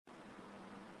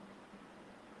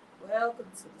Welcome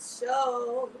to the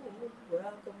show.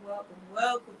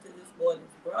 Welcome to this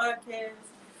morning's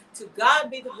broadcast. To God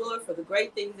be the glory for the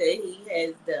great things that He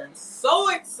has done. So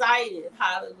excited.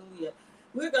 Hallelujah.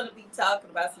 We're going to be talking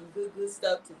about some good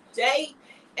stuff today.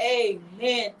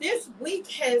 Amen. This week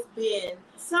has been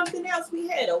something else. We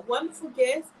had a wonderful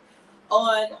guest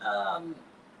on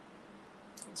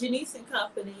Jennice and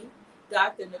Company,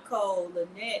 Dr. Nicole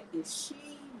Lynette.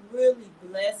 She really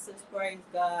blessed us, praise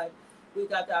God. We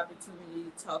got the opportunity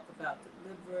to talk about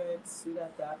deliverance. We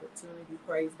got the opportunity,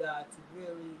 praise God, to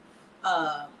really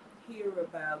hear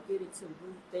about getting to the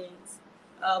root things.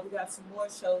 We got some more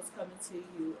shows coming to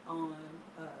you on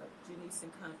Jennice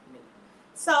and Company.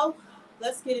 So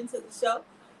let's get into the show.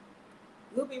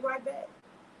 We'll be right back.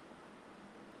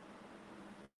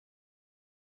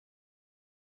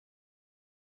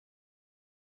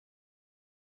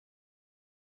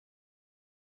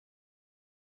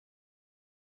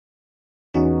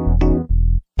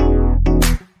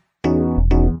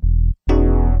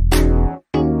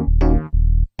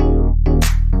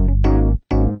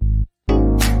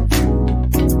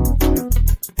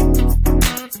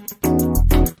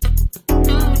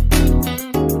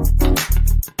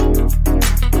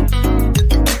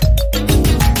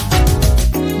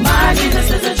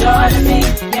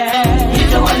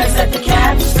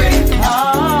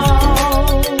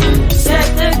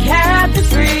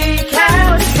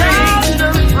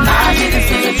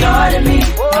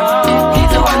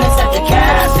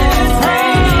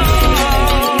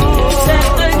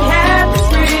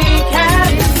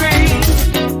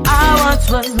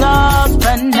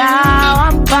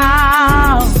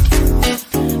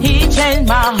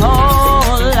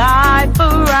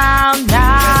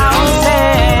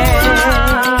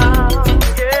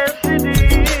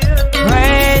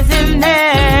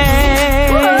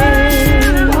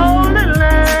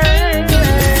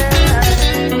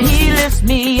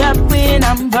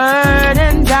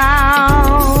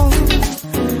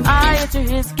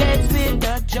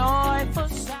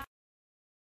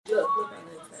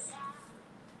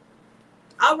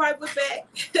 All right, we're back.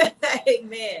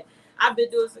 Amen. I've been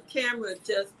doing some camera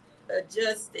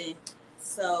adjusting,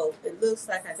 so it looks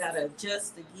like I gotta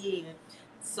adjust again.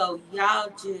 So y'all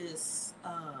just,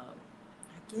 I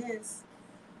guess,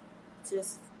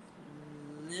 just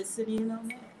listen in on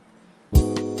that.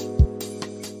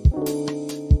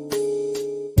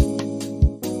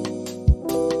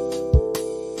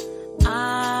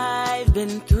 I've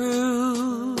been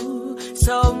through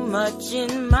so much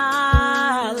in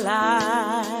my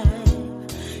life.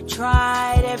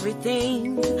 Tried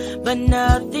everything, but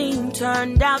nothing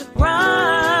turned out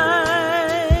right.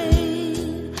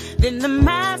 Then the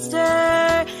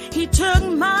master, he took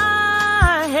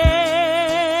my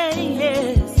hand,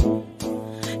 yes.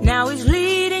 Now he's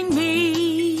leading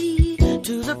me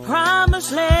to the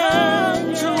promised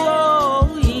land.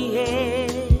 Oh, yeah.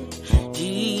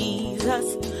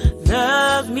 Jesus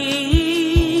loves me.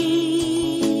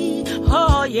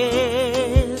 Oh,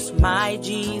 yes, my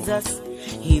Jesus.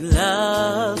 He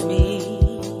loves me.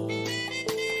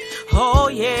 Oh,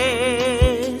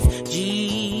 yes,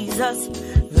 Jesus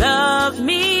loves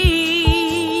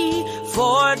me.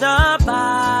 For the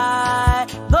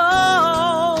Bible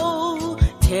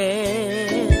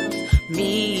tells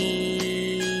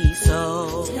me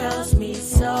so. Tells me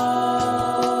so.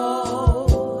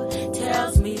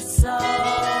 Tells me so.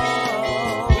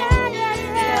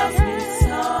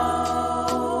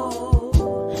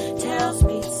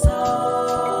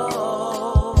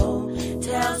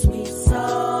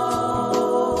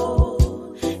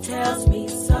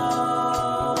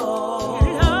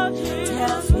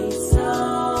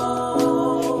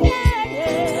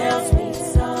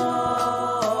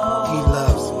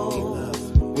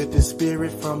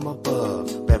 From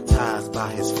above, baptized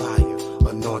by his fire,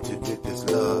 anointed with his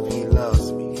love. He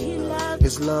loves me.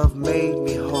 His love made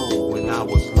me whole when I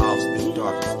was lost in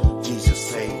darkness. Jesus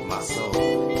saved my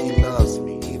soul. He loves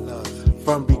me.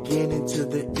 From beginning to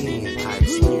the end, I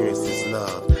experienced his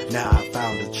love. Now I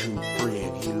found a true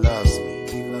friend. He loves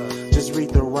me. Just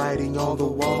read the writing on the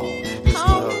wall. His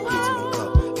love picks me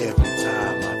up every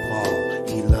time I fall.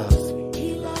 He loves me.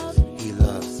 He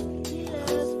loves me.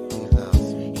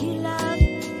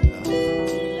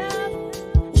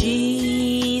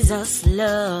 Jesus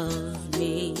loves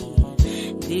me,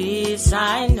 this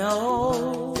I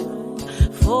know,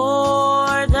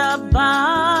 for the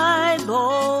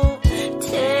Bible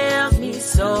tells me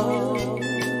so.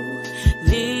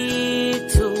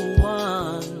 Little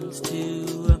ones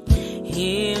to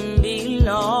him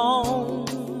belong,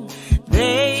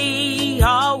 they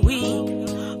are weak,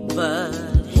 but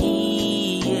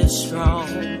he is strong.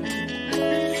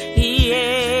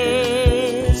 Yeah.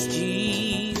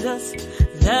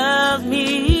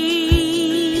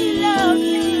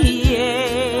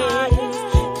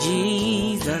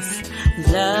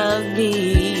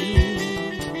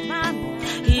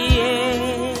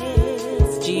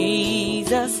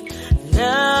 Jesus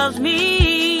loves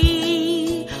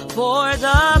me, for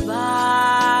the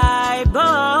Bible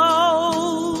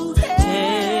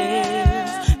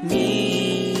tells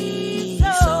me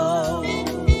so.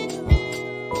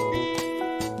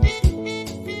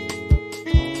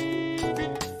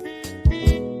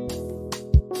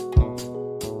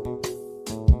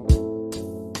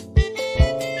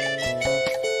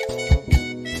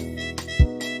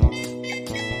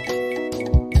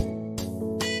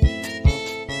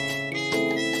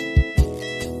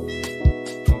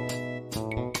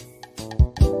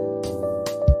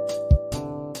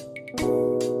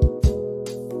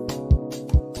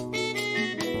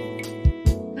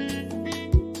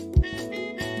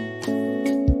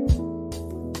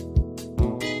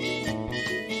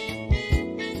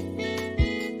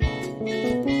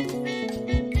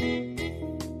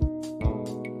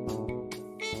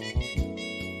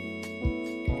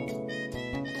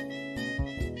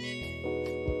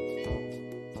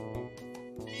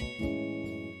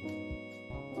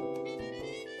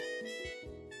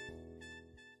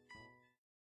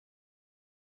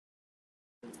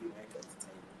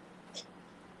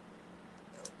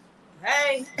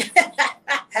 Hey,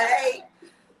 hey,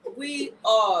 we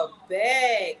are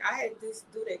back. I had to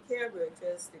do that camera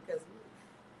just because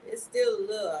it's still a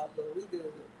little out, but we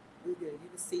good. We good. You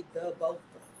can see the both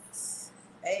of us.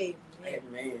 Amen.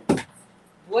 Amen.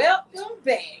 Welcome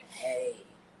back. Hey,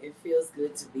 it feels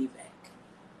good to be back.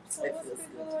 So what's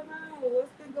been going on?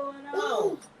 What's been going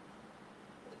on?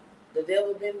 The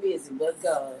devil been busy, but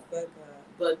God.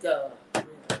 But God.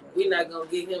 We're not going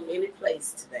to give him any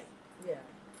place today. Yeah.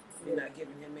 We're not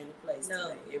giving him any place No.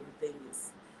 today.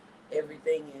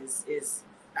 Everything is,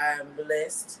 I'm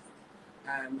blessed.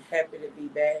 I'm happy to be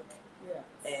back. Yeah.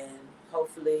 And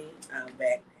hopefully I'm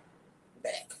back.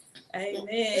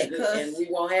 Amen. And we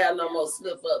won't have no more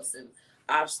slip-ups and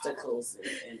obstacles.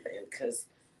 And because,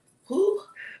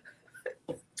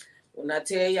 when I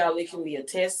tell y'all it can be a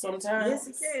test sometimes. Yes,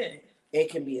 it can.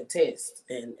 It can be a test.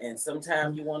 And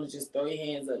sometimes you want to just throw your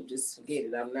hands up. Just forget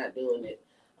it. I'm not doing it.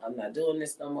 I'm not doing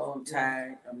this no more. I'm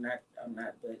tired. I'm not,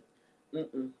 but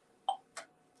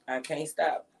I can't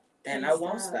stop. And I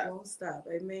won't stop. Won't stop.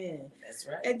 Amen. That's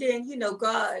right. And then,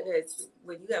 God,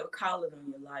 when you have a calling on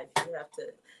your life, you have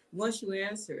to, once you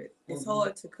answer it, it's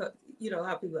hard to cut,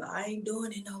 how people, I ain't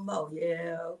doing it no more.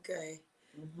 Yeah, okay.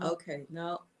 Okay,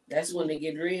 no. That's when they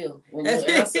get real. When you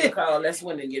answer the call, that's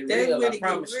when they get real. That's when I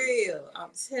promise you. real.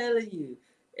 I'm telling you.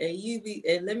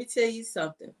 And let me tell you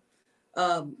something.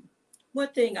 One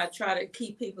thing I try to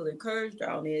keep people encouraged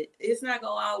on it's not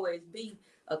going to always be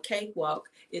a cakewalk.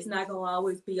 It's not going to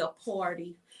always be a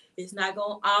party. It's not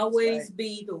going to always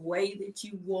be the way that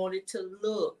you want it to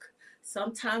look.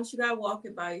 Sometimes you got to walk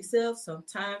it by yourself.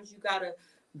 Sometimes you got to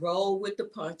roll with the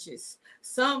punches.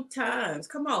 Sometimes,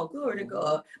 come on, glory to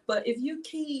God. But if you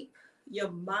keep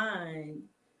your mind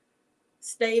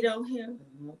stayed on him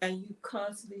and you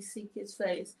constantly seek his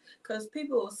face, because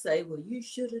people will say, well, you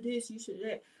should have this, you should have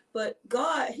that. But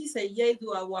God, he said, yea,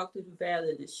 do I walk through the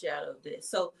valley of the shadow of death.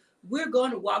 So we're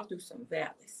going to walk through some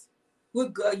valleys. You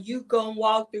going to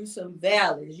walk through some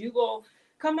valleys. You going to,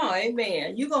 come on,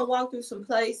 amen. You're going to walk through some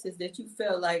places that you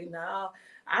felt like, no,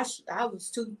 I was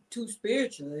too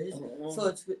spiritual.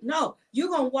 So no, you're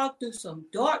going to walk through some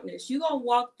darkness. You're going to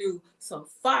walk through some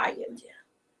fire. Yeah.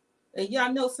 And I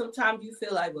know sometimes you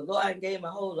feel like, well, Lord, I gave my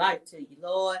whole life to you,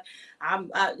 Lord.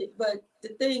 But the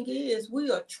thing is,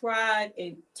 we are tried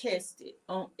and tested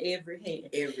on every hand.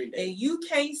 Every day. And you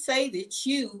can't say that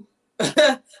you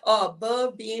are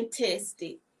above being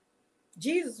tested.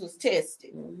 Jesus was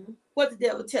tested. What the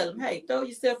devil tell him? Hey, throw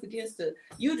yourself against the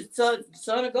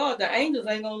son of God. The angels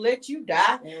ain't going to let you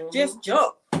die. Just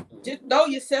jump. Just throw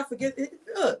yourself against it.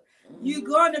 Look, you're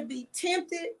going to be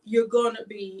tempted. You're going to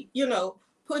be,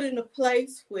 put in a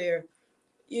place where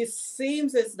it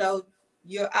seems as though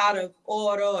you're out of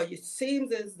order, or it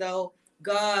seems as though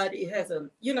God has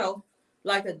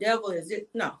like the devil is it.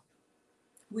 No,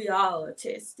 we all are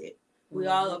tested. We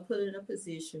all are put in a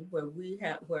position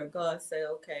where God say,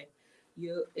 okay,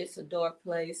 it's a dark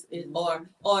place,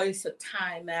 or it's a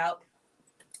timeout,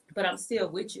 but I'm still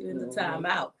with you in the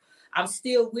timeout. I'm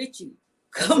still with you.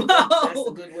 Come on. That's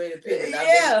a good way to put it.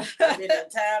 I've been in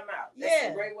timeout. That's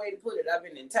a great way to put it. I've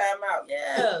been in timeout.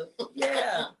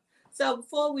 Yeah. So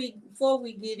before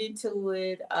we get into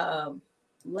it,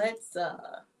 let's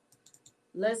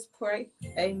pray.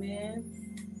 Amen.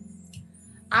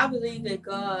 I believe that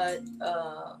God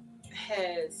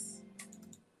has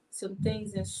some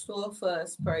things in store for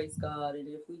us, praise God. And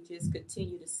if we just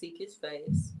continue to seek his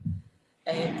face,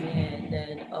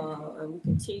 amen, and we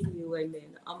continue,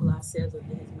 amen, to humble ourselves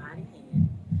under his mighty hand,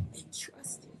 and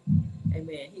trust him.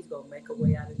 Amen. He's going to make a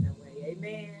way out of no way.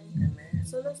 Amen. Amen.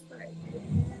 So let's pray.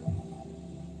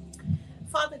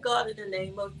 Father God, in the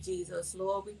name of Jesus,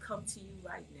 Lord, we come to you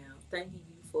right now, thanking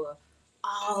you for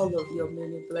all of your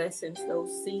many blessings,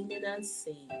 those seen and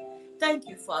unseen. Thank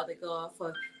you, Father God,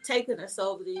 for taking us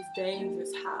over these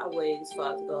dangerous highways,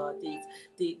 Father God,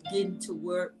 these getting to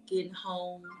work, getting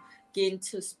home, getting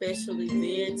to special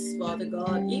events, Father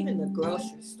God, even the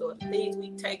grocery store, the things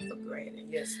we take for granted.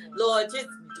 Yes, Lord, just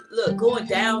look, going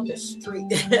down the street,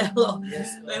 Lord,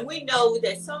 yes, and we know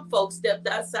that some folks stepped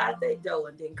outside their door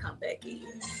and didn't come back in.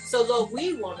 So, Lord,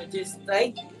 we want to just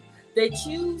thank you that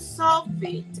you saw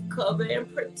fit to cover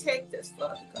and protect us,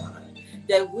 Father God,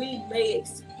 that we may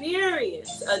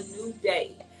experience a new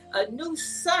day, a new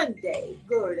Sunday.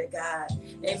 Glory to God.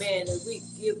 Amen. And we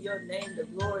give your name the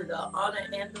glory, the honor,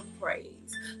 and the praise.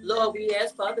 Lord, we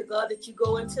ask, Father God, that you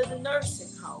go into the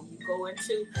nursing home. You go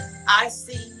into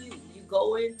ICU. You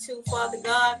go into, Father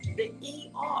God, the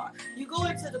ER. You go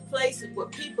into the places where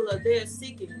people are there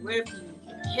seeking refuge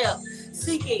and help,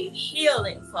 seeking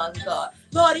healing, Father God.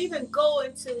 Lord, even go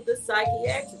into the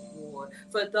psychiatric ward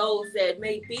for those that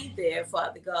may be there,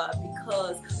 Father God,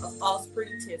 because of false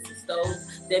pretenses,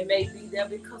 those that may be there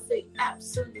because they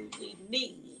absolutely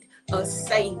need a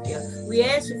Savior. We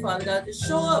ask you, Father God, to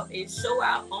show up and show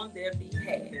out on their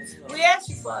behalf. We ask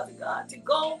you, Father God, to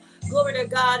go, glory to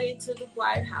God, into the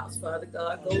White House, Father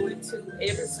God, go into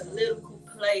every political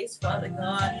place, Father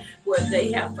God, where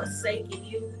they have forsaken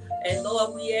you. And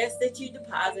Lord, we ask that you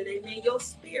deposit in your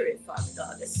spirit, Father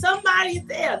God, that somebody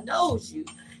there knows you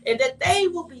and that they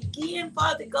will begin,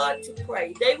 Father God, to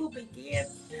pray. They will begin,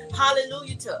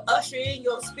 hallelujah, to usher in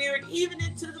your spirit, even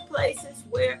into the places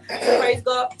where, praise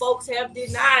God, folks have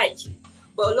denied you.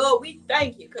 But Lord, we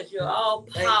thank you because you're all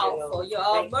powerful, you're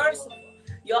all merciful,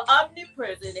 you're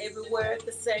omnipresent everywhere at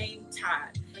the same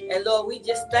time. And Lord, we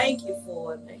just thank you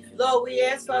for it. Lord, we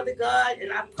ask, Father God,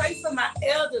 and I pray for my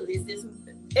elderly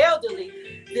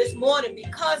this morning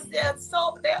because they're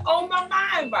on my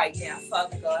mind right now,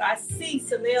 Father God. I see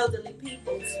some elderly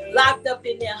people locked up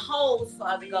in their homes,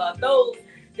 Father God, those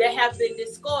that have been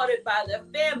discarded by their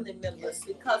family members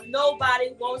because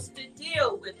nobody wants to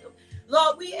deal with them.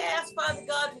 Lord, we ask, Father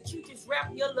God, that you just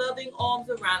wrap your loving arms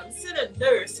around them. Send a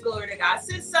nurse, glory to God.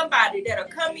 Send somebody that'll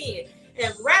come in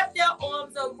and wrap their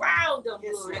arms around them,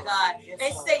 glory to God,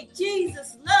 and say,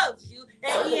 Jesus loves you,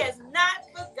 and he has not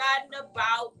forgotten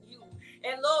about you.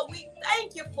 And Lord, we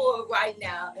thank you for it right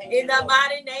now. In the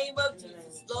mighty name of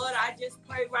Jesus. Lord, I just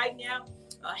pray right now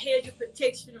a hedge of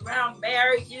protection around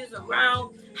marriages,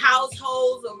 around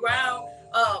households, around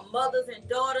mothers and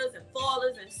daughters and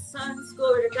fathers and sons,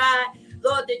 glory to God.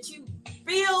 Lord, that you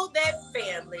fill that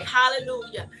family.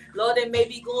 Hallelujah. Lord, they may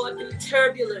be going through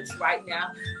turbulence right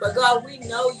now. But God, we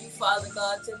know you, Father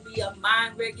God, to be a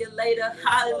mind regulator.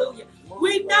 Hallelujah.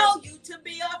 We know you to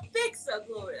be a fixer,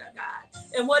 glory to God.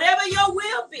 And whatever your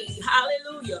will be,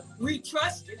 hallelujah, we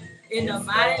trust you in the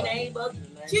mighty name of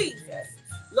Jesus.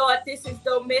 Lord, this is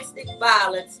Domestic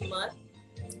Violence Month,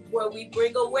 where we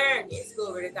bring awareness,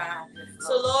 glory to God.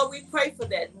 So, Lord, we pray for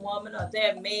that woman or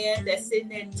that man that's in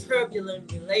that turbulent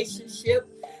relationship,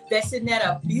 that's in that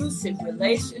abusive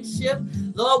relationship.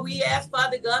 Lord, we ask,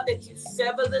 Father God, that you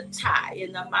sever the tie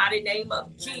in the mighty name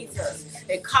of Jesus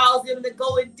and cause them to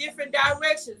go in different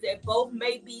directions that both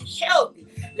may be healthy.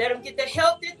 Let them get the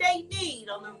help that they need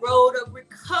on the road of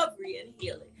recovery and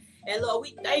healing. And Lord,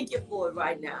 we thank you for it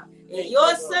right now. In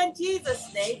your son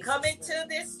Jesus' name, come into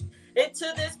this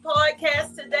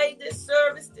podcast today, this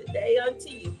service today unto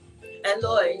you. And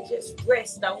Lord, just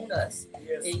rest on us.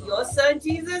 In your son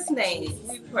Jesus' name,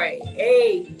 we pray.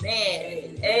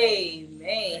 Amen.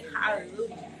 Amen.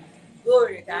 Hallelujah.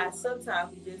 Glory to God.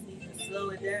 Sometimes we just need to slow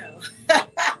it down.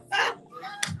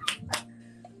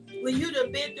 When you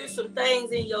done been through some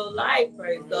things in your life,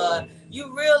 praise God,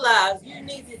 you realize you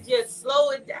need to just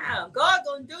slow it down. God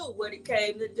gonna do what he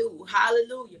came to do.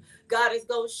 Hallelujah. God is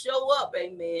gonna show up,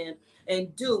 amen,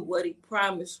 and do what he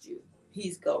promised you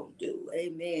he's gonna do.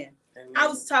 Amen. Amen. I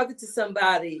was talking to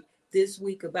somebody this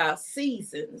week about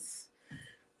seasons,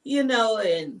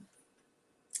 and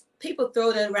people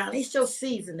throw that around. It's your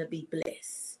season to be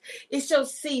blessed. It's your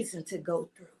season to go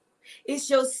through. It's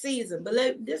your season. But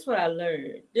this is what I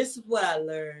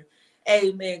learned.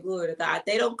 Amen. Glory to God.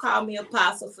 They don't call me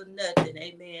apostle for nothing.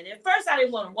 Amen. At first, I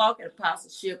didn't want to walk in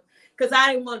apostleship because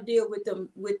I didn't want to deal with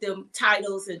them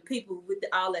titles and people with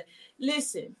all that.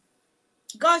 Listen,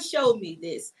 God showed me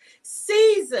this.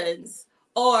 Seasons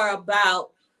are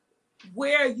about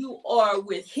where you are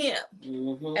with him.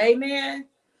 Mm-hmm. Amen.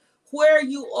 Where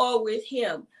you are with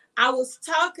him. I was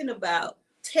talking about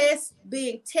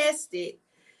being tested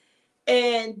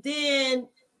And then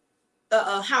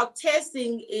how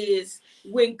testing is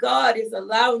when God is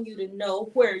allowing you to know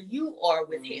where you are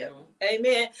with him.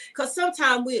 Amen. Because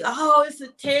sometimes it's a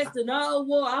test, and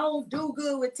well, I don't do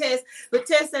good with tests. But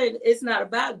testing, it's not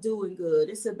about doing good.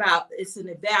 It's an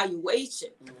evaluation.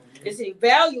 It's an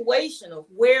evaluation of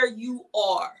where you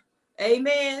are.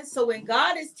 Amen. So when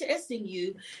God is testing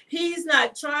you, he's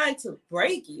not trying to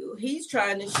break you. He's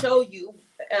trying to show you,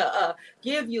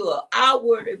 give you an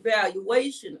outward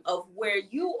evaluation of where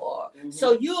you are.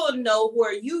 So you'll know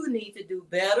where you need to do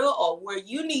better or where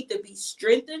you need to be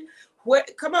strengthened.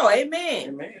 Come on,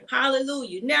 amen.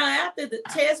 Hallelujah. Now, after the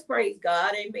test, praise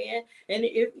God, amen.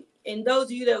 And those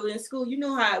of you that were in school, you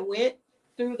know how it went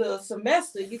through the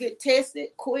semester. You get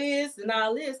tested, quizzed, and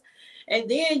all this. And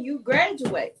then you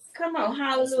graduate. Come on,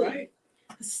 hallelujah. Right.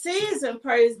 Season,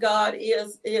 praise God,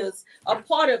 is a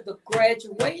part of the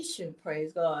graduation,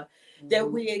 praise God,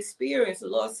 that we experience. The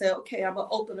Lord said, okay, I'm going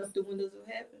to open up the windows of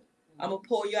heaven. I'm going to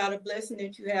pour you out a blessing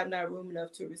that you have not room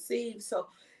enough to receive. So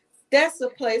that's a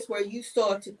place where you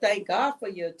start to thank God for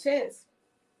your test.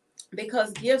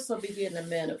 Because gifts will begin to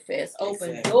manifest.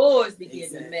 Open doors begin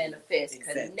to manifest.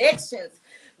 Connections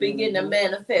begin to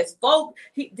manifest. Folk,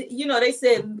 they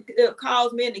said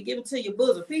cause men to give it to your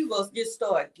bosom. People just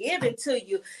start giving to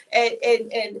you.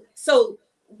 And so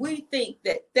we think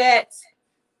that's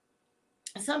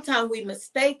sometimes we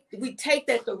take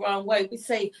that the wrong way. We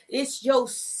say it's your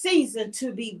season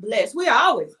to be blessed. We are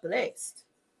always blessed.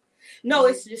 No,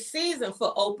 it's your season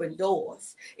for open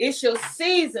doors. It's your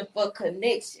season for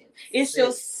connection. It's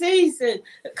your season,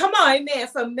 come on, amen,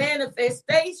 for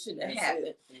manifestation to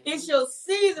happen. It's your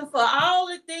season for all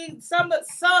the things, some of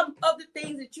the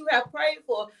things that you have prayed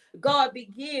for, God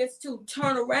begins to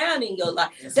turn around in your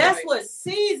life. That's what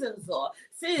seasons are.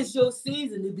 It's your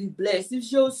season to be blessed.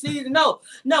 It's your season.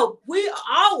 No, we are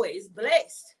always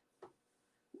blessed.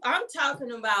 I'm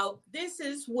talking about this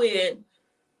is when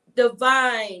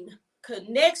divine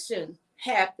connection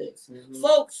happens.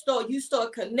 Folks you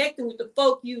start connecting with the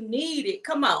folk you needed.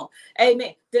 Come on,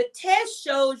 amen. The test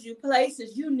shows you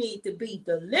places you need to be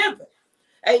delivered,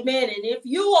 amen. And if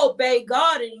you obey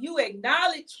God and you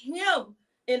acknowledge him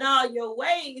in all your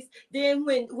ways, then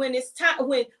when it's time,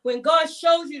 when God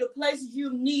shows you the places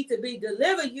you need to be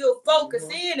delivered, you'll focus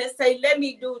in and say, let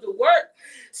me do the work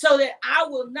so that I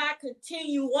will not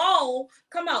continue on,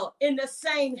 come on, in the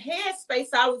same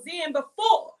headspace I was in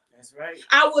before. That's right.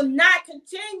 I will not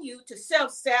continue to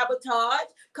self-sabotage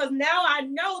because now I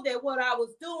know that what I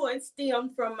was doing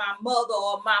stemmed from my mother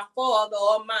or my father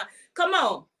or come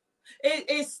on.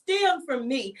 It stemmed from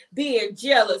me being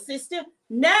jealous. It's still,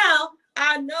 now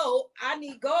I know I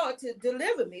need God to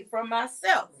deliver me from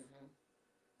myself.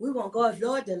 We want God,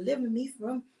 Lord, deliver me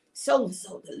from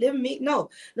so-and-so. Deliver me. No,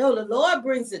 the Lord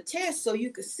brings a test so you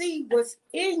can see what's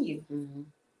in you.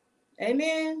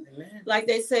 Amen. Like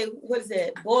they say, what is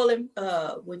that? Boiling,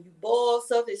 when you boil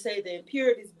stuff, they say the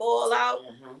impurities boil out.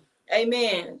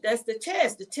 Amen. That's the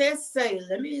test. The test say,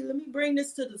 let me bring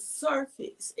this to the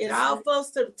surface. It all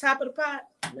falls to the top of the pot.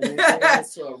 Let me bring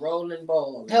this to a rolling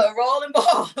ball. A rolling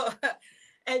ball.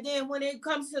 And then when it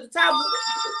comes to the top,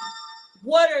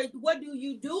 what do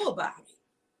you do about it?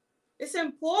 It's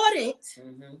important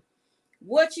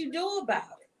what you do about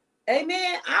it.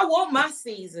 Amen. I want my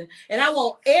season, and I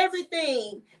want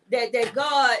everything that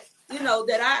God,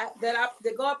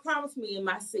 that God promised me in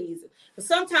my season. But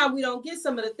sometimes we don't get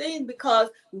some of the things because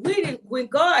we didn't. When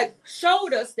God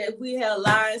showed us that we had a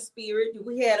lying spirit,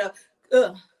 we had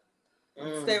a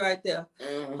stay right there.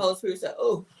 Holy Spirit said,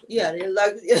 "Oh, yeah, they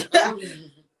like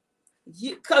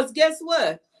because guess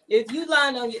what? If you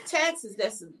lying on your taxes,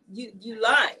 that's you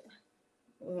lying."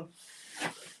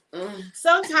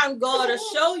 Sometimes God will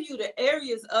show you the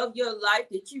areas of your life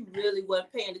that you really weren't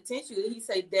paying attention to. He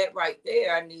say that right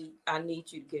there, I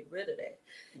need you to get rid of that.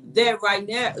 That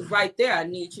right there, I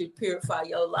need you to purify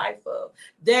your life of.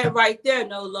 That right there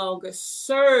no longer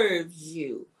serves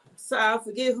you. So I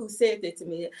forget who said that to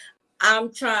me. I'm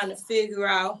trying to figure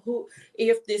out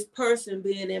if this person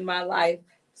being in my life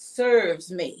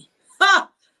serves me.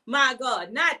 My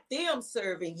God, not them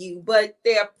serving you, but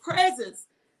their presence.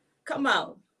 Come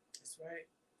on. Right.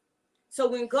 So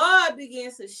when God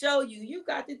begins to show you, you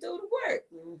got to do the work.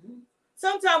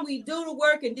 Sometimes we do the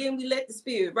work and then we let the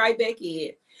spirit right back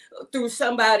in through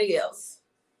somebody else.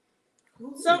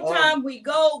 Sometimes we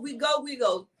go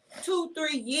 2-3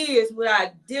 years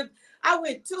without dip. I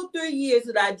went 2-3 years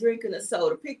without drinking a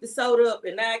soda. Pick the soda up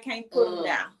and now I can't put them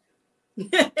down.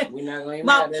 We're not going to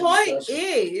My point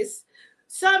is,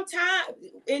 sometimes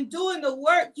in doing the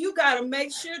work, you got to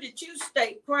make sure that you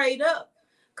stay prayed up.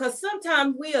 Because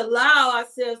sometimes we allow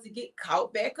ourselves to get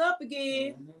caught back up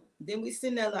again. Mm-hmm. Then we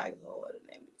sit there like, Lord, in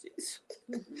the name of Jesus.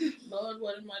 Lord,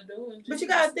 what am I doing? Jesus? But you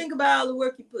got to think about all the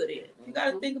work you put in. You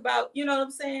got to think about, you know what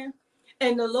I'm saying?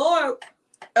 And the Lord,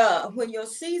 when your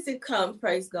season comes,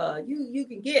 praise God, you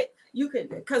can,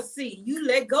 because see, you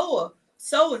let go of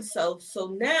so-and-so.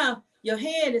 So now your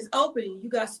hand is open and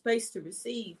you got space to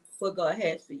receive what God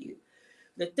has for you.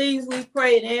 The things we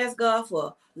pray and ask God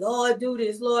for, Lord, do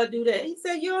this, Lord, do that. He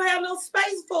said, you don't have no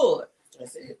space for it.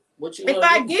 That's it. What you if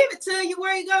I do? give it to you,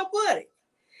 where you going to put it?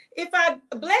 If I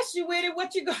bless you with it,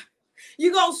 what you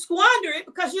going to squander it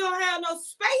because you don't have no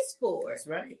space for it. That's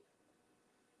right.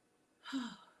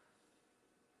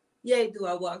 Yea, do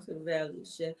I walk through the valley of the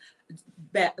shadow.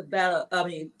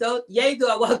 Yea, do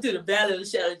I walk through the valley of the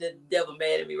shadow. The devil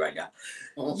mad at me right now.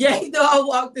 Yea, do I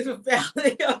walk through the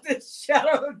valley of the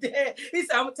shadow of death. He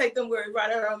said, I'm going to take them words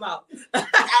right out of my mouth.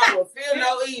 I will feel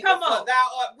no evil. Come on. For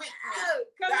thou art with me.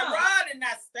 Thy rod and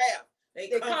thy staff, they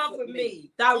comfort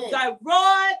me. Thy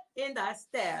rod and thy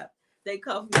staff, they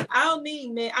comfort me. I don't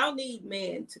need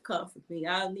man to comfort me.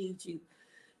 I don't need you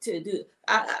to do.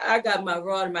 I got my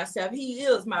rod and my staff. He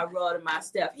is my rod and my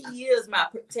staff. He is my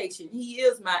protection. He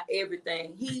is my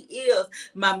everything. He is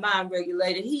my mind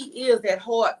regulator. He is that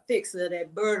heart fixer,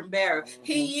 that burden bearer. Mm-hmm.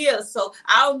 He is. So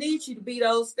I don't need you to be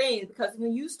those things, because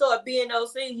when you start being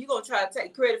those things, you're going to try to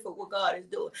take credit for what God is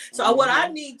doing. So what I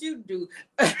need you to do,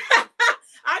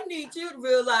 I need you to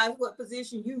realize what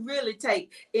position you really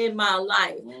take in my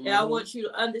life. Mm-hmm. And I want you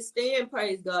to understand,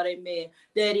 praise God, amen,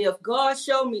 that if God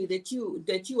show me that you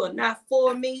are not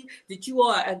for me, that you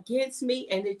are against me,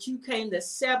 and that you came to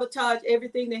sabotage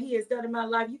everything that he has done in my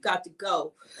life, you got to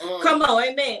go. Come on,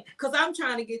 amen. Because I'm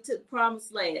trying to get to the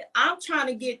promised land. I'm trying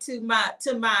to get to my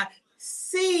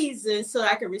season so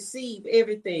I can receive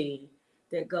everything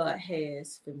that God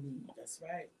has for me. That's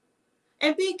right.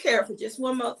 And be careful. Just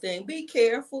one more thing. Be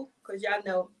careful, because y'all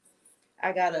know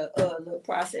I got a little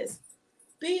process.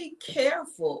 Be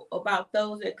careful about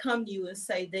those that come to you and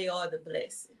say they are the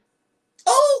blessing.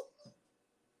 Oh!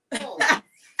 I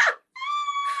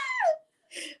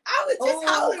was just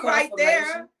holding right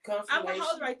there. I'm going to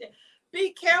hold right there.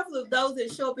 Be careful of those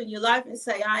that show up in your life and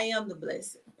say, I am the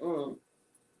blessing. I'm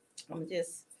going to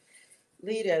just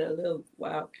leave that a little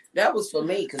while. That was for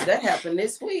me, because that happened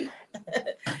this week.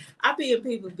 I be in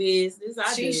people's business.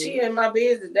 She in my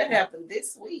business. That happened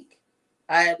this week.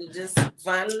 I had to just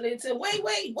finally say,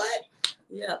 wait, what?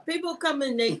 Yeah, people come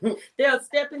in, they'll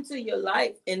step into your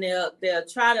life and they'll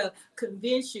try to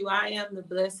convince you, I am the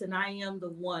blessing, I am the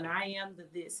one, I am the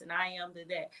this, and I am the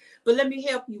that. But let me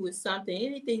help you with something.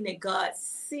 Anything that God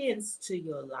sends to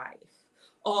your life,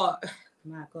 or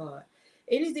my God,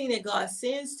 anything that God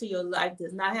sends to your life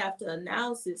does not have to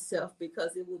announce itself,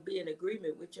 because it will be in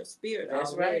agreement with your spirit.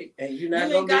 That's already. right. And you're not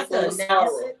going to be full of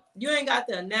sorrow. You ain't got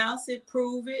to announce it,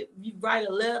 prove it. You write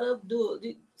a letter, do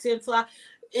it, send fly.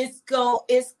 It's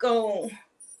going,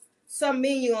 some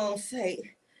men you gonna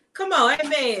say, come on,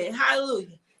 amen,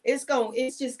 hallelujah. It's gonna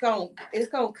connect.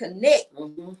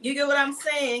 Mm-hmm. You get what I'm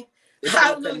saying? It's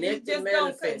hallelujah. Connect and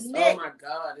manifest. Oh my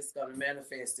God, it's gonna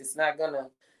manifest. It's not gonna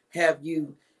have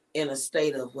you in a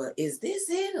state of, well, is this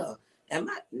it, or am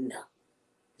I? No,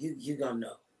 you gonna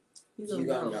know. You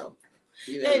gonna know.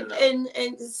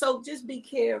 And so just be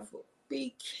careful.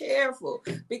 Be careful,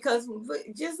 because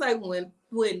just like when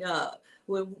we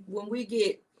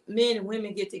get, men and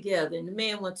women get together, and the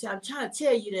man wants, I'm trying to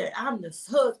tell you that I'm the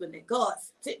husband that God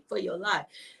sent for your life.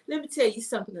 Let me tell you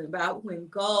something about when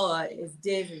God has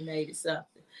designated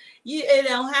something.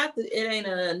 It ain't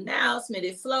an announcement.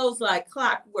 It flows like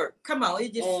clockwork. Come on,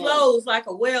 it just flows like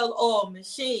a well-oiled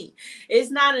machine.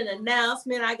 It's not an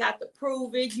announcement. I got to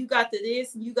prove it. You got to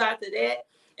this and you got to that.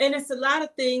 And it's a lot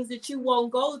of things that you won't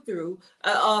go through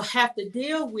or have to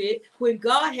deal with when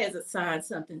God has assigned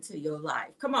something to your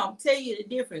life. Come on, I'll tell you the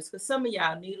difference, because some of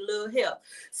y'all need a little help.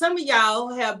 Some of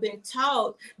y'all have been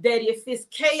taught that if it's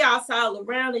chaos all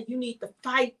around it, you need to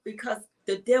fight because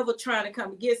the devil trying to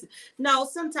come against it. No,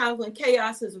 sometimes when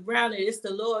chaos is around it, it's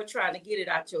the Lord trying to get it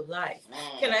out your life.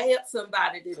 Can I help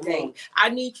somebody today? I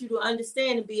need you to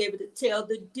understand and be able to tell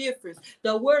the difference.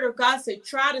 The word of God said,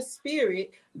 try the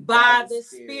spirit by the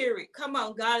spirit. Come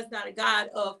on, God is not a God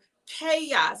of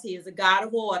chaos. He is a God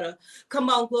of order.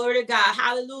 Come on, glory to God.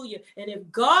 Hallelujah. And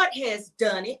if God has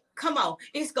done it, come on,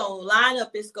 it's going to line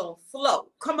up. It's going to flow.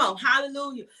 Come on.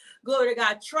 Hallelujah. Glory to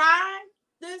God. Try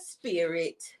the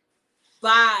spirit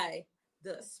by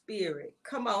the Spirit.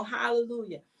 Come on,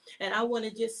 hallelujah. And I want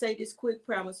to just say this quick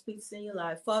prayer. I'm going to speak in your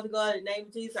life. Father God, in the name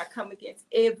of Jesus, I come against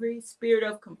every spirit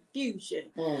of confusion.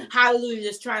 Hallelujah.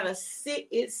 Just trying to sit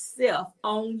itself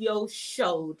on your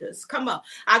shoulders. Come on.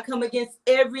 I come against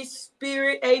every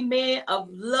spirit, amen, of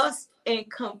lust and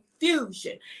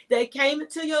confusion. They came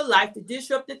into your life to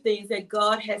disrupt the things that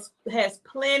God has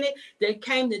planted. They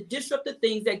came to disrupt the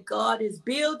things that God is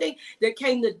building. They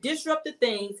came to disrupt the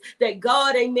things that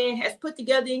God, amen, has put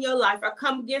together in your life. I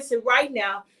come against it right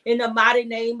now in the mighty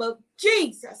name of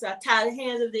Jesus. I tie the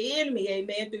hands of the enemy,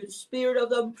 amen, through the Spirit of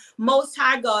the Most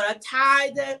High God. I tie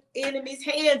the enemy's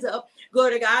hands up.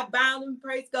 Glory to God. Bound him,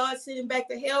 praise God, sending back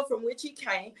to hell from which he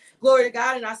came. Glory to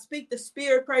God. And I speak the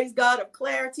Spirit, praise God, of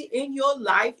clarity in your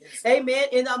life. Amen.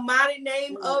 In the mighty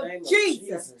name of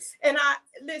Jesus. And I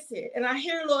listen, and I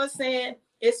hear the Lord saying,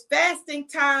 it's fasting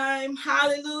time.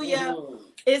 Hallelujah.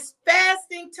 It's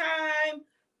fasting time.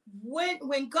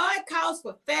 When God calls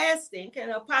for fasting, can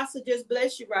Apostle just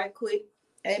bless you right quick?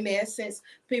 Amen. Since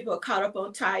people are caught up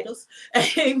on titles.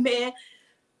 Amen.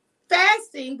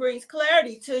 Fasting brings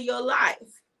clarity to your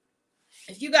life.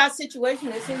 If you got a situation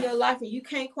that's in your life and you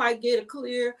can't quite get a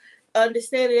clear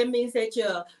understanding, it means that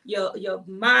your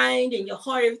mind and your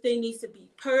heart, everything needs to be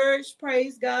purged,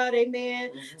 praise God,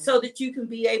 amen, so that you can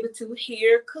be able to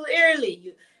hear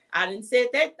clearly. I didn't say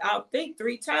that, I think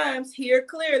 3 times, hear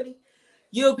clearly.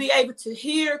 You'll be able to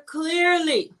hear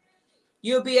clearly.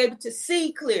 You'll be able to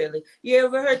see clearly. You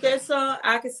ever heard that song,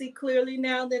 I Can See Clearly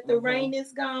Now That the Rain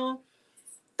is Gone?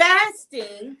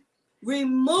 Fasting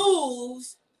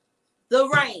removes the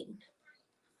rain.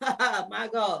 My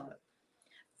God.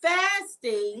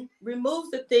 Fasting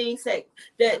removes the things that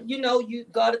you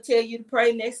got to tell you to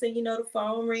pray. Next thing you know, the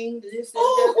phone rings.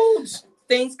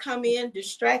 Things come in,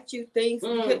 distract you. Things,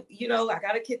 I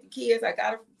got to get the kids. I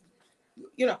got to,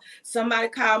 somebody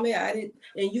called me. I didn't,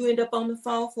 and you end up on the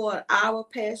phone for an hour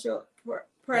past your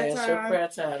prayer time. Your prayer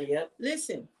time, yep.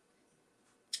 Listen,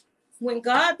 when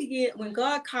God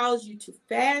calls you to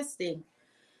fasting,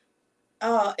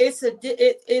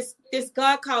 it's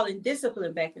God calling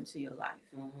discipline back into your life.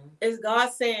 It's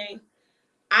God saying,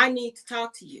 I need to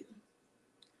talk to you.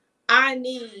 I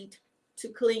need to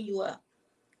clean you up.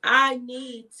 I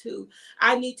need to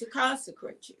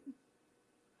consecrate you.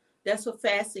 That's what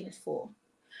fasting is for.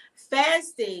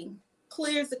 Fasting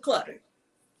clears the clutter.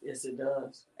 Yes, it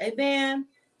does. Amen.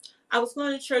 I was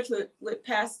going to church with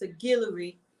Pastor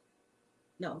Guillory.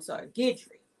 No, I'm sorry,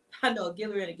 Guidry. I know a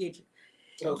Guillory and a Guidry.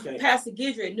 Okay. Pastor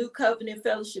Guidry at New Covenant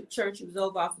Fellowship Church. He was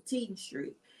over off of Teton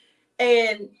Street.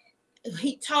 And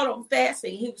he taught on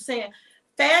fasting. He was saying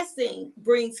fasting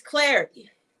brings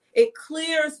clarity. It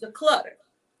clears the clutter.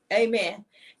 Amen.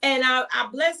 And I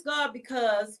bless God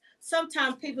because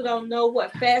sometimes people don't know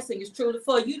what fasting is truly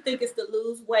for. You think it's to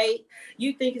lose weight.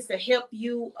 You think it's to help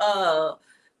you.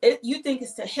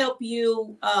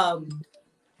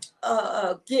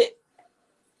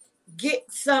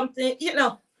 Get something.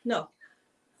 No.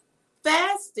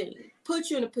 Fasting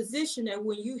puts you in a position that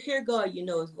when you hear God, you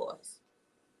know His voice.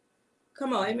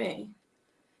 Come on, amen.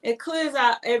 It clears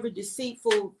out every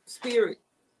deceitful spirit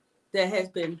that has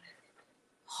been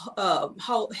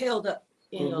held up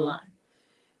in your life.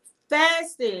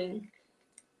 Fasting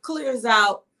clears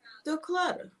out the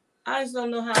clutter. I just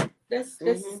don't know how that's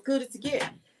as good as it gets.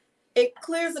 It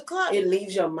clears the clutter. It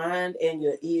leaves your mind and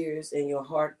your ears and your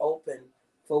heart open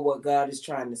for what God is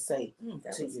trying to say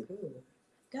to you. Good.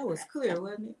 That was clear,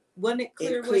 wasn't it? Wasn't it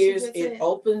clear? It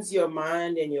opens your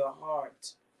mind and your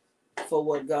heart for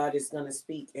what God is going to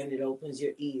speak, and it opens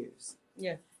your ears.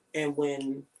 Yeah. And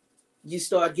when you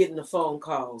start getting the phone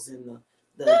calls and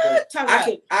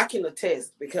I can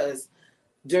attest, because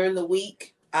during the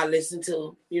week I listen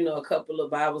to a couple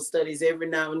of Bible studies every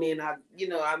now and then. I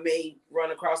may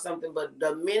run across something, but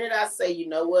the minute I say, you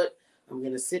know what, I'm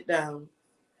going to sit down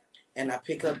and I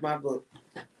pick up my book.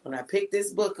 When I pick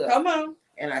this book up, come on,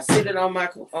 and I sit it on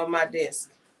my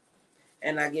desk,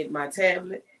 and I get my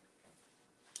tablet.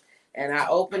 And I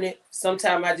open it.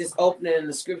 Sometimes I just open it and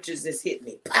the scriptures just hit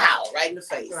me. Pow! Right in the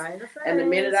face. Right in the face. And the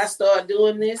minute I start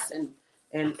doing this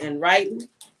and writing,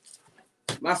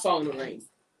 my phone will ring.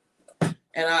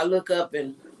 And I look up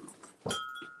and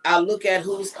I look at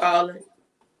who's calling.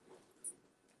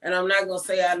 And I'm not going to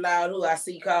say out loud who I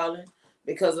see calling,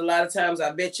 because a lot of times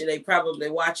I bet you they probably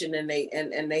watching and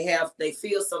they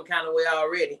feel some kind of way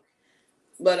already.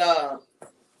 But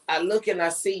I look and I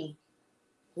see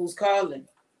who's calling.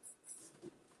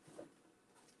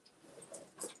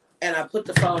 And I put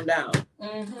the phone down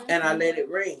and I let it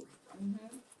ring.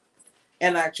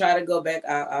 And I try to go back.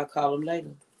 I'll call them later.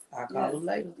 I'll call them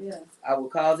later. Yeah. I will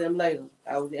call them later.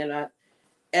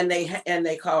 And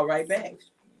they call right back.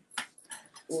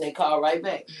 And they call right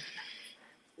back.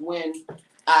 When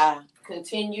I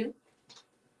continue,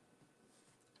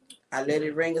 I let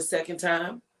it ring a second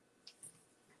time,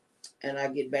 and I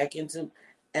get back into,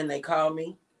 and they call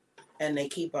me, and they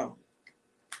keep on.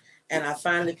 And I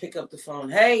finally pick up the phone.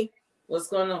 Hey, what's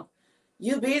going on?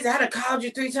 You busy? I done called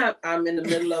you 3 times. I'm in the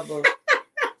middle of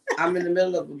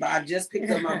I just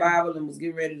picked up my Bible and was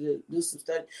getting ready to do some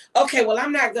study. Okay, well,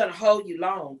 I'm not gonna hold you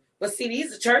long. But see,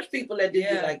 these are church people that do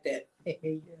you like that.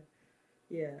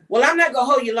 Yeah. Well, I'm not gonna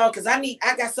hold you long because I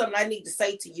got something I need to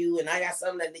say to you, and I got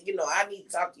something that I need to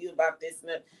talk to you about this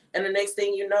and the next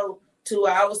thing you know, 2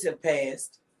 hours have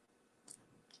passed.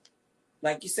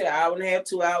 Like you said, 1.5 hours,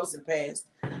 2 hours have passed,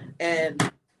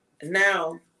 and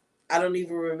now I don't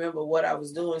even remember what I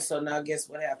was doing. So now, guess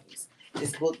what happens?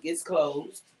 This book gets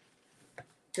closed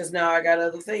because now I got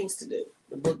other things to do.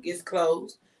 The book gets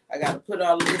closed. I got to put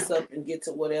all of this up and get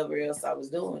to whatever else I was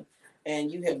doing.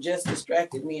 And you have just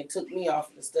distracted me and took me off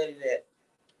of the study that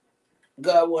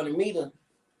God wanted me to.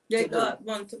 That God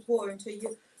wanted to pour into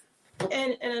you.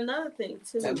 And another thing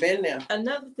too. I've been there.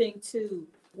 Another thing too,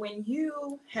 when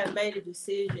you have made a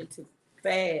decision to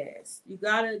fast, you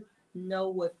gotta know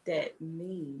what that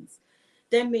means.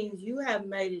 That means you have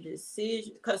made a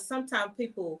decision, because sometimes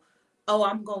people,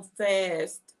 I'm gonna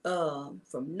fast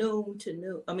from noon to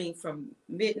noon. I mean, from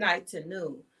midnight to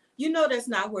noon. You know that's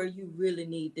not where you really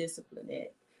need discipline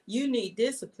at. You need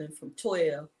discipline from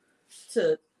 12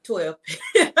 to 12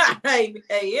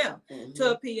 a.m. Mm-hmm.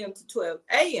 12 p.m. to 12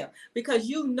 a.m. because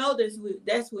you know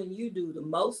that's when you do the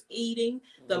most eating,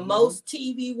 the Mm-hmm. most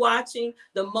TV watching,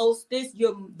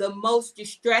 you're the most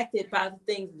distracted by the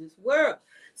things of this world.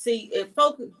 See, if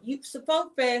folks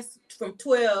fast from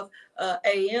 12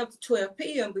 a.m. to 12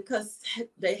 p.m. because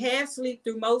they have sleep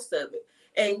through most of it.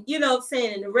 And you know what I'm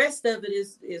saying? And the rest of it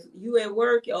is you at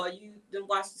work or you done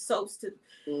watch the soaps to.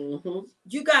 Mm-hmm.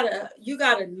 You gotta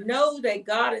know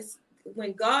that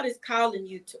when God is calling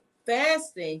you to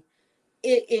fasting,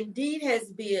 it indeed has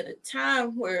to be at a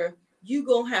time where you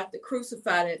gonna have to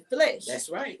crucify that flesh. That's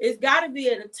right. It's got to be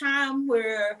at a time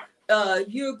where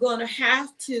you're gonna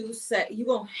have to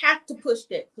push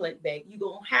that plate back. You're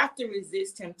gonna have to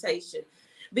resist temptation.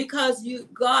 Because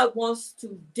God wants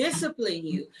to discipline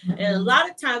you. And a lot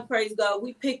of times, praise God,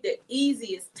 we pick the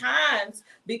easiest times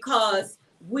because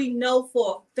we know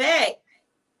for a fact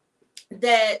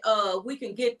that we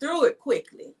can get through it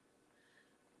quickly.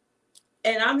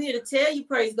 And I'm here to tell you,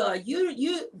 praise God,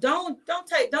 you don't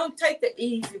take the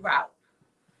easy route.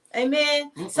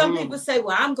 Amen. Mm-hmm. Some people say,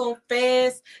 well, I'm gonna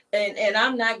fast and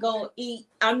I'm not gonna eat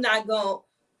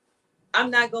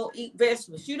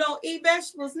vegetables. You don't eat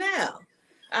vegetables now.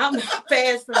 I'm gonna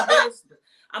fast from vegetables.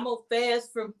 I'm gonna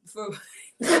fast from you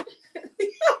know what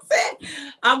I'm saying?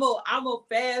 I'm gonna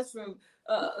fast from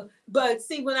but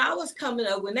see, when I was coming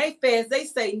up, when they fast, they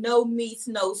say no meats,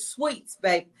 no sweets,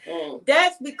 baby.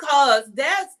 That's because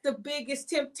that's the biggest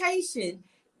temptation.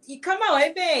 Come on,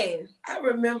 amen. I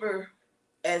remember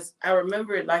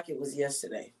it like it was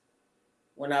yesterday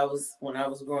when I was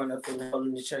growing up in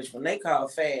the church when they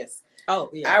called fast.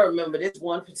 Oh yeah. I remember this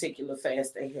one particular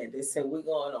fast they had. They said we're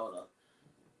going on a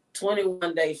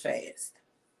 21-day fast.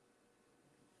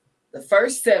 The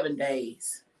first 7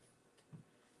 days,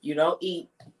 you don't eat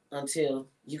until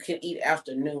you can eat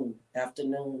after noon.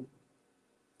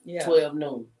 Yeah. 12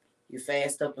 noon. You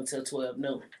fast up until 12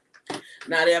 noon.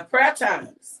 Now there are prayer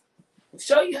times. I'll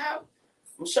show you how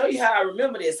I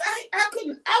remember this. I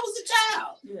was a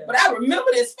child, yeah. But I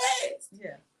remember this fast.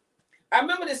 Yeah. I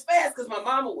remember this fast because my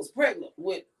mama was pregnant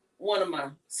with one of my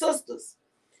sisters.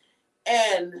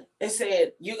 And they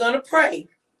said, you're going to pray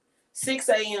 6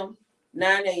 a.m.,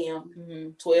 9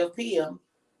 a.m., 12 p.m.,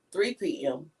 3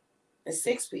 p.m., and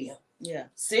 6 p.m. Yeah.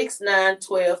 6, 9,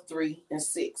 12, 3, and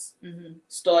 6. Mm-hmm.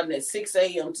 Starting at 6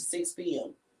 a.m. to 6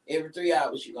 p.m. Every 3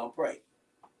 hours you're going to pray.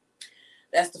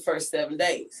 That's the first 7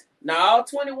 days. Now, all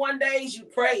 21 days you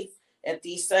pray at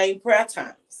these same prayer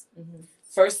times. Mm-hmm.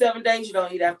 First 7 days you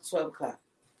don't eat after 12 o'clock.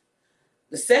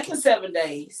 The second 7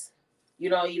 days you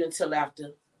don't eat until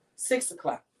after 6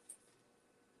 o'clock.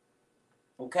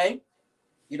 Okay?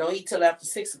 You don't eat till after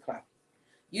 6 o'clock.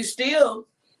 You still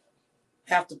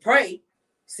have to pray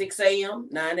 6 a.m.,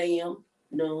 9 a.m.,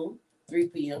 noon, 3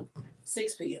 p.m.,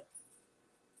 6 p.m.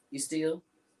 You still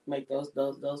make those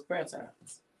prayer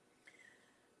times.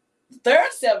 The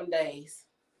third 7 days,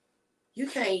 you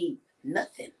can't eat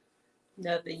nothing.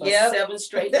 Nothing. For 7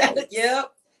 straight days.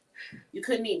 Yep. You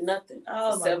couldn't eat nothing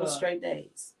for 7 straight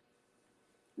days.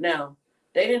 Now,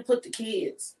 they didn't put the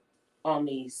kids on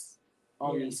these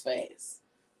fasts.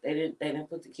 They didn't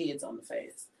put the kids on the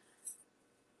fast.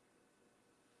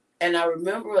 And I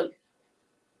remember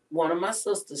one of my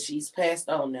sisters, she's passed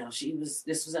on now. This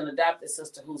was an adopted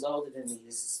sister who's older than me.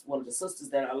 This is one of the sisters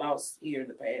that I lost here in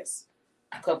the past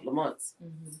couple of months.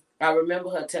 Mm-hmm. I remember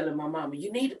her telling my mama,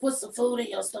 you need to put some food in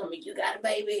your stomach. You got a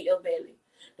baby in your belly.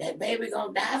 That baby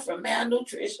gonna die from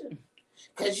malnutrition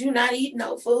because you're not eating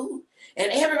no food.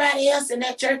 And everybody else in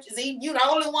that church is eating. You're the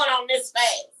only one on this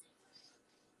fast.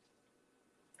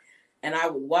 And I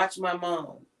would watch my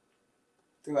mom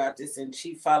throughout this, and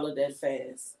she followed that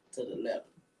fast to the letter.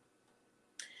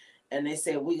 And they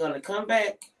said, we're going to come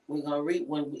back. We're going to read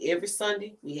every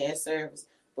Sunday we had service.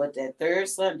 But that third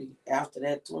Sunday, after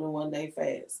that 21-day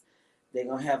fast, they're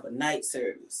going to have a night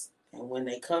service. And when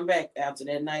they come back after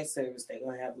that night service, they're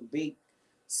going to have a big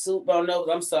soup. Oh, no,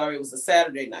 I'm sorry. It was a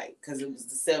Saturday night because it was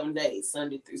the 7 days,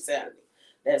 Sunday through Saturday.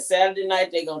 That Saturday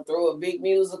night, they're going to throw a big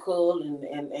musical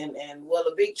and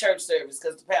a big church service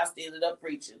because the pastor ended up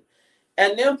preaching.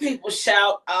 And them people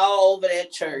shout all over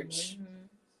that church. Mm-hmm.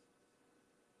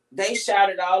 They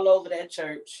shouted all over that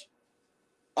church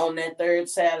on that third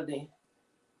Saturday.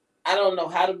 I don't know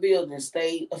how the building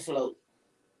stayed afloat.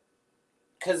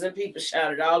 Because them people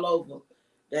shouted all over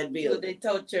that building. So they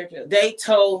tore church up. They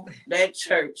tore that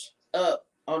church up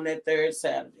on that third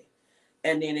Saturday.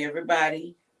 And then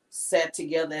everybody sat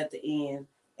together at the end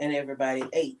and everybody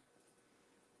ate.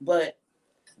 But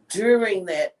during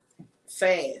that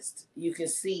fast, you can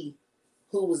see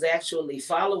who was actually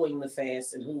following the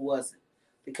fast and who wasn't.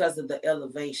 Because of the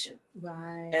elevation,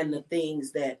 right, and the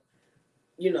things that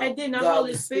and then the God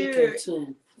Holy Spirit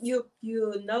to. You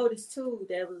notice too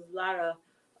there was a lot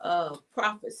of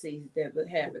prophecies that would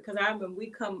happen. Because I remember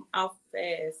we come off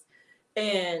fast,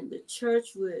 and the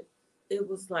church it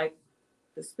was like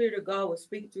the Spirit of God would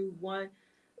speak through one,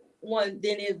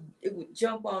 then it would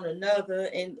jump on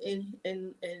another, and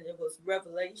it was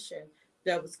revelation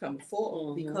that was coming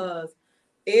forward. Mm-hmm. Because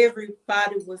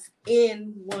everybody was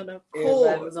in one accord.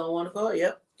 Everybody was on one accord,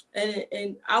 yep.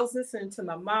 And I was listening to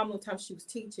my mom one time. She was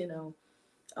teaching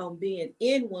on being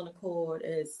in one accord,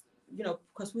 as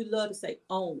because we love to say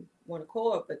on one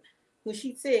accord, but when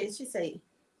she said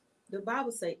the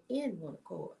Bible say in one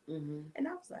accord. Mm-hmm. And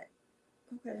I was like,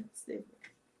 okay, it's different.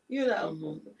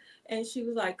 Mm-hmm. And she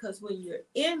was like, because when you're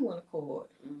in one accord,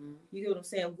 mm-hmm. you get what I'm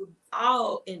saying? We're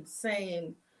all in the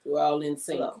same. We're all in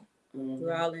sync. Mm-hmm.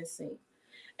 We're all in sync.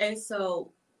 And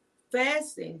so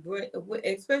fasting,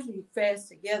 especially you fast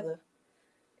together,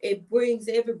 it brings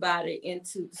everybody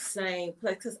into the same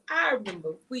place. Because I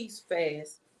remember we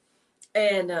fast,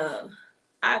 and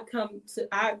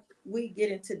we get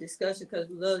into discussion because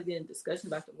we love to get in discussion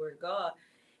about the Word of God.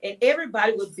 And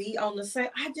everybody would be on the same.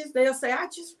 They'll say, I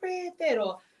just read that,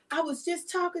 or I was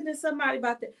just talking to somebody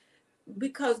about that.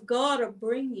 Because God will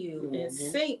bring you mm-hmm. in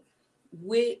sync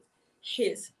with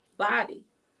His body.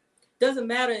 Doesn't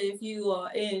matter if you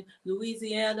are in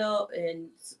Louisiana and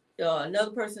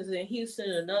another person's in Houston,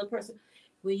 another person.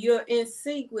 When you're in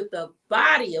sync with the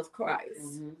body of Christ,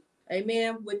 mm-hmm.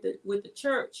 amen, with the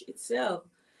church itself,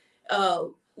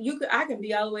 I can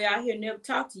be all the way out here, never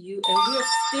talk to you, and we'll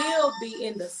still be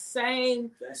in the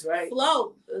same That's right.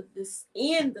 flow,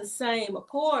 in the same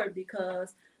accord,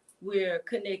 because we're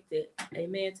connected,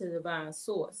 amen, to the divine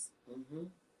source. Mm-hmm.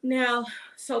 Now,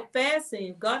 so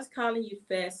fasting, God is calling you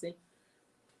fasting.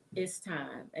 It's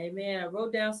time. Amen. I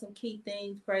wrote down some key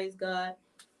things. Praise God.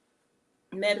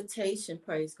 Meditation,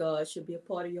 praise God, should be a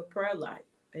part of your prayer life.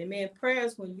 Amen. Prayer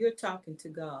is when you're talking to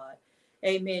God.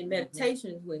 Amen.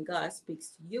 Meditation is when God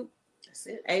speaks to you. That's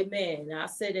it. Amen. Now, I'll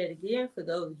say that again for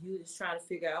those of you that's trying to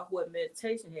figure out what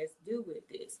meditation has to do with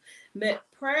this.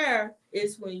 Prayer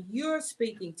is when you're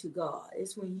speaking to God.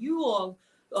 It's when you are,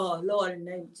 Lord, in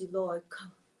the name of Jesus, Lord,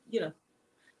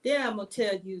 then I'm going to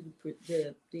tell you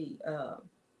the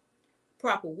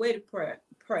proper way to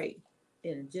pray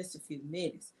in just a few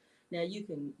minutes. Now you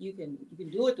can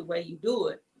do it the way you do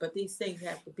it, but these things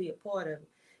have to be a part of it.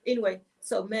 Anyway,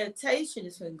 so meditation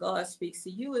is when God speaks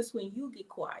to you. It's when you get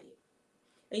quiet.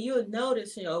 And you'll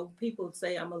notice, people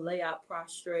say, I'm going to lay out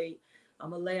prostrate.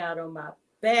 I'm going to lay out on my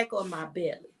back or my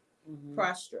belly. Mm-hmm.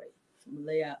 Prostrate. I'm going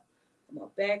to lay out on my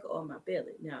back or my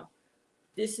belly. Now,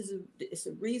 it's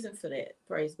a reason for that,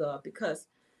 praise God, because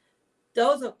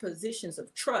those are positions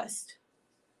of trust.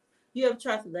 You ever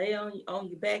try to lay on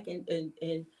your back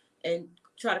and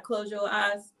try to close your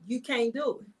eyes? You can't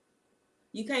do it.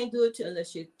 You can't do it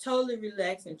unless you're totally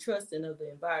relaxed and trusting of the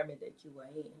environment that you are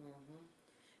in.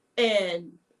 Mm-hmm.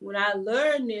 And when I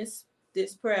learned this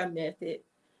prayer method,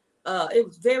 it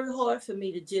was very hard for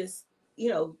me to just,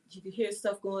 you could hear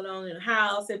stuff going on in the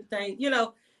house, everything,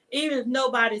 even if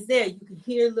nobody's there, you can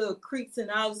hear little creaks and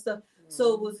all this stuff.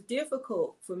 So it was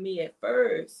difficult for me at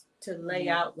first to lay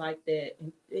out like that,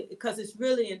 because it's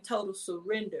really in total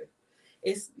surrender.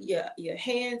 It's your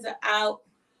hands are out,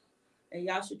 and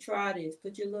y'all should try this.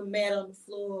 Put your little mat on the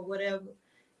floor or whatever,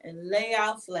 and lay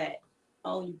out flat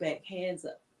on your back, hands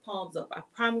up, palms up. I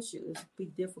promise you, it'll be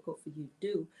difficult for you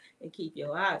to do, and keep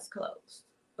your eyes closed.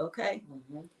 Okay,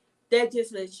 that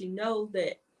just lets you know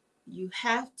that you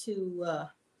have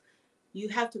to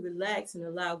relax and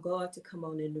allow God to come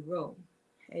on in the room.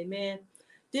 Amen.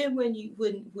 Then when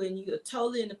you're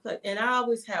totally in the place, and I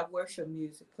always have worship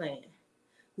music playing,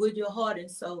 with your heart and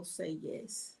soul say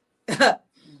yes.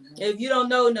 If you don't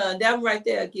know none, that one right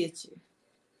there will get you.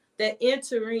 That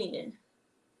enter in.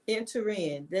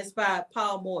 That's by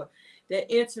Paul Moore.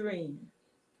 That enter in.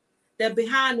 That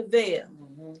behind the veil.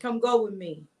 Come go with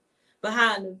me.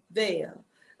 Behind the veil.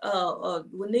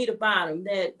 Juanita Bonham,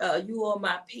 that you are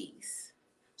my peace.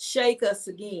 Shake us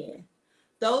again.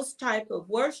 Those type of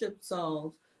worship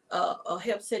songs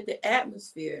help set the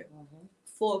atmosphere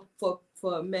for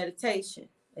meditation.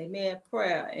 Amen.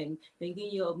 Prayer and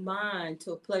get your mind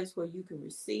to a place where you can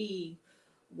receive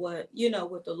what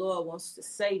the Lord wants to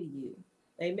say to you.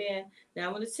 Amen. Now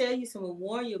I want to tell you something,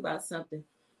 warn you about something.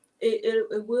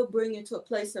 It will bring you to a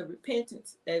place of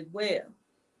repentance as well.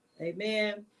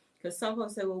 Amen. Because some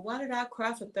folks say, well, why did I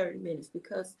cry for 30 minutes?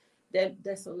 Because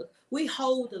we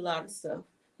hold a lot of stuff.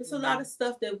 There's a lot of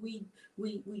stuff that we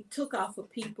took off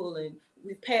of people, and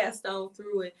we passed on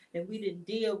through it, and we didn't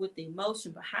deal with the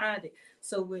emotion behind it.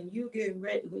 So when you're getting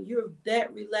ready, when you're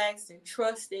that relaxed and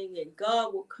trusting, and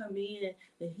God will come in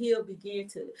and he'll begin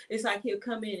to, it's like he'll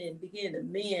come in and begin to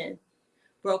mend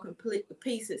broken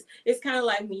pieces. It's kind of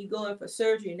like when you go in for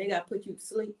surgery and they got to put you to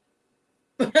sleep.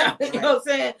 You know what I'm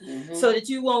saying? So that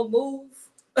you won't move.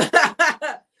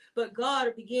 But God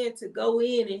will begin to go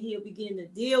in and he'll begin to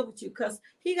deal with you, because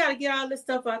he got to get all this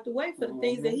stuff out the way for the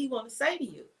things that he want to say to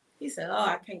you. He said, oh,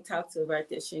 I can't talk to her right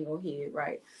there. She ain't going to hear it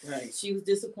right. She was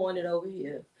disappointed over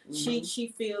here.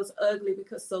 She feels ugly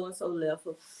because so-and-so left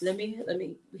her. Let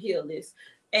me heal this.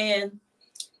 And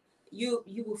you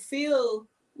will feel,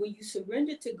 when you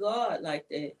surrender to God like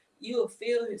that, you will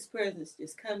feel his presence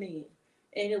just come in,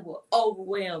 and it will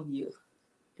overwhelm you.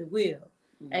 It will.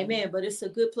 Amen. But it's a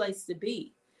good place to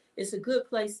be. It's a good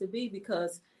place to be,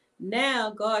 because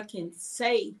now God can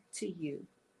say to you,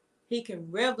 he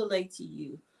can revelate to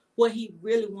you what he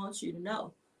really wants you to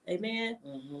know. Amen.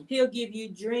 He'll give you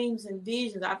dreams and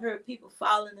visions. I've heard people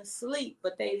falling asleep,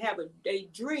 but they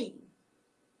dream.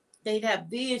 They'd have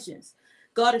visions.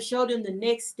 God will show them the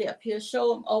next step. He'll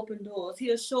show them open doors.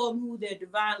 He'll show them who they're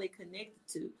divinely connected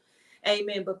to.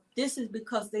 Amen. But this is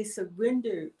because they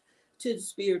surrendered to the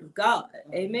Spirit of God.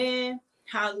 Amen.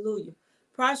 Hallelujah.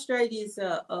 Prostrate is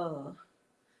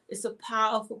it's a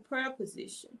powerful prayer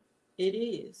position. It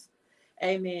is.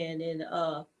 Amen.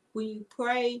 And when you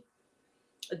pray,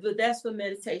 but that's for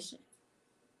meditation.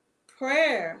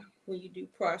 Prayer, when you do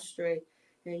prostrate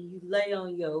and you lay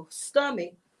on your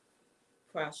stomach,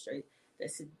 prostrate,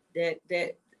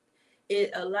 that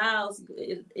it allows,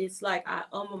 it's like I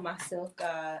humble myself,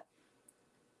 God,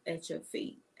 at your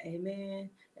feet. Amen.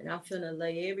 And I'm finna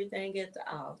lay everything at the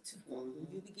altar.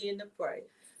 You begin to pray.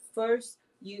 First,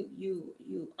 you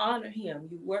honor him,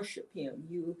 you worship him,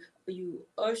 you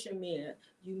usher him in.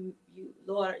 You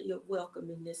Lord, you're welcome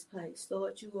in this place.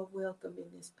 Lord, you are welcome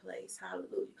in this place.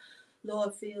 Hallelujah.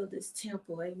 Lord, fill this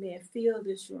temple. Amen. Fill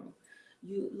this room.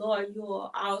 Lord, you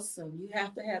are awesome. You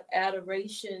have to have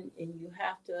adoration, and you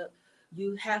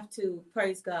have to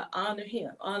praise God, honor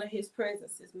him, honor his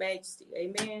presence, his majesty.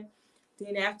 Amen.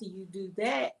 Then after you do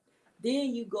that,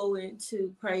 then you go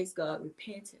into, praise God,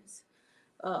 repentance.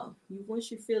 Once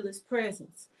you feel his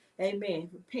presence, amen,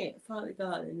 repent. Father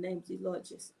God, in the name of the Lord,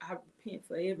 I repent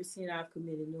for every sin I've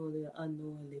committed, knowingly or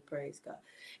unknowingly, praise God.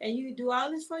 And you do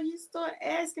all this for you, start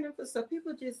asking him for stuff.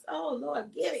 People just, oh Lord,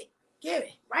 give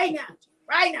it, right now,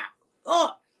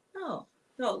 Lord.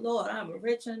 No, Lord, I'm a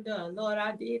wretch undone. Lord,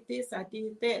 I did this, I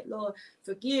did that. Lord,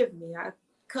 forgive me. I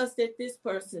cussed at this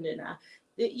person, and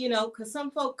because some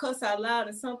folk cuss out loud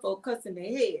and some folk cuss in their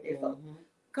head.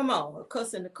 Come on,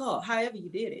 cuss in the car, however you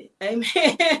did it.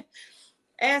 Amen.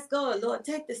 Ask God, Lord,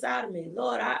 take this out of me.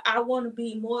 Lord, I want to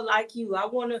be more like you. I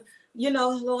want to,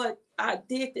 Lord, I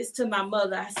did this to my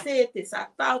mother. I said this. I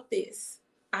thought this.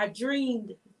 I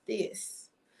dreamed this.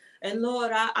 And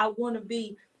Lord, I want to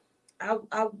be, I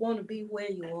want to be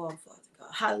where you are, Father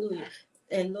God. Hallelujah.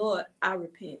 And Lord, I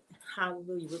repent.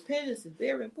 Hallelujah. Repentance is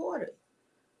very important.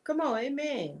 Come on,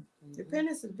 amen.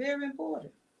 Repentance is very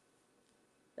important.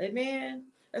 Amen.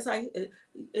 That's like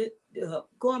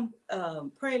going,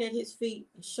 praying at his feet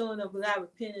and showing up without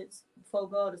repentance before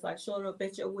God is like showing up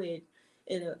at your wedding.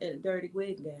 in a dirty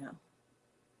wedding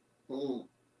gown,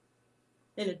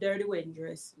 in a dirty wedding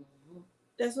dress.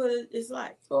 That's what it's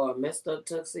like. Or a messed up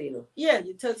tuxedo. Yeah,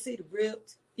 your tuxedo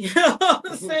ripped. You know what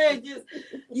I'm saying?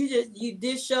 You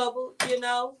disheveled.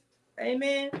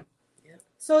 Amen. Yeah.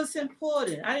 So it's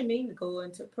important. I didn't mean to go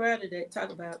into prayer today,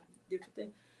 talk about different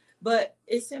things, but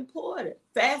it's important.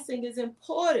 Fasting is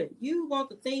important. You want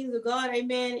the things of God,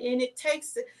 amen, and it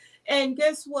takes. And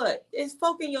guess what? It's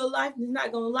folk in your life that's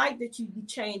not gonna like that you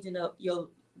changing up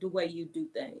the way you do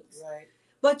things. Right.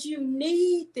 But you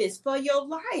need this for your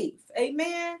life,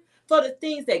 amen. For the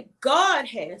things that God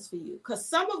has for you, because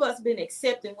some of us been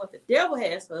accepting what the devil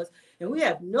has for us, and we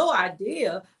have no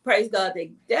idea. Praise God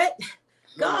that.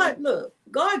 God, look,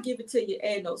 God give it to you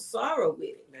and no sorrow with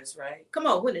it. That's right. Come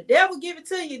on, when the devil give it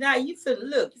to you, now you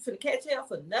finna catch hell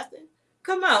for nothing.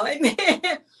 Come on,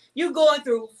 amen. You going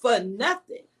through for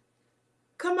nothing.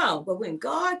 Come on, but when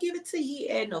God give it to you, he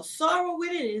add no sorrow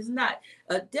with it. It is not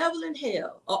a devil in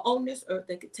hell or on this earth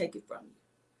that could take it from you.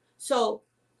 So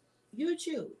you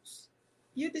choose,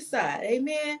 you decide,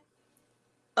 amen.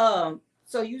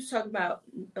 So you was talking about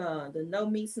the no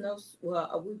meats, no.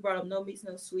 Well, we brought up no meats,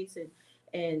 no sweets,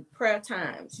 and prayer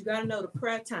times. You got to know the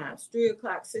prayer times: 3:00,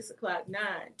 6:00, 9,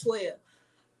 12.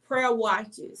 Prayer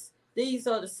watches. These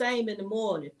are the same in the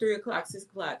morning: 3:00,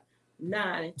 6:00,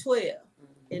 9, and 12.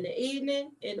 In the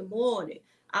evening, in the morning.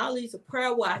 All these are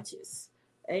prayer watches.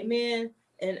 Amen.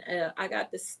 And I got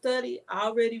the study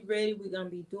already ready. We're going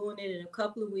to be doing it in a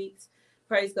couple of weeks.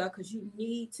 Praise God, because you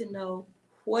need to know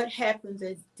what happens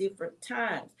at different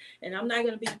times. And I'm not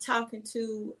going to be talking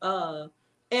to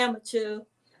amateur.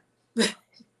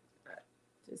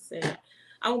 Just saying.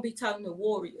 I'm going to be talking to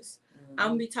warriors. I'm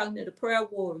going to be talking to the prayer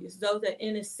warriors, those that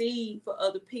intercede for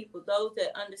other people, those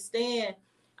that understand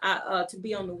to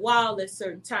be on the wall at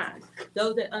certain times,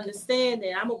 those that understand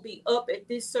that I'm going to be up at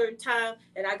this certain time,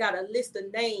 and I got a list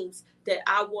of names that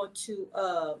I want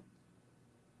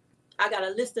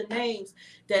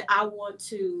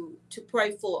to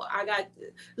pray for.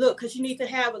 Look, because you need to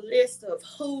have a list of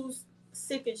who's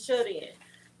sick and shut in.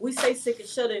 We say sick and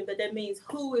shut in, but that means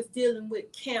who is dealing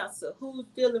with cancer, who's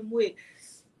dealing with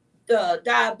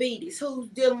diabetes, who's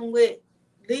dealing with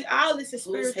all this is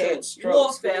spiritual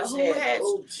warfare.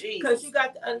 Because you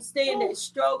got to understand that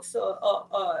strokes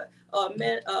are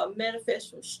manifest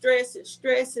from stress, and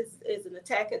stress is an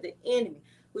attack of the enemy,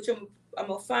 which I'm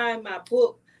gonna find my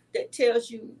book that tells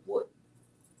you what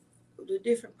the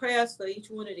different prayers for each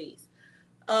one of these.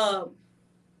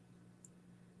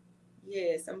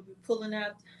 Yes, I'm gonna be pulling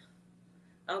out.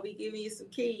 I'll be giving you some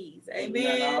keys.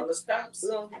 Amen. Not all the stops.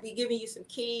 We're gonna be giving you some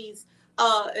keys.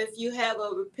 If you have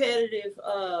a repetitive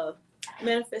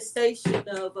manifestation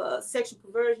of sexual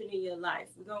perversion in your life,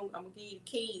 I'm gonna give you the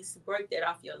keys to break that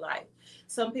off your life.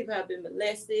 Some people have been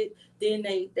molested, then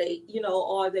they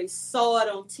or they saw it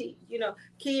on TV.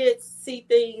 Kids see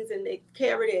things and they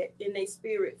carry that in their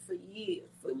spirit for years,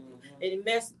 and it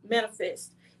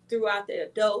manifests throughout their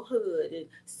adulthood and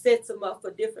sets them up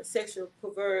for different sexual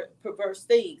perverse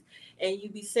things. And you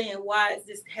be saying, why does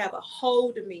this have a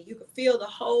hold of me? You can feel the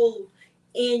hold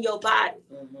in your body.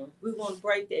 We want to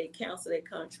break that and cancel that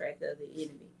contract of the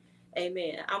enemy.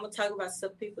 Amen. I'm going to talk about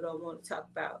stuff people don't want to talk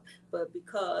about, but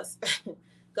because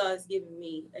God's given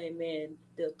me, amen,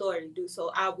 the authority to do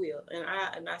so, I will. And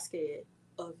I am not scared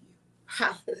of you.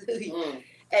 Hallelujah.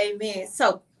 Amen.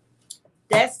 So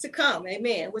that's to come.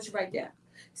 Amen. What you write down?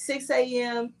 6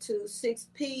 a.m. to 6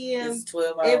 p.m. It's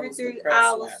 12 hours. Every 3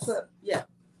 hours. 12, yeah.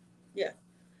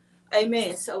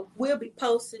 Amen. So we'll be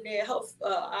posting there. Hope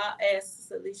I'll ask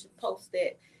Alicia to post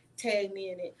that. Tag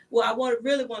me in it. Well, I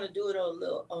really want to do it on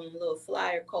a little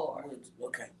flyer card.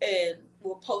 Okay. And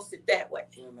we'll post it that way.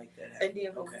 We'll make that happen. And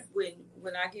then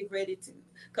when I get ready to,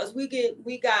 because we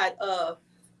got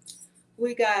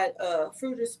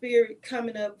Fruit of the Spirit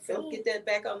coming up. So get that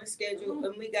back on the schedule.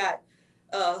 And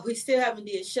we still haven't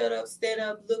did Shut Up, Stand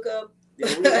Up, Look Up. Yeah,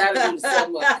 we got to do the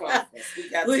 7 Up conference.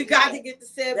 We got to get the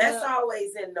 7 That's up.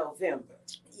 always in November.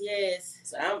 Yes.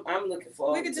 So I'm looking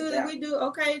forward to that. We can do it. We do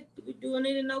okay. We're doing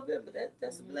it in November.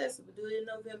 That's a blessing. We do it in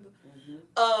November.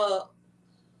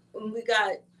 We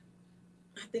got.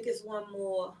 I think it's one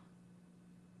more.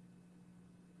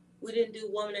 We didn't do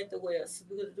Woman at the Well, so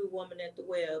we're gonna do Woman at the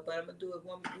Well. But I'm gonna do it.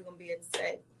 We're gonna be at the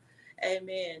table.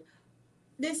 Amen.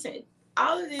 Listen,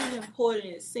 all of these are important.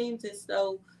 It seems as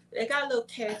though they got little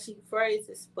catchy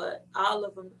phrases, but all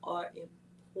of them are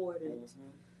important.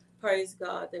 Praise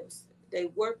God. They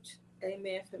worked,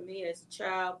 amen, for me as a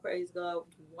child. Praise God.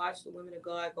 To watch the women of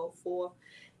God go forth,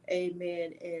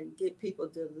 amen, and get people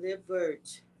delivered.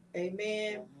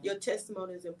 Amen. Your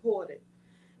testimony is important.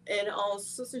 And on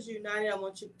Sisters United, I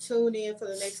want you to tune in for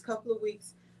the next couple of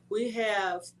weeks. We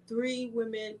have 3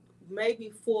 women, maybe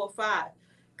 4 or 5,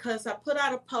 because I put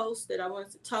out a post that I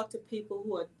wanted to talk to people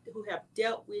who have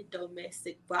dealt with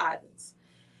domestic violence.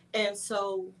 And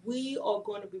so we are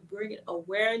going to be bringing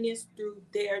awareness through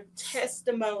their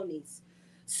testimonies.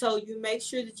 So you make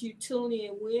sure that you tune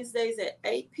in Wednesdays at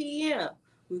 8 p.m.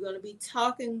 We're going to be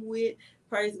talking with,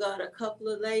 praise God, a couple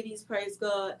of ladies, praise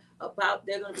God, about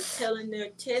they're going to be telling their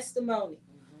testimony.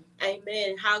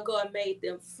 Amen. How God made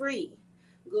them free.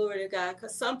 Glory to God.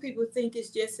 Because some people think it's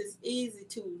just as easy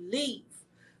to leave.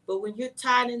 But when you're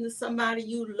tied into somebody,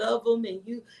 you love them,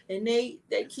 and they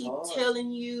keep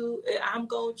telling you, I'm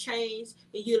going to change,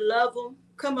 and you love them.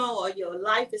 Come on, or your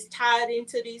life is tied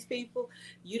into these people.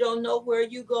 You don't know where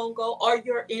you're going to go, or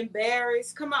you're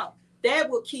embarrassed. Come on. That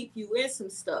will keep you in some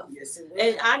stuff. Yes, it will.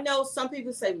 And I know some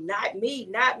people say, not me,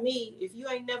 not me. If you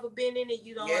ain't never been in it,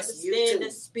 you don't understand the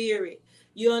spirit.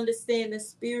 You understand the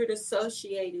spirit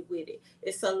associated with it.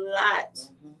 It's a lot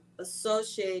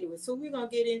associated with it. So we're going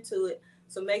to get into it.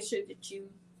 So make sure that you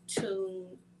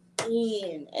tune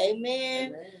in.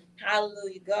 Amen.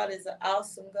 Hallelujah. God is an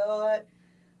awesome God.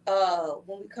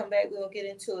 When we come back, we're going to get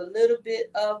into a little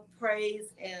bit of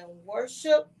praise and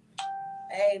worship.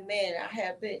 Amen. I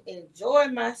have been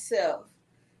enjoying myself.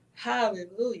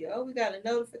 Hallelujah. Oh, we got a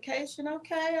notification.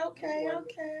 Okay. I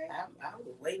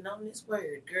was waiting on this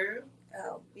word, girl.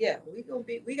 Oh, yeah,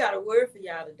 we got a word for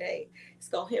y'all today. It's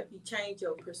going to help you change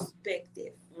your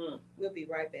perspective. We'll be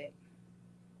right back.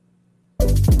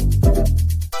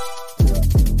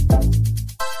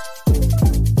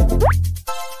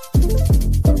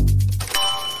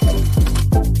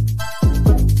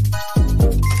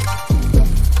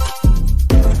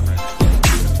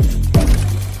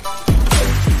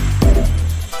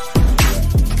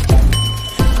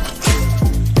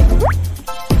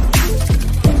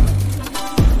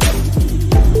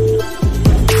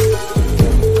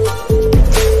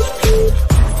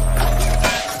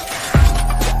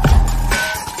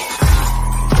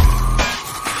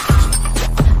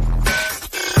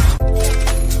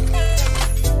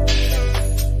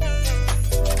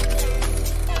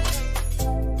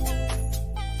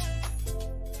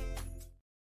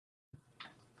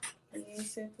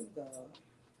 God.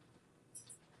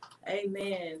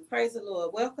 Amen. Praise the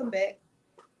Lord. Welcome back.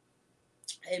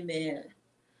 Amen.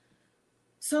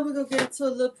 So we're going to get into a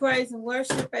little praise and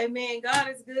worship. Amen. God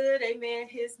is good. Amen.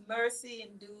 His mercy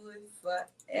endures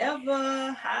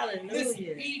forever. Hallelujah.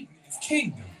 Listen, Eden is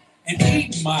kingdom. And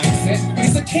Eden mindset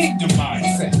is a kingdom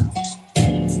mindset.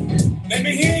 Let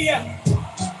me hear ya.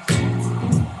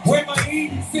 Where my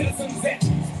Eden citizens at?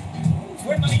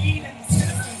 Where my Eden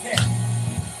citizens at?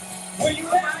 Where you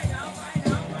at?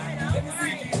 Let me see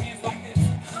your hands like this.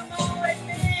 Come on with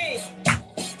me.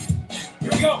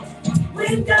 Here we go.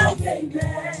 When God came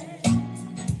back,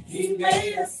 He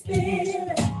made us feel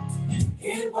it.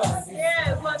 It was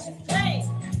His name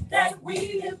that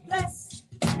we live blessed.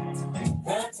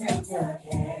 The tempter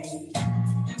came.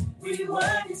 We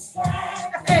were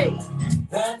distracted. Hey.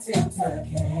 The tempter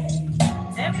came.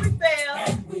 And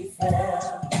we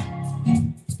fell.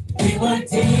 We were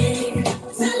deemed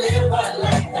to live a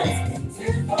life that's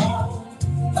beautiful,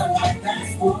 a life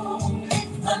that's full,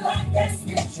 a life that's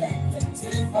rejected to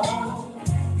fall.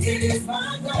 It is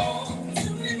my goal to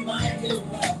remind you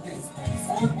of this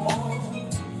principle.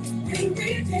 We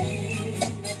redeemed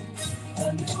a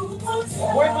new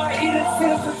hotel. Where my Eden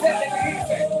citizens at? Let me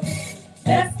hear you.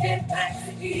 Let's get back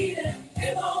to Eden,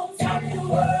 live on top of the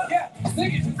world. Yeah,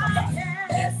 sing it to somebody.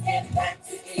 Let's get back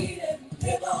to Eden,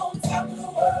 live on top of the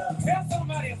world. Tell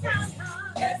somebody else.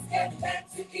 Let's get back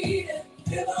to Eden,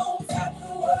 live on top of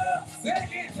the world. Say it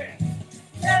again, man.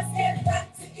 Let's get back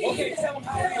to Eden. Okay, tell them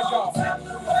how it live is, on y'all. top of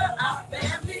the world. Our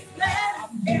family's blessed. Our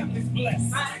family's blessed.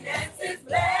 Finance is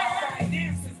blessed.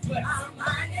 Finance is blessed. Our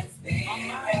mind and spirit. Our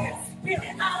mind and spirit.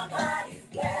 And our body's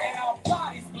blessed. And our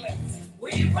body's blessed.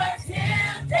 We were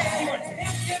tempted. We were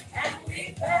tempted. And we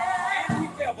fell. And we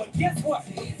fell. But guess what?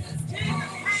 Jesus came.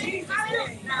 Jesus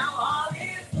came. Now all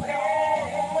is well.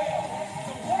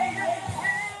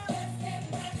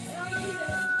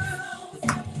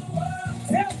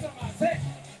 Tell somebody, say,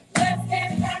 Let's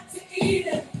get back to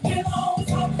Eden, live on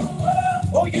top of the world.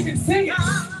 oh, you can sing it.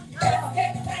 Let's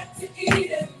get back to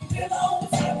Eden, live on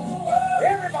top of the world.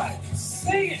 Everybody,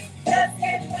 sing it. Let's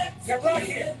get back to Get right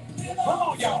here. Eden, Come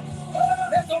on, y'all.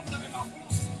 Let's open up in our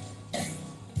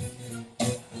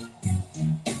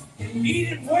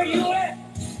Eden, where you at?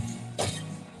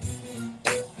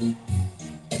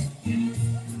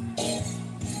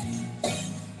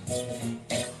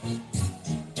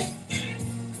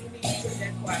 Put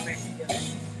that choir back together.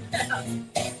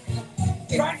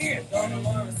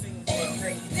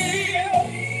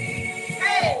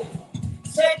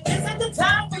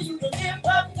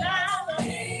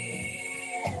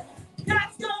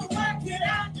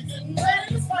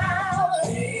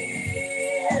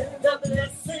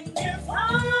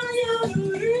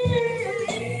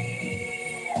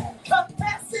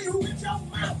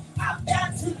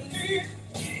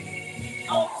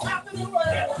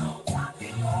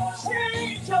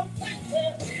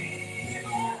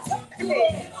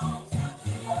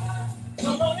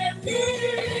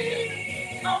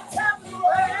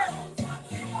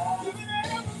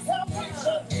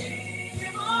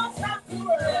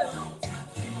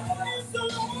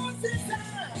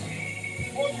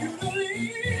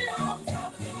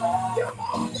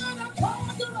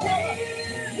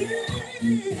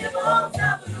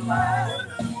 the world.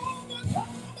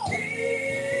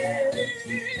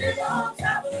 Live on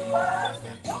top of the world.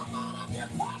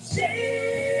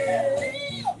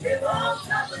 Live on top of the world. Live on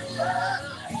top of the world.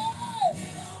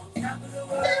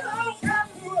 Live on top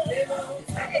of the world. Live on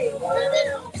top of the world. Live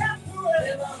on top of the world.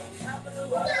 Live on top of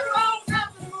the world. Live on top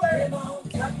of the world. Live on top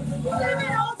of the world. Live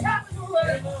on top of the world. Live on top of the world.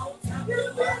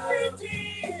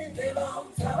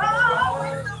 Oh,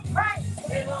 with the price.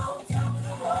 Live on top of the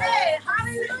world. Hey,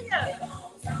 hallelujah. Live on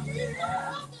top of the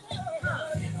world.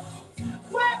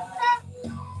 What the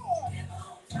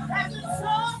Lord has in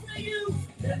store for you?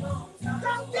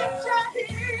 Come get your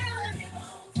healing.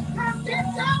 Come get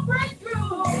your breakthrough.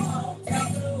 Top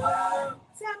of the world.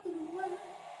 Top of the world.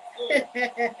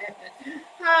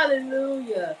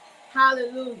 Hallelujah.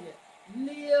 Hallelujah.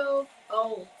 Live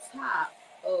on top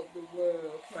of the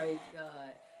world. Praise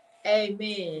God.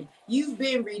 Amen. You've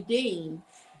been redeemed,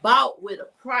 bought with a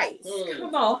price.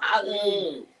 Come on.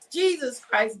 Hallelujah. Jesus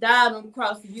Christ died on the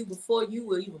cross for you before you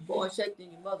were even born, shaped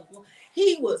in your mother's womb.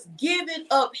 He was giving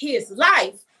up his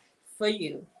life for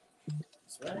you.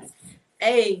 That's right.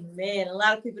 Amen. A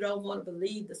lot of people don't want to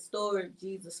believe the story of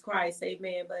Jesus Christ.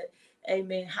 Amen. But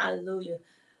amen. Hallelujah.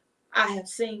 I have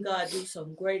seen God do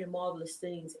some great and marvelous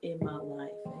things in my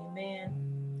life. Amen.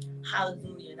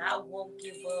 Hallelujah. And I won't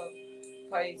give up,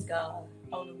 praise God,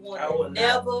 on the one that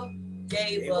never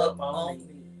gave up on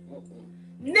me.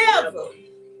 Never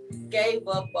gave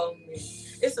up on me.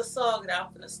 It's a song that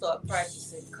I'm going to start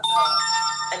practicing.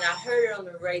 And I heard it on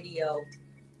the radio.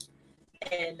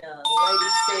 And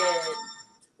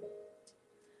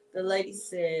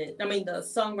the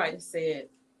songwriter said,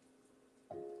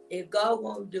 if God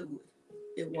won't do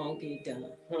it, it won't get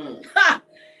done.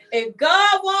 If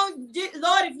God won't,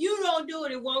 Lord, if you don't do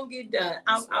it, it won't get done.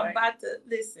 I'm about to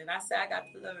listen. I said I got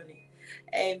to learn it.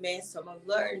 Amen. So I'm going to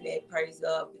learn that, praise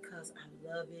God, because I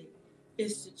love it.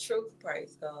 It's the truth,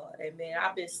 praise God. Amen.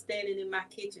 I've been standing in my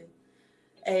kitchen,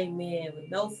 amen, with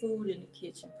no food in the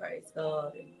kitchen, praise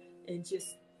God, and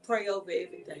just pray over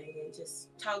everything and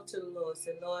just talk to the Lord.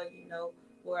 Say, Lord, you know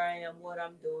where I am, what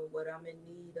I'm doing, what I'm in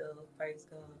need of, praise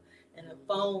God. And a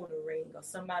phone will ring or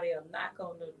somebody will knock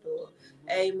on the door.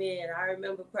 Amen. I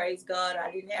remember, praise God,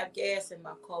 I didn't have gas in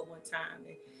my car one time.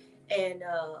 And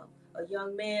a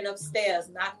young man upstairs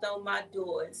knocked on my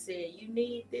door and said, you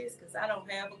need this? Because I don't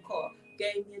have a car.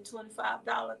 Gave me a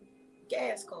 $25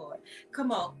 gas card.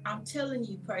 Come on. I'm telling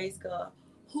you, praise God,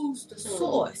 who's the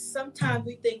source? Sometimes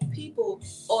we think people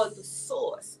are the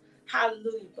source.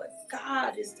 Hallelujah. But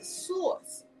God is the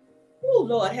source. Oh,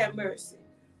 Lord, have mercy.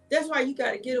 That's why you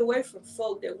got to get away from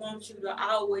folk that want you to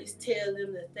always tell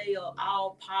them that they are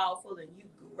all powerful and you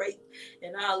great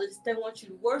and all this. They want you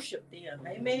to worship them.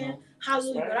 Amen.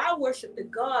 Hallelujah. Right. But I worship the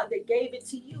God that gave it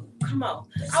to you. Come on.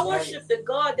 I worship the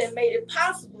God that made it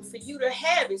possible for you to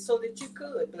have it so that you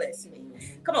could bless me.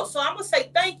 Come on. So I'm going to say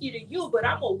thank you to you, but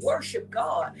I'm going to worship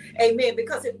God. Amen.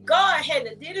 Because if God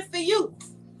hadn't did it for you,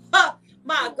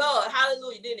 my God,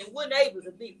 hallelujah, then it wasn't able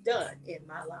to be done in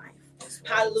my life.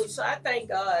 Hallelujah. So I thank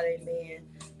God. Amen.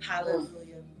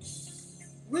 Hallelujah.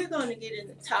 We're going to get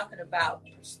into talking about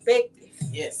perspective.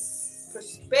 Yes.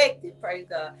 Perspective. Praise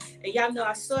God. And y'all know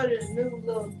I started a new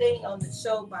little thing on the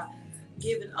show by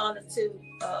giving honor to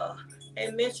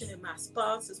and mentioning my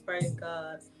sponsors. Praise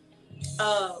God.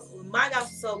 With My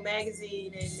Gospel Soul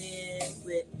magazine, and then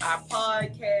with our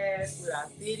podcast, with our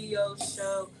video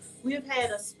show, we've had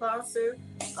a sponsor,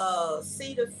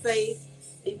 Seed of Faith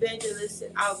Evangelist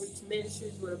and Outreach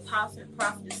Ministries with Apostle and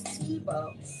Prophetess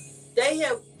Tebow. They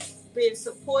have been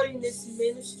supporting this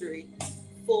ministry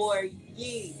for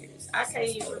years. I can't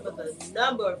even remember the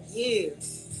number of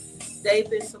years they've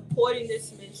been supporting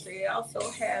this ministry. They also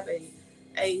have a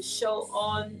show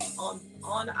on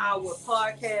our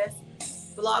podcast,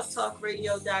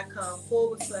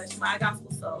 blogtalkradio.com/My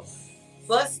Gospel Soul.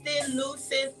 Bustin' Loose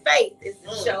in Faith is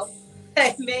the show.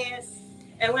 Amen.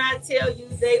 And when I tell you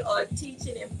they are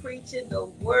teaching and preaching the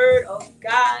word of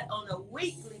God on a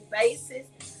weekly basis,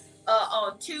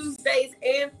 on Tuesdays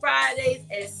and Fridays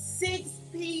at 6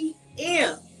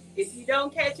 p.m. If you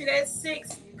don't catch it at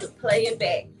 6, you can play it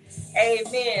back.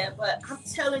 Amen. But I'm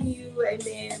telling you,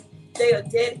 amen, they are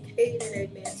dedicated,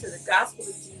 amen, to the gospel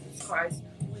of Jesus Christ.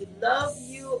 We love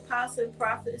you, Apostle and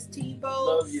Prophetess Tebow.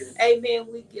 Love you. Amen.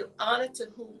 We give honor to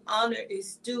whom honor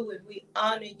is due, and we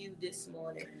honor you this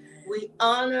morning. We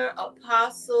honor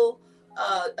Apostle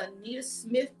Anita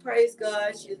Smith, praise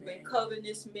God. She has been covering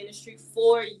this ministry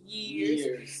for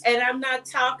years. And I'm not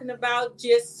talking about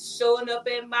just showing up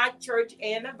at my church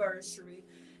anniversary.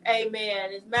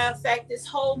 Amen. As a matter of fact, this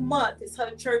whole month is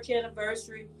her church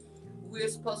anniversary. we're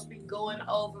supposed to be going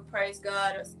over, praise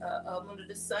God, one of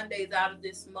the Sundays out of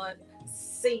this month,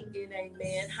 singing,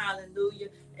 amen, hallelujah,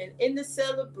 and in the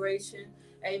celebration,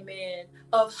 amen,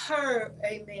 of her,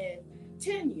 amen,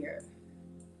 tenure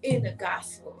in the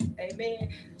gospel, amen.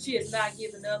 She has not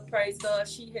given up, praise God.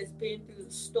 She has been through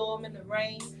the storm and the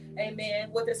rain,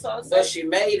 amen. What the song says? But she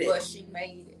made it. But she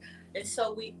made it. And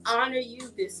so we honor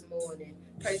you this morning,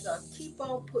 praise God. Keep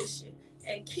on pushing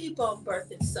and keep on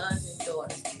birthing sons and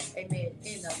daughters, amen,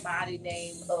 in the mighty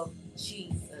name of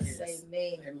Jesus, yes.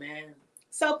 Amen. Amen.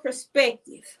 So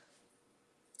perspective.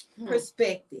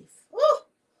 Perspective. Woo!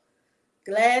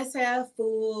 Glass half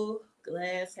full,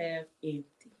 glass half empty.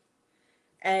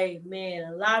 Amen.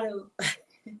 A lot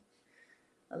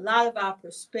of our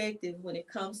perspective when it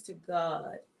comes to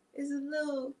God is a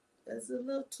little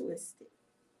twisted.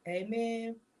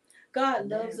 Amen. God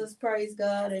loves us, praise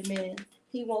God, amen.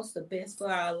 He wants the best for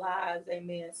our lives,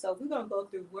 amen. So we're gonna go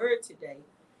through word today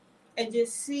and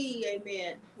just see,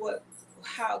 amen,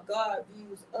 how God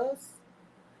views us,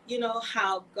 you know,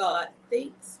 how God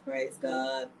thinks, praise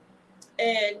God.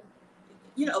 And,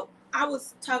 you know, I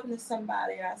was talking to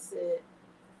somebody and I said,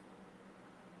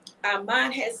 our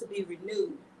mind has to be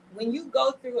renewed. When you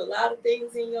go through a lot of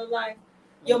things in your life,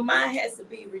 your mind has to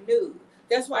be renewed.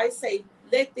 That's why I say,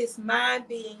 let this mind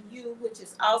be in you, which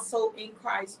is also in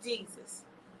Christ Jesus.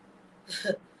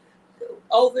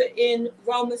 Over in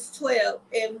Romans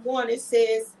 12:1, it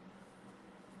says,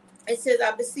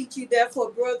 I beseech you,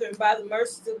 therefore, brethren, by the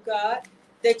mercies of God,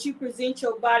 that you present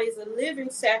your bodies a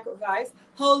living sacrifice,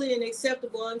 holy and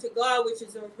acceptable unto God, which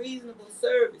is a reasonable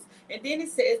service. And then it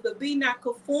says, but be not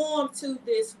conformed to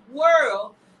this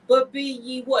world, but be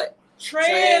ye what?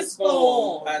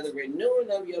 Transformed by the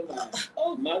renewing of your mind.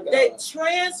 Oh my God. That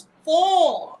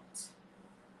transformed.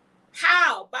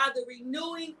 How? By the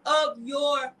renewing of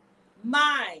your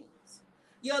mind.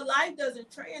 Your life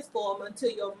doesn't transform until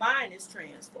your mind is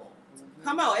transformed. Mm-hmm.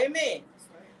 Come on, amen.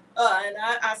 Right. And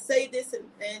I say this and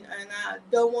I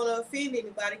don't want to offend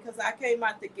anybody because I came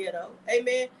out the ghetto.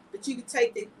 Amen. But you can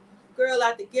take the girl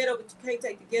out the ghetto, but you can't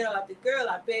take the ghetto out the girl.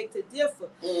 I beg to differ.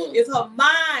 If her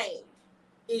mind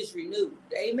is renewed.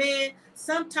 Amen.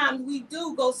 Sometimes we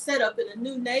do go set up in a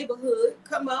new neighborhood.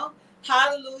 Come on.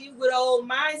 Hallelujah. With an old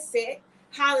mindset.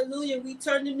 Hallelujah. We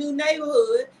turn the new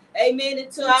neighborhood. Amen.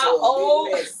 Into our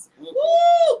old.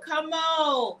 Woo! Come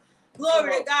on.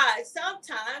 Glory to God.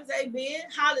 Sometimes, amen,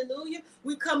 hallelujah,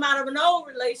 we come out of an old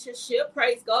relationship,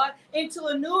 praise God, into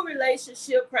a new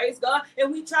relationship, praise God,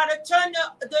 and we try to turn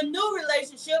the new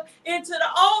relationship into the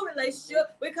old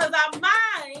relationship because our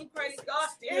mind, praise God,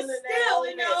 is still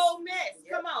in the old mess.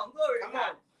 Yep. Come on, glory to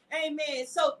God. Amen.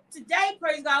 So today,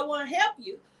 praise God, I want to help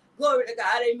you. Glory to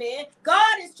God, amen.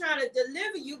 God is trying to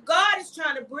deliver you. God is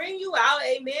trying to bring you out,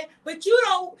 amen. But you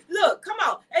don't look. Come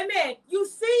on, amen. You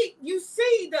see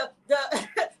the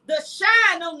the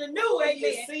shine on the new,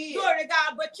 amen. Glory to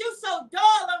God. But you so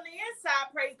dull on the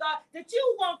inside, praise God, that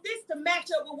you want this to match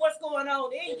up with what's going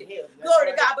on in you.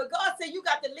 Glory to God. But God said you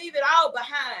got to leave it all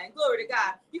behind. Glory to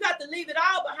God. You got to leave it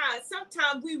all behind.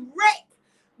 Sometimes we wreck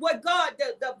what God,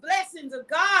 the blessings of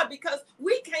God, because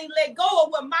we can't let go of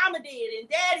what mama did and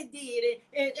daddy did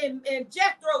and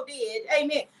Jethro did.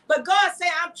 Amen. But God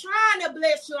said, I'm trying to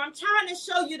bless you. I'm trying to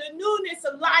show you the newness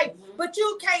of life, but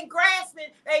you can't grasp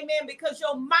it. Amen. Because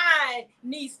your mind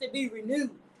needs to be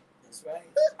renewed. That's right.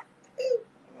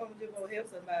 I'm just going to help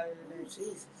somebody today.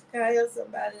 Jesus. Can I help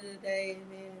somebody today?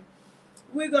 Amen.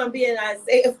 We're going to be in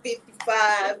Isaiah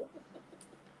 55,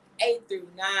 8 through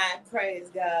 9. Praise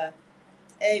God.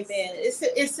 Amen.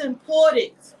 It's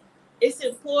important. It's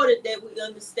important that we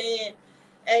understand.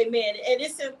 Amen. And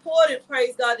it's important,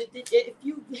 praise God, that if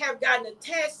you have gotten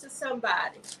attached to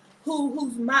somebody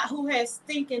who has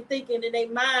thinking in their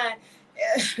mind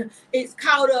is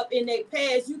caught up in their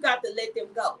past, you got to let them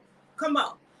go. Come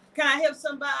on. Can I help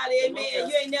somebody? Amen.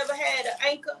 You ain't never had an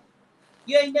anchor.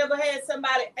 You ain't never had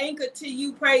somebody anchor to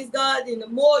you, praise God, and the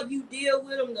more you deal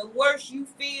with them, the worse you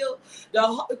feel.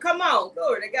 Come on,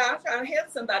 glory to God. I'm trying to help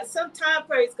somebody. Sometimes,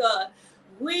 praise God,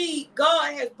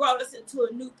 God has brought us into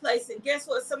a new place, and guess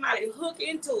what? Somebody hook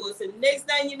into us, and next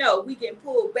thing you know, we get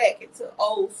pulled back into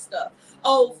old stuff,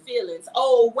 old feelings,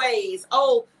 old ways,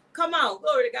 come on,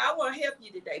 glory to God. I want to help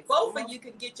you today. Both of you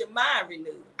can get your mind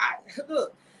renewed.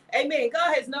 Look, amen.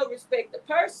 God has no respect to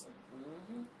person.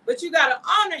 But you got to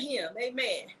honor him.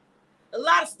 Amen. A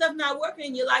lot of stuff not working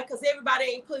in your life because everybody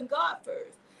ain't putting God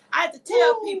first. I have to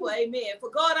tell people, amen, for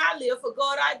God I live, for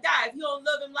God I die. If you don't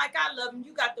love him like I love him,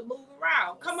 you got to move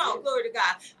around. Come on, glory to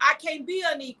God. I can't be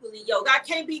unequally yoked. I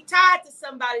can't be tied to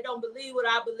somebody who don't believe what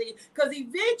I believe, because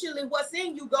eventually what's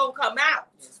in you going to come out.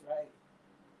 That's right.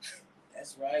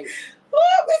 That's right.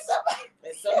 Somebody.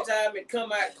 And sometimes it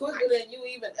come out quicker than you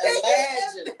even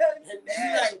imagine. And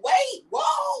you like, wait,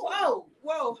 whoa.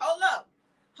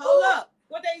 Hold up.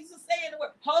 What they used to say in the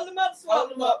word, hold them up, swallow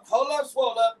them up. Hold up,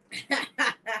 swallow up.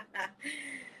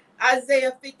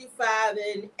 Isaiah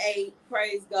 55:8,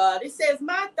 praise God. It says,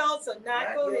 my thoughts are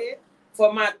not, go ahead.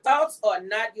 For my thoughts are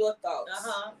not your thoughts,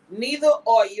 neither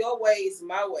are your ways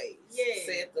my ways,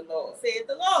 saith the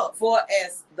Lord. For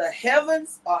as the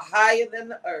heavens are higher than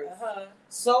the earth,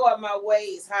 so are my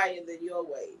ways higher than your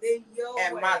ways,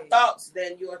 my thoughts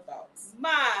than your thoughts.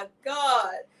 My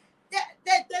God.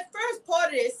 That first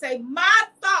part of it say, my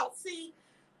thoughts. See,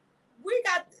 we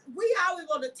always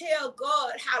want to tell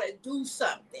God how to do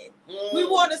something. We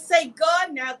want to say,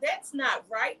 God, now that's not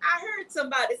right. I heard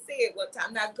somebody say it one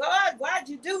time. Now, God, why'd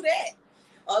you do that?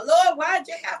 Or Lord, why'd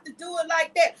you have to do it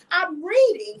like that? I'm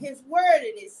reading his word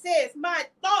and it says, my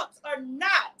thoughts are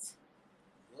not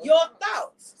your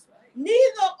thoughts.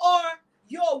 Neither are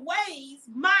your ways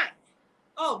mine.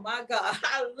 Oh my God,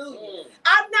 hallelujah.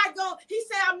 He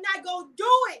said, I'm not going to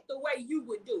do it the way you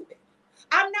would do it.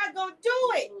 I'm not going to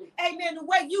do it, amen, the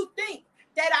way you think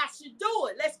that I should do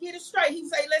it. Let's get it straight. He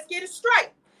say, let's get it straight.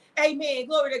 Amen.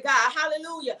 Glory to God.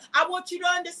 Hallelujah. I want you to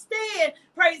understand,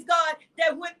 praise God,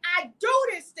 that when I do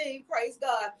this thing, praise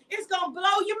God, it's going to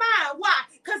blow your mind. Why?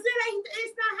 Because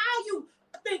it's not how you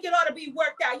think it ought to be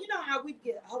worked out. You know how we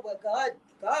get, oh, well, God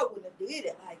wouldn't have did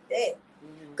it like that.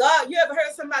 God, you ever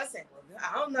heard somebody say, well,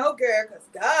 I don't know, girl, because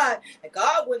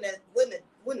God wouldn't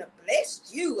have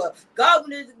blessed you. Or God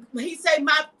wouldn't have, he say,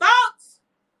 my thoughts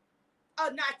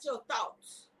are not your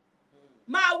thoughts.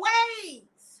 My ways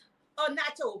are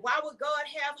not your. Why would God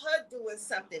have her doing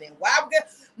something? And why would God,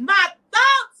 my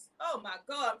thoughts? Oh my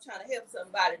God, I'm trying to help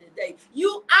somebody today.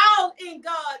 You all in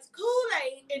God's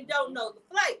Kool-Aid and don't know the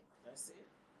flavor. That's it.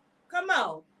 Come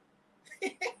on.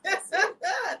 That's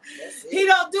it. He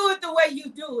don't do it the way you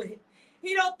do it.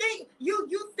 He don't think you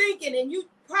thinking and you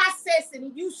processing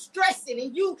and you stressing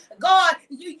and you God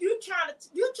you trying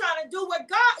to do what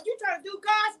God you trying to do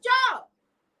God's job.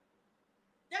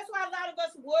 That's why a lot of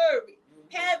us worry,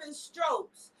 having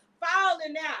strokes,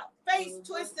 falling out, face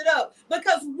twisted up,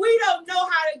 because we don't know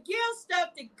how to give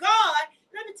stuff to God.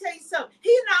 Let me tell you something.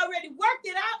 He's already worked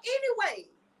it out anyway.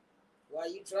 Why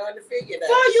you trying to figure it out?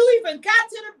 Before you even got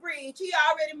to the bridge, he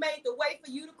already made the way for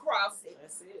you to cross it.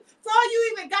 That's it. Before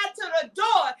you even got to the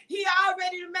door, he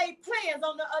already made plans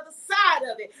on the other side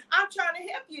of it. I'm trying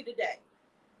to help you today.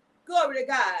 Glory to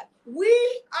God.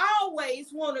 We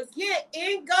always want to get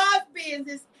in God's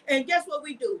business, and guess what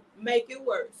we do? Make it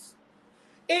worse.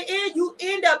 You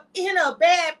end up in a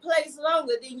bad place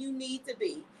longer than you need to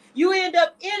be. You end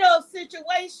up in a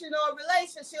situation or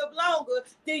relationship longer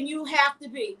than you have to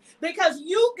be because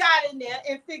you got in there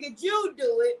and figured you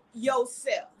do it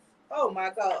yourself. Oh my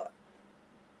God.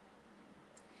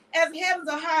 As heavens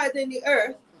are higher than the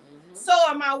earth, so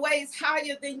are my ways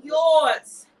higher than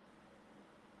yours.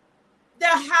 They're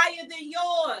higher than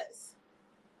yours.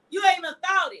 You ain't even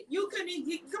thought it. You couldn't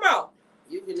even, come on.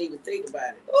 You couldn't even think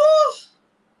about it. Ooh.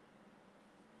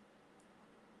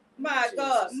 My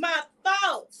God, my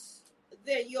thoughts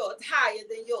than yours, higher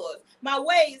than yours. My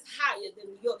ways higher than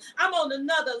yours. I'm on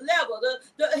another level.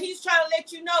 He's trying to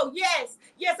let you know, yes,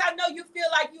 I know you feel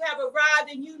like you have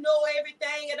arrived and you know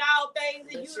everything and all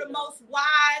things, and you're the most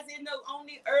wise on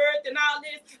the earth and all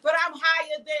this, but I'm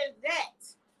higher than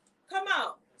that. Come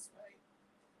on. That's right.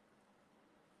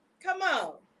 Come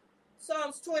on.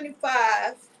 Psalms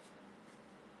 25.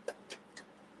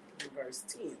 Verse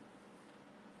 10.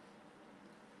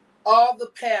 All the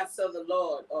paths of the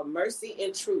Lord are mercy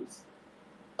and truth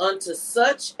unto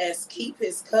such as keep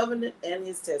his covenant and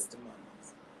his testimonies.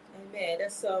 Amen.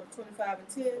 That's Psalm 25 and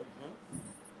 10.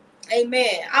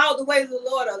 Amen. All the ways of the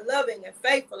Lord are loving and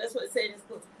faithful. That's what it said in this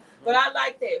book. But I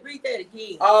like that. Read that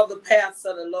again. All the paths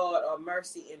of the Lord are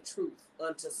mercy and truth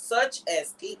unto such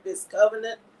as keep his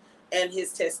covenant and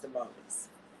his testimonies.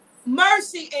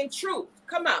 Mercy and truth.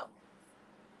 Come on.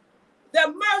 They're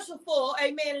merciful,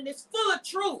 amen, and it's full of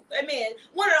truth, amen.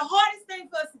 One of the hardest things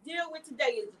for us to deal with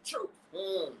today is the truth.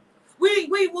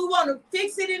 We want to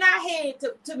fix it in our head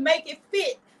to make it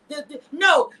fit.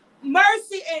 No,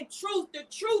 mercy and truth, the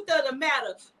truth of the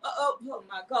matter. Oh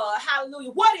my God,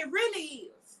 hallelujah. What it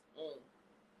really is.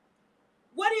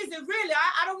 What is it really?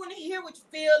 I don't want to hear what you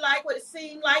feel like, what it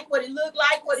seemed like, what it looked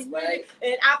like, what it really,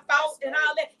 and I thought and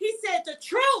all that. He said the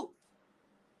truth.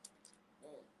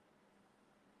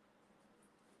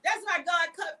 That's why God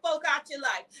cut folk out your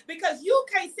life. Because you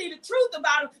can't see the truth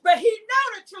about them, but he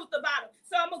know the truth about them.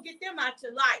 So I'm going to get them out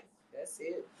your life. That's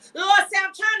it. The Lord said,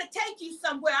 I'm trying to take you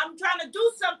somewhere. I'm trying to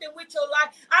do something with your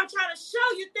life. I'm trying to show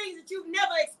you things that you've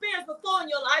never experienced before in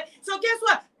your life. So guess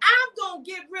what? I'm going to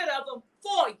get rid of them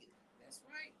for you. That's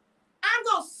right. I'm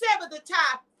going to sever the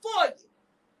tie for you.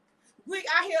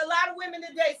 I hear a lot of women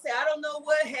today say, I don't know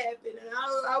what happened. And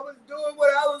I was doing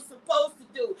what I was supposed to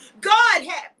do. God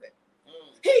happened.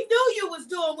 He knew you was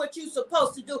doing what you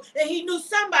supposed to do, and he knew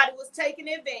somebody was taking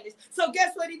advantage. So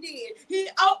guess what he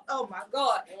did? Oh my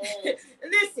God.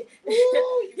 Listen,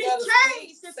 he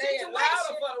changed the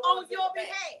situation on your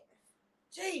behalf.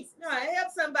 Jeez, no,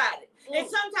 help somebody. And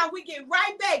sometimes we get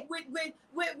right back with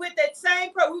that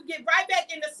same person. We get right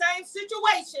back in the same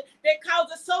situation that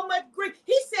causes so much grief.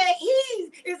 He said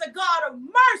he is a God of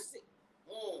mercy.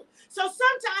 So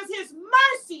sometimes his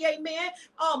mercy, amen,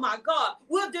 oh my God,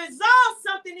 will dissolve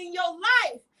something in your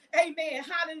life, amen,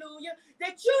 hallelujah,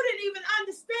 that you didn't even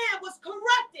understand was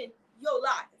corrupting your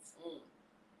life.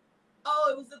 Oh,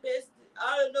 it was the best.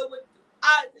 I don't know what,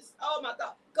 oh my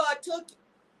God, God took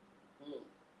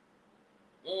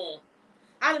it.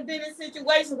 I done been in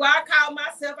situations where I call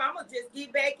myself, I'm gonna just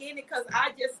get back in it because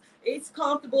it's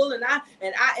comfortable, and I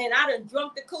done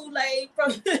drunk the Kool-Aid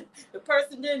from the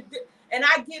person didn't. And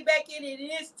I get back in it,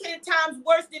 and it's 10 times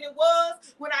worse than it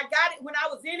was when I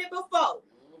was in it before.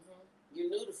 You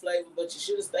knew the flavor, but you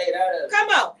should have stayed out of it. Come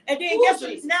on. And then guess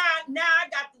what? Now I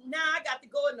got to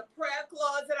go in the prayer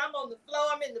closet. I'm on the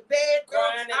floor. I'm in the bedroom.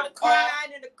 I'm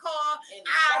crying in the car.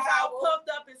 Eyes all puffed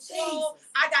up and swole.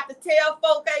 I got to tell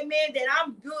folk, amen, that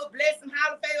I'm good, blessed, and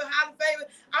highly favored.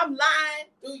 I'm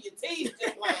lying. Through your teeth,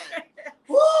 just lying.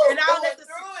 And all at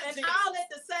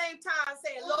the same time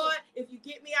saying, Lord, if you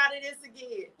get me out of this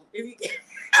again, if you get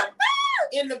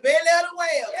in the belly of the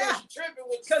whale,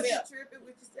 because you're tripping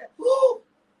with yourself. Woo.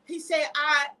 He said,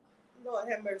 Lord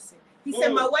have mercy. He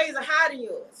said, my ways are higher than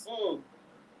yours.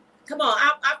 Come on,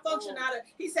 I function out of.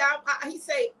 He said,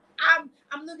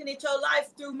 I'm looking at your life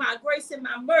through my grace and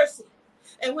my mercy.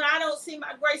 And when I don't see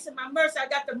my grace and my mercy, I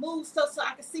got to move so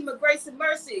I can see my grace and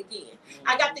mercy again.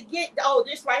 I got to get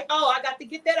I got to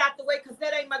get that out the way because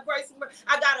that ain't my grace and mercy.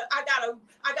 I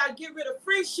gotta get rid of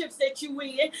friendships that you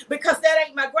in because that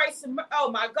ain't my grace and mercy. Oh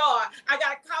my God, I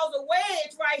gotta cause a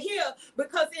wedge right here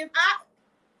because if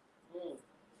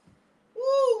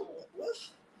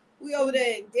we over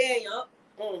there in Daniel.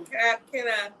 Can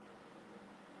I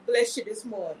bless you this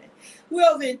morning? We're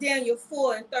over in Daniel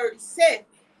 4:37.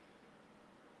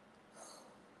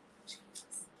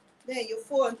 Daniel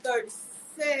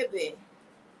 4:37.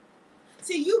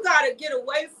 See, you gotta get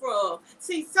away from.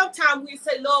 See, sometimes we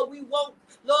say, Lord, we want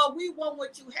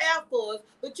what you have for us,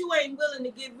 but you ain't willing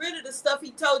to get rid of the stuff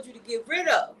he told you to get rid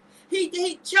of.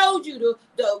 He showed you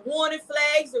the warning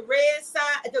flags, the red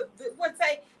sign,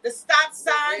 the stop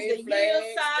signs, the yield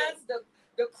signs,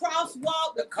 the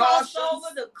crosswalk, the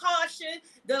crossover, the caution,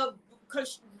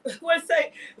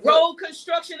 road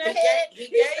construction ahead. He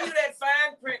gave you that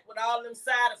fine print with all them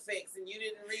side effects, and you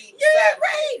didn't read.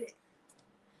 It.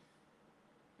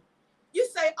 You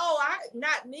say,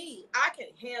 not me. I can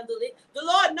handle it. The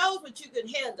Lord knows what you can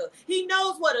handle. He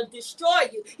knows what will destroy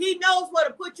you. He knows what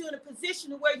will put you in a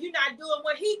position where you're not doing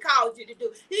what he called you to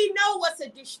do. He knows what's a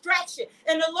distraction.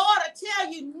 And the Lord will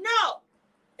tell you no,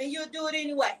 and you'll do it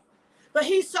anyway. But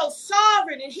he's so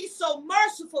sovereign and he's so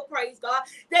merciful, praise God,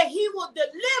 that he will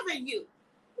deliver you.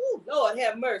 Ooh, Lord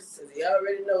have mercy. You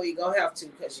already know he's going to have to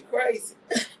because you're crazy.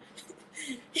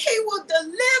 He will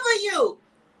deliver you.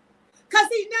 Because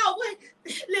he knows.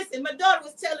 Listen, my daughter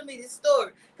was telling me this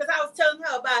story because I was telling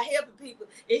her about helping people.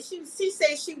 And she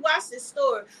said she watched this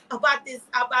story about this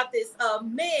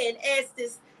man asked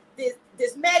this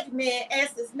magic man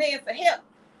asked this man for help.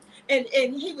 And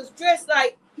he was dressed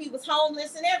like he was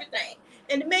homeless and everything.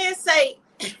 And the man say,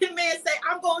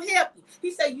 I'm going to help you.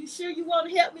 He said, you sure you want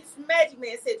to help me? The magic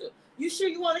man said to him, you sure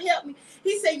you want to help me?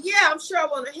 He said, yeah, I'm sure I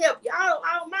want to help you. I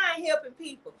don't mind helping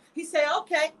people. He said,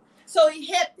 okay. So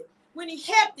he helped him. When he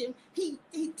helped him, he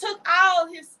took all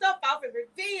his stuff off and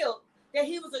revealed that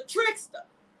he was a trickster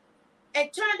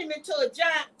and turned him into a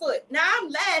giant foot. Now I'm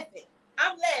laughing.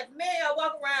 Man, I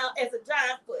walk around as a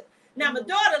giant foot. Now my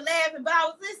daughter laughing, but I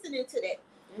was listening to that.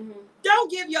 Don't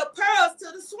give your pearls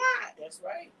to the swine. That's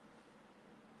right.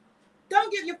 Don't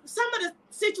give some of the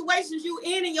situations you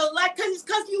in your life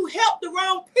because you help the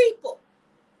wrong people.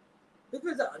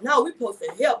 Because no, we're supposed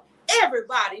to help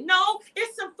everybody. No,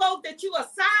 it's some folk that you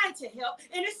assigned to help,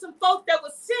 and it's some folk that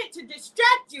was sent to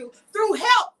distract you through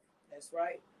help. That's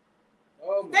right.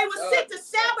 They were sent to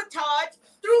sabotage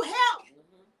through help.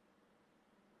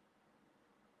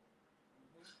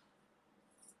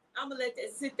 I'm gonna let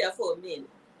that sit there for a minute.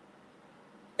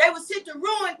 They were sent to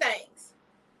ruin things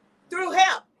through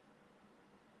help.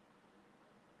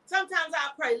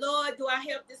 pray, Lord, do I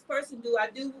help this person?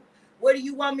 What do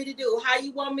you want me to do? How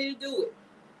you want me to do it?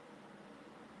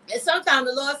 And sometimes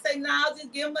the Lord say, nah,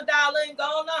 just give him $1 and go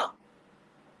on.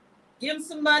 Give him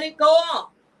some money, go on.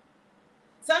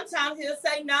 Sometimes he'll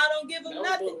say, no, don't give him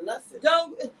nothing.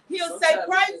 He'll say,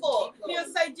 pray for him. He'll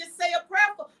say, just say a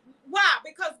prayer for him. Why?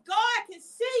 Because God can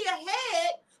see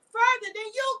ahead further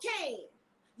than you can.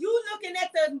 You looking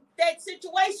at that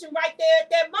situation right there at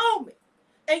that moment.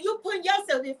 And you putting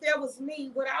yourself, if there was me,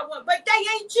 what I want. But they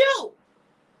ain't you.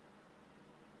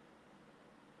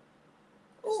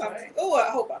 Oh, I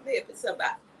hope I'm helping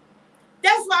somebody.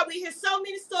 That's why we hear so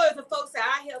many stories of folks say,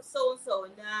 I helped so-and-so.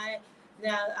 And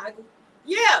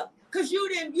yeah, because you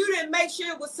didn't make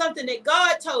sure it was something that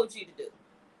God told you to do.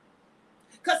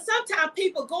 Because sometimes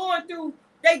people going through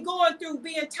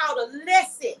being taught a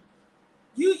lesson.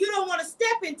 You don't want to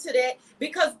step into that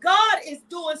because God is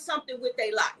doing something with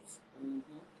their life. Mm-hmm.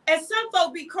 And some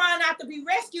folks be crying out to be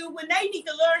rescued when they need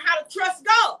to learn how to trust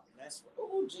God. That's right.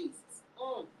 Oh, Jesus.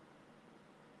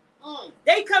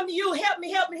 They come to you, help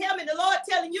me. And the Lord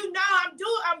telling you, I'm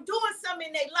doing something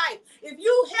in their life. If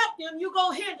you help them, you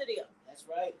go hinder them. That's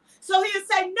right. So he'll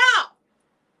say no.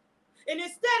 And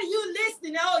instead of you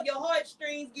listening, your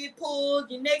heartstrings get pulled.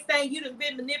 The next thing you done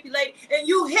been manipulated, and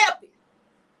you help it,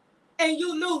 and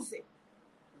you lose it.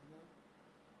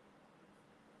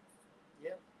 Mm-hmm.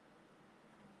 Yep.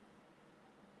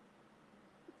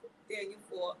 There you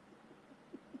 4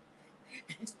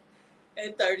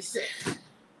 and 37.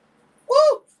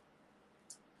 Woo!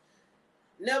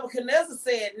 Nebuchadnezzar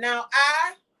said, now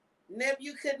I,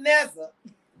 Nebuchadnezzar,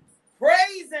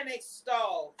 praise and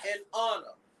extol and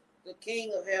honor the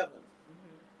King of heaven,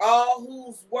 all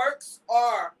whose works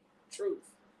are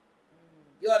truth.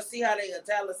 You ought to see how they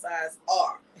italicize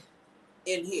are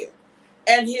in here.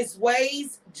 And his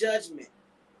ways judgment.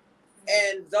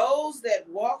 And those that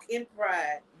walk in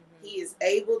pride, he is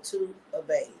able to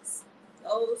abase.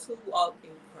 Those who walk in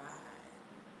pride.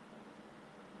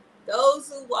 Those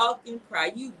who walk in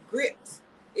pride, you gripped.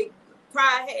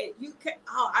 Pride had you can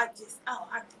I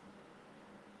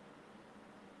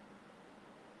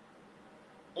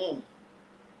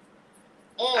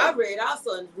read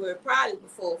also in the word pride is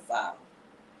before a fall.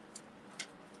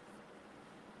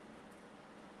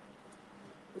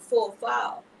 Before a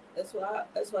fall. That's what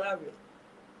I read.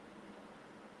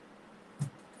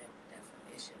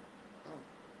 Definition.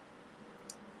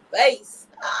 Base.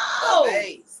 Oh.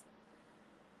 Base.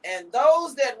 And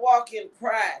those that walk in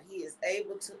pride, he is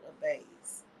able to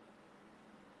abase.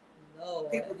 No.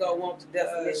 People gonna want the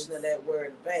definition of that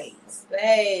word abase.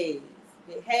 Abase.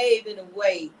 Behave in a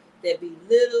way that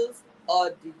belittles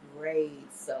or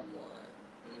degrades someone.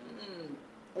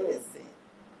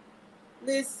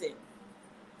 Listen.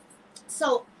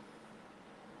 So,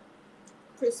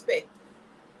 perspective.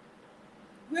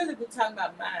 Really, we're talking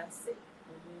about mindset.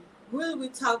 Really, we're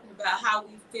talking about how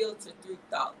we filter through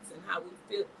thoughts and how we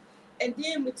feel. And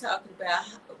then we're talking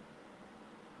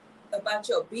about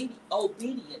your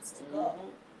obedience to God.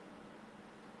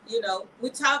 We're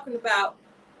talking about,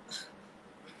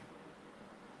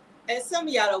 and some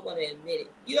of y'all don't want to admit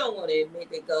it. You don't want to admit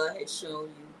that God has shown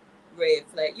you red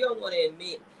flag. You don't want to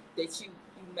admit that you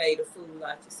made a fool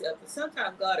out yourself. And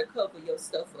sometimes God will cover your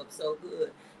stuff up so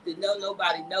good that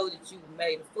nobody know that you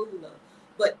made a fool of.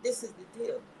 But this is the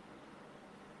deal.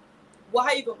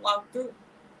 Why you gonna walk through?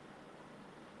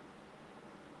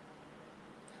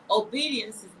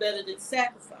 Obedience is better than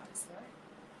sacrifice, right?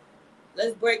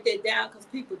 Let's break that down because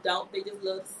people don't. They just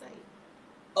love to say it.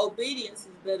 Obedience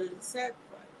is better than sacrifice.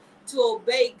 To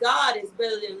obey God is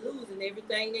better than losing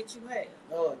everything that you have.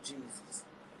 Oh, Jesus.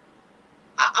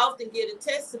 I often get a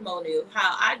testimony of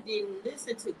how I didn't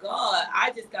listen to God.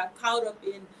 I just got caught up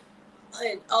in,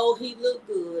 he looked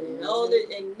good. And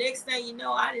and next thing you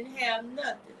know, I didn't have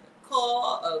nothing. A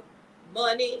car, of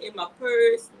money in my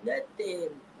purse, nothing.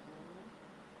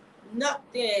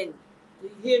 Nothing. Do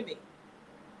you hear me?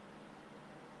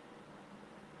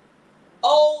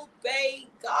 Obey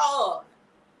God.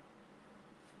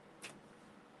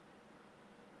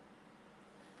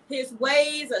 His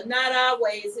ways are not our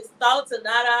ways. His thoughts are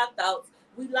not our thoughts.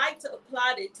 We like to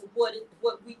apply it to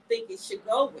what we think it should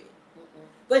go with.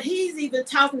 But he's even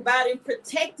talking about him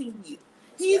protecting you.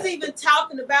 He's even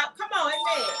talking about, come on,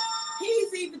 amen.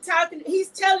 He's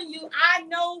telling you, I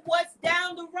know what's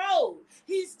down the road.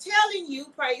 He's telling you,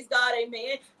 praise God,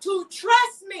 amen, to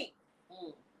trust me.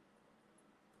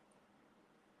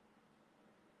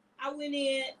 I went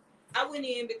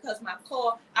in because my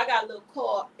car, I got a little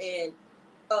car, and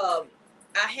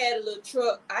I had a little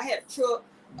truck. I had a truck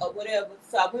or whatever.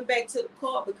 So I went back to the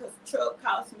car because the truck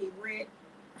cost me rent.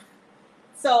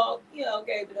 So,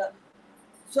 gave it up.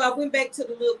 So I went back to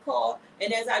the little car,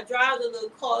 and as I drive the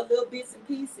little car, little bits and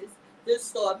pieces just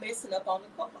start messing up on the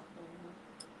car.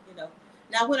 You know.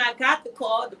 Now, when I got the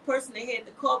car, the person that had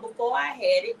the car before I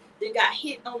had it, they got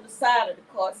hit on the side of the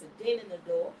car, it's a dent in the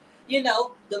door. You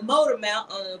know, the motor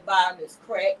mount on the bottom is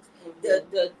cracked.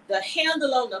 The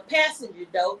handle on the passenger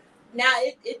door, now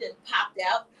it done popped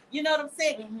out. You know what I'm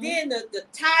saying? Then the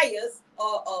tires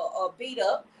are beat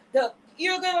up.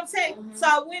 You know what I'm saying? So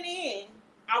I went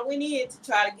in to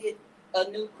try to get a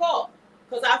new car.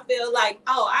 Because I feel like,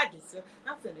 I'm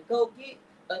finna go get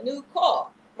a new car.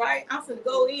 Right? I'm finna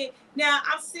go in. Now,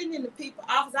 I'm sitting in the people's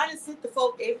office. I done sent the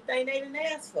folk everything they didn't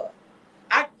ask for.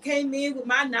 I came in with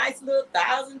my nice little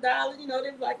 $1,000. You know,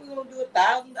 they was like, we're going to do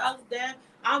 $1,000 down.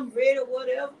 I'm ready or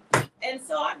whatever. And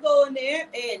so I go in there,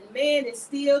 and man, it's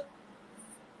still,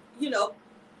 you know,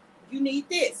 you need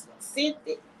this. Sent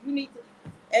it. You need this.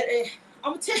 And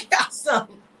I'm going to tell y'all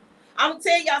something.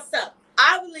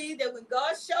 I believe that when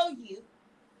God show you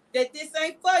that this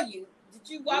ain't for you, that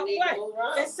you walk away.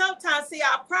 And sometimes, see,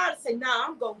 our pride say, nah,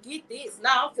 I'm going to get this.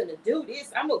 Nah, I'm finna do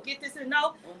this. I'm going to get this. And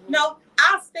no,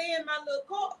 I'll stay in my little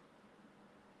car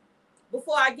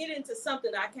before I get into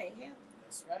something I can't handle.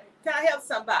 That's right. Can I help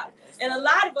somebody? And a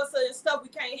lot of us are in stuff we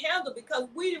can't handle because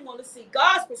we didn't want to see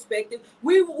God's perspective.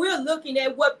 We're looking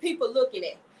at what people are looking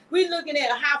at. We're looking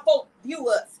at how folk view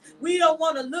us. We don't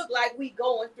want to look like we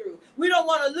going through. We don't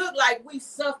want to look like we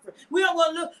suffer. We don't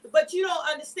want to look, but you don't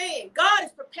understand. God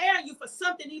is preparing you for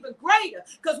something even greater.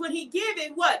 Because when he give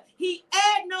it, what? He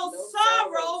add no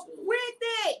sorrow with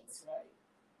it. That's right.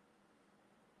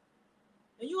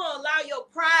 And you want to allow your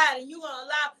pride, and you want to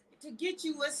allow to get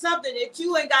you with something that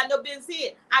you ain't got no business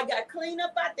in. I got to clean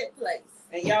up out that place.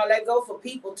 And y'all, that go for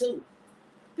people too.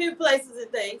 People, places,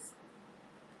 and things.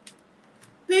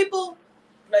 People,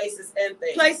 places, and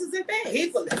things. Places and things.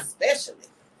 People especially.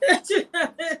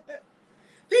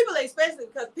 People especially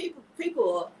because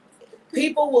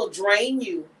people will drain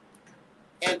you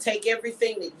and take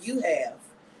everything that you have.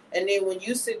 And then when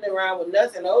you sitting around with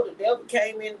nothing, the devil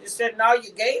came in and said, no,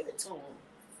 you gave it to him.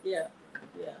 Yeah.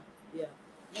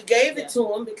 You gave it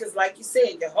to him because, like you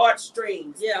said, your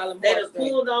heartstrings. Yeah, they done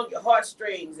pulled on your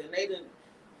heartstrings, and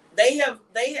they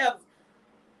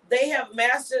have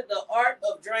mastered the art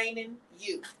of draining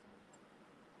you.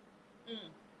 I'm gonna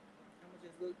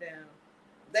just look down.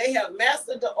 They have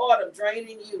mastered the art of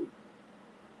draining you,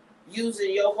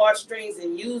 using your heartstrings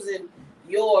and using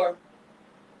your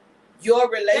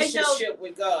relationship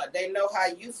with God. They know how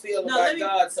you feel about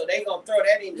God, so they gonna throw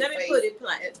that in your face. Let me put it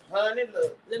plain. Honey,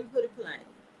 look. Let me put it plain.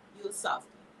 You're soft.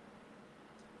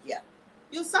 Yeah.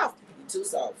 You're soft. You're too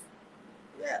soft.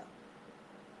 Yeah.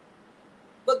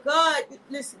 But God,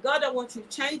 listen, God don't want you to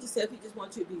change yourself. He just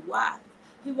wants you to be wise.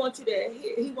 He wants you to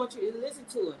hear. He wants you to listen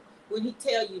to him when he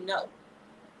tell you no.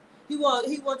 He wants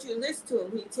you to listen to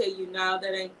him when he tell you, no,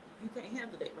 you can't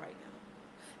handle that right now.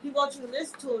 He wants you to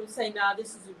listen to him and say, nah,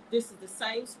 this is the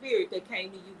same spirit that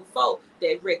came to you before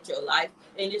that wrecked your life,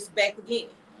 and it's back again.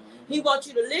 He wants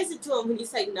you to listen to him when he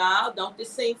say, nah, don't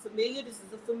this seem familiar? This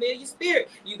is a familiar spirit.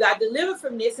 You got delivered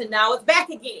from this, and now it's back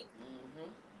again.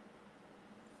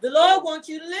 The Lord wants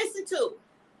you to listen to him.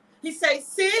 He say,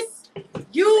 sis,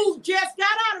 you just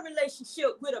got out of a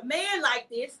relationship with a man like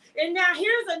this, and now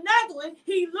here's another one.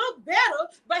 He look better,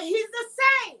 but he's the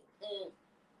same.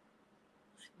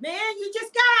 Man, you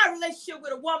just got out of a relationship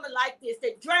with a woman like this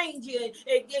that drained you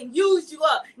and used you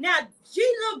up. Now, she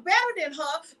look better than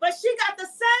her, but she got the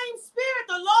same spirit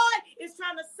the Lord is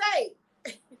trying to say.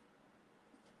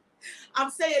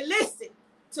 I'm saying listen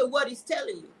to what he's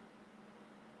telling you.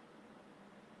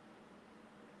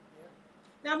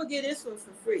 Now I'm going to get this one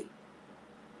for free.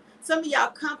 Some of y'all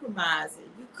compromising.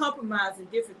 You compromising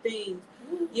different things,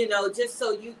 you know, just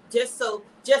for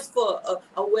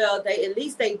at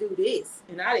least they do this.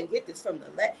 And I didn't get this from the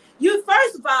last. You,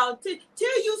 first of all, till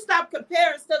you stop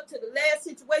comparing stuff to the last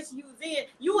situation you was in,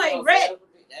 you ain't ready.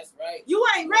 That's right. You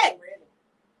ain't ready.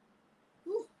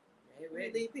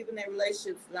 Leave people in their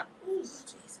relationships. Now,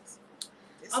 Jesus.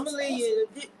 I'm going to leave you.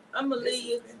 I'm going to leave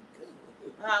you.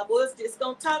 I was just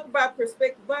going to talk about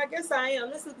perspective, but I guess I am.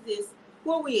 Let's look at this.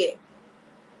 Where we at?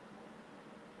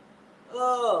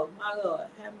 Oh, my God.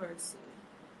 Have mercy.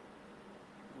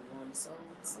 We're going to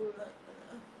songs.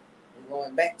 We're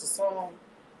going back to song.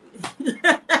 We're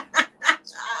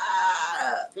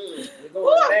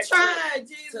going back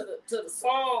to the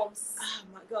Psalms. Oh,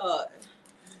 my God.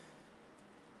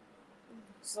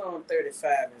 Psalm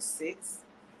 35 and 6.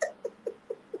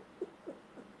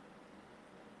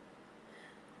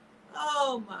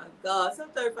 Oh my God. Psalm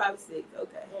 35 and 6.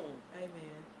 Okay.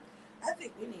 Amen. I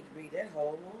think we need to read that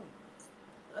whole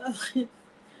one.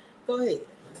 Go ahead.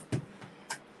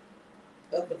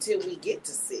 up until we get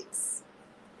to 6.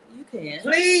 You can.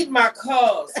 Plead my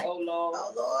cause, O Lord.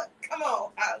 Oh, Lord. Come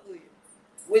on. Hallelujah.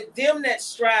 With them that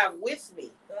strive with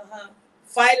me.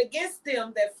 Fight against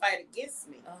them that fight against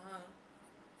me.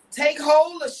 Take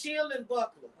hold of shield and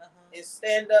buckler and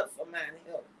stand up for mine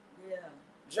help. Yeah.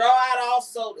 Draw out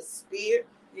also the spear.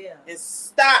 Yeah. And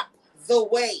stop the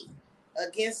way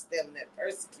against them that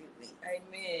persecute me.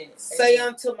 Amen. Say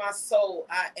unto my soul,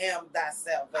 I am thy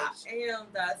salvation. I am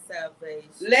thy salvation.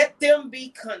 Let them be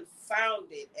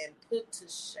confounded and put to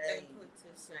shame.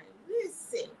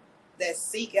 Listen. That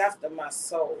seek after my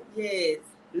soul. Yes.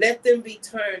 Let them be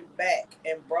turned back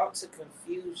and brought to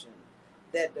confusion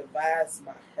that divides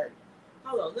my hurt.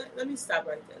 Hold on, let me stop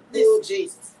right there. Oh,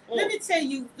 Jesus. Let me tell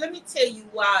you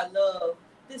why I love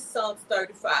this Psalms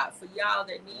 35 for y'all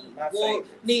that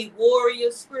need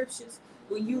warrior scriptures.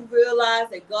 When you realize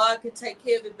that God can take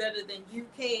care of it better than you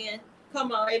can,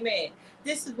 come on, amen.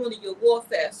 This is one of your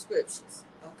warfare scriptures.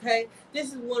 Okay,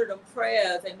 this is one of them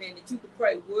prayers, amen, that you can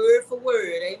pray word for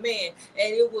word, amen,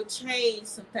 and it will change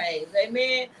some things,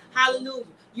 amen. Hallelujah.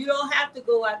 You don't have to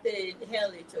go out there and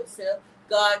handle it yourself.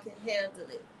 God can handle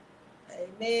it.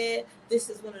 Amen. This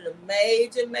is one of the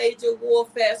major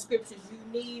warfare scriptures you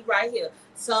need right here.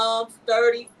 Psalms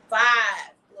 35.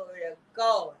 Glory to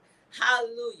God.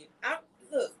 Hallelujah.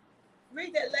 Look,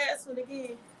 read that last one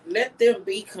again. Let them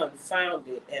be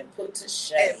confounded and put to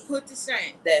shame.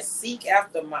 That seek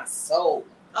after my soul.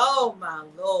 Oh, my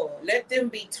Lord. Let them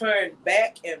be turned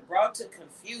back and brought to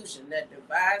confusion that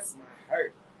divides my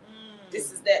hurt.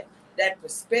 This is that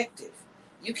perspective.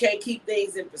 You can't keep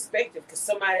things in perspective because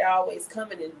somebody always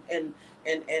coming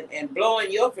and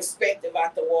blowing your perspective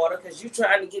out the water because you're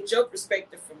trying to get your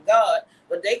perspective from God,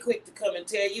 but they quick to come and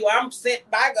tell you, I'm sent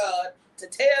by God to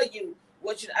tell you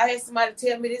what you. I had somebody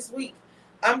tell me this week,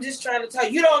 I'm just trying to tell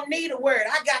you, you don't need a word.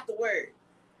 I got the word.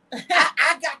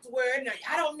 I got the word. Now,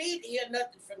 I don't need to hear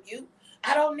nothing from you.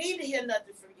 I don't need to hear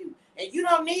nothing from you. And you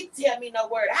don't need to tell me no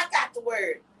word. I got the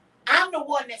word. I'm the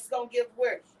one that's going to give the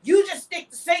word. You just stick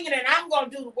to singing and I'm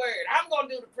going to do the word. I'm going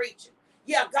to do the preaching.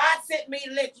 Yeah, God sent me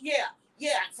to let you.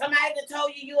 Yeah. Somebody that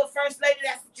told you you're a first lady,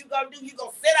 that's what you're going to do. You're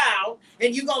going to sit down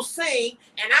and you're going to sing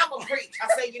and I'm going to preach. I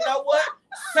say, you know what?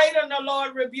 Satan, the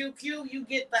Lord rebuke you. You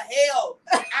get the hell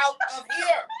out of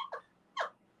here.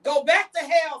 Go back to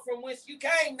hell from whence you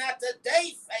came. Not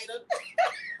today, Satan.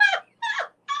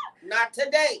 Not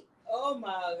today. Oh, my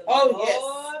God. Oh, yes.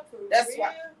 That's real?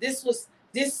 why this was...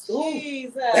 This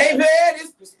Jesus. Amen.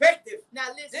 This perspective. Now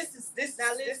listen. This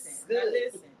Now good.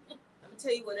 listen. Let me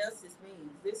tell you what else this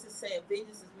means. This is saying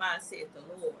vengeance is mine, saith the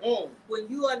Lord. When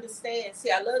you understand,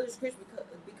 see, I love this scripture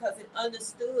because it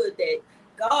understood that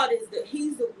God is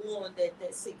He's the one that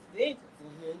seeks vengeance.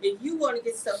 If you want to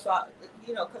get stuff out,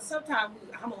 because sometimes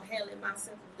I'm gonna handle it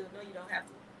myself. No, you don't have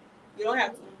to. You don't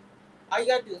have to. All you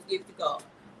gotta do is give it to God.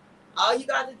 All you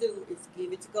got to do is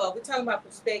give it to God. We're talking about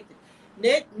perspective.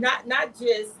 Not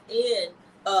just in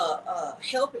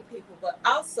helping people, but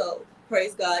also,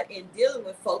 praise God, in dealing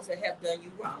with folks that have done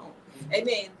you wrong.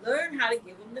 Amen. Learn how to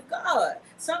give them to God.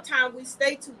 Sometimes we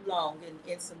stay too long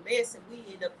in some mess and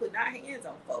we end up putting our hands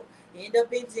on folks. End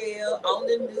up in jail, on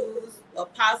the news.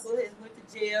 Apostle has went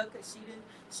to jail because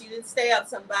she didn't stay up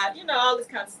somebody, all this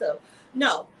kind of stuff.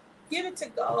 No. Give it to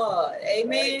God,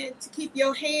 amen, right. To keep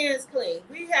your hands clean.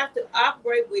 We have to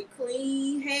operate with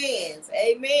clean hands,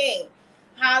 amen.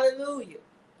 Hallelujah.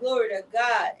 Glory to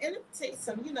God. And let me tell you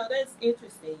something, that's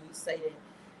interesting you say that.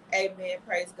 Amen,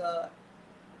 praise God.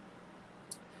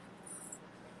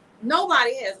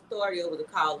 Nobody has authority over the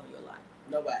call on your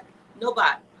life.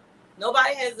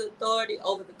 Nobody has authority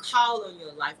over the call on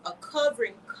your life. A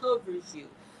covering covers you.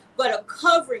 But a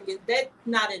covering, that's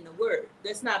not in the word.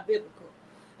 That's not biblical.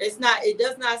 It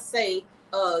does not say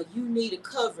you need a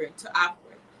covering to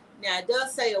operate. Now it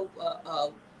does say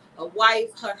a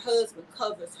wife, her husband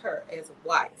covers her as a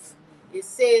wife. It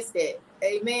says that.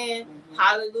 Amen.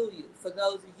 Hallelujah. For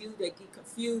those of you that get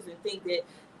confused and think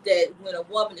that when a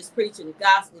woman is preaching the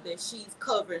gospel that she's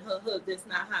covering her husband, that's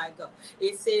not how it goes.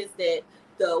 It says that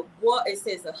the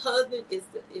husband is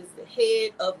the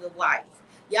head of the wife.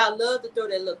 Y'all love to throw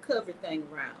that little cover thing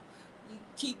around.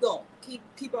 Keep going.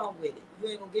 Keep on with it. You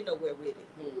ain't gonna get nowhere with it.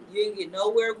 You ain't get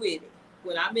nowhere with it.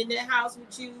 When I'm in that house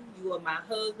with you, you are my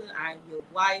husband, I am your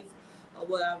wife, or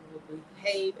whatever, will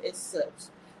behave as such.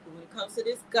 But when it comes to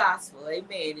this gospel,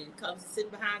 amen, and it comes to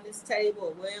sitting behind this table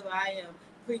or wherever I am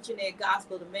preaching that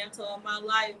gospel, the mantle on my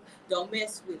life, don't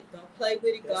mess with it. Don't play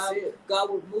with it. God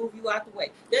will move you out the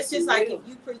way. That's just like if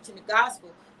you preaching the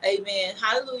gospel, amen,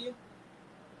 hallelujah.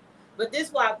 But this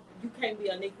is why you can't be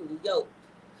unequally yoked.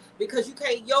 Because you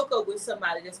can't yoke up with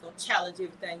somebody that's going to challenge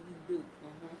everything you do.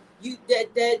 You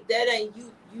that ain't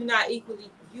you. You not equally.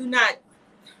 You not.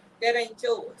 That ain't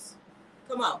yours.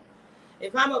 Come on.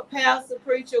 If I'm a pastor,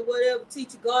 preacher, whatever,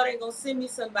 teacher, God ain't gonna send me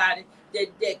somebody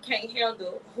that can't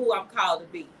handle who I'm called to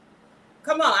be.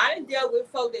 Come on, I didn't deal with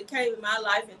folk that came in my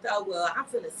life and thought, well, I'm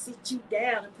finna sit you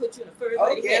down and put you in the first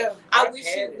lady. Yeah, I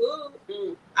wish you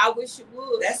would. I wish you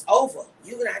would. That's over.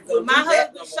 You're not gonna when my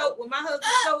husband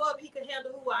show up, he can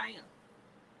handle who I am.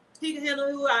 He can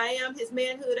handle who I am. His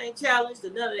manhood ain't challenged or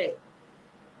none of that.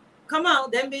 Come on,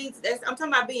 that means I'm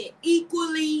talking about being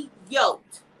equally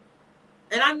yoked.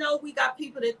 And I know we got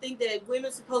people that think that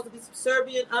women's supposed to be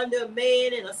subservient under a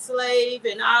man and a slave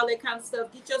and all that kind of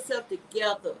stuff. Get yourself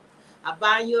together. I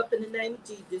bind you up in the name of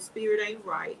Jesus. The spirit ain't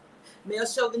right. Male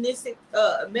chauvinist is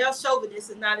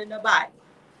not in the Bible.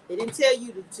 It didn't tell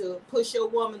you to push your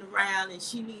woman around and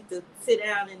she needs to sit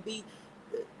down and be.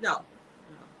 No.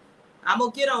 I'm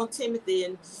gonna get on Timothy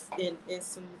in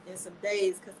some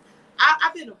days because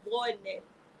I've been avoiding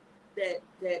that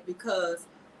because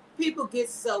people get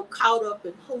so caught up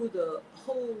in who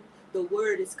the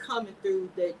word is coming through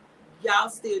that y'all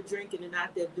still drinking and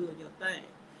out there doing your thing.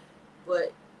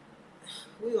 But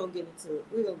we're gonna get into it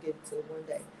one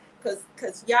day.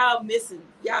 Cause y'all missing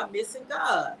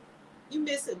God. You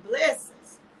missing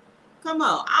blessings. Come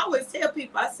on. I always tell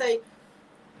people, I say,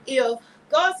 if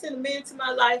God sent a man into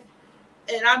my life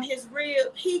and I'm his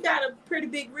rib, he got a pretty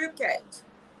big rib cage.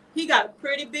 He got a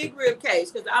pretty big rib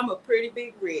cage because I'm a pretty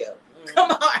big rib.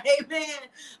 Come on, amen.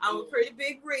 I'm a pretty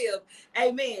big rib.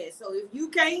 Amen. So if you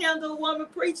can't handle a woman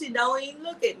preaching, don't even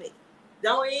look at me.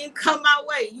 Don't even come my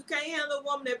way. You can't handle a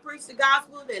woman that preach the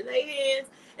gospel, that lay hands,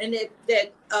 and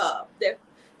that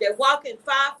walk in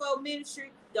fivefold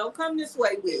ministry. Don't come this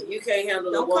way with you. Can't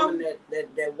handle a woman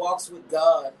that walks with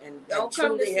God and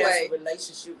truly has a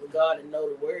relationship with God and know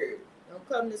the word. Don't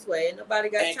come this way. Ain't nobody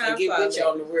got time for that. And get with you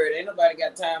on the word. Ain't nobody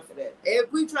got time for that.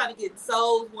 If we trying to get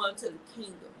souls won to the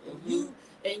kingdom,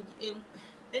 and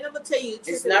I'm gonna tell you,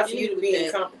 it's not for you to be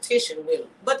in competition with him.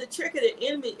 But the trick of the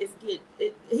enemy is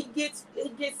he gets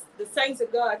the saints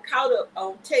of God caught up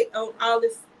on all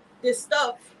this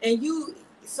stuff, and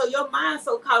so your mind's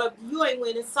so caught up, you ain't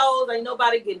winning souls. Ain't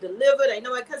nobody getting delivered. Ain't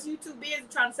nobody, because you too busy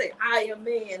trying to say I am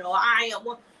man or I am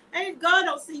one. Ain't God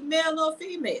don't see male or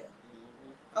female.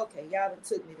 Okay, y'all done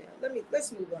took me down.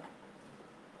 Let's move on.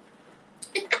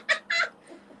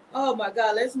 Oh my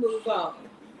God, let's move on.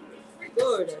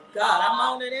 Glory to God. I'm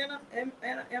on it,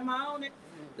 am I on it?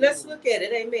 Let's look at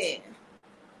it. Amen.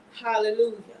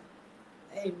 Hallelujah.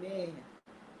 Amen.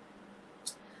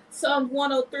 Psalm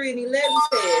 103 and 11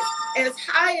 says, as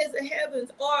high as the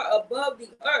heavens are above the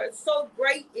earth, so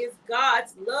great is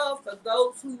God's love for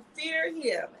those who fear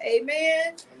him.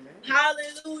 Amen.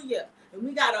 Hallelujah. And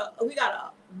we got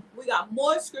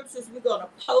more scriptures we're gonna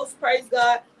post, praise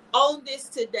God, on this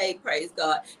today, praise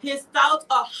God. His thoughts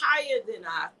are higher than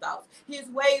our thoughts. His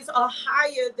ways are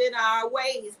higher than our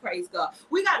ways, praise God.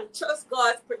 We gotta trust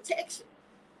God's protection.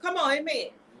 Come on,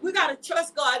 amen. We gotta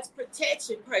trust God's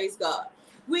protection, praise God.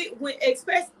 We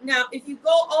expect now. If you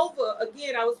go over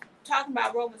again, I was talking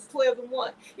about Romans 12 and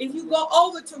 1. If you go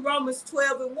over to Romans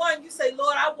 12 and 1, you say,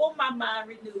 Lord, I want my mind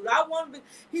renewed.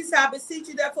 He said, I beseech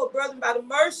you therefore, brethren, by the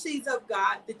mercies of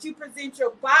God, that you present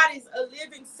your bodies a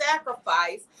living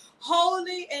sacrifice,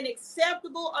 holy and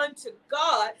acceptable unto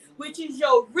God, which is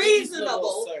your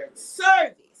reasonable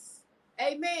service.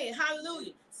 Amen.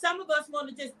 Hallelujah. Some of us want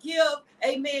to just give,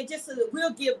 amen, just so that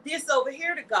we'll give this over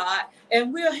here to God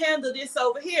and we'll handle this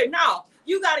over here. No,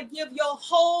 you got to give your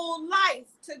whole life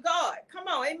to God. Come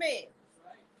on, amen.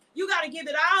 You got to give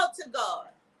it all to God.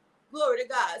 Glory to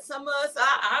God. Some of us,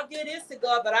 I'll give this to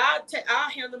God, but I'll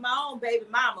handle my own baby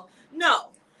mama.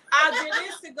 No, I'll give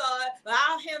this to God, but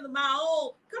I'll handle my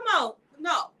own. Come on.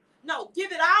 No,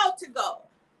 give it all to God.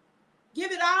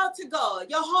 Give it all to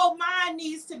God. Your whole mind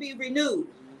needs to be renewed.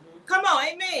 Come on,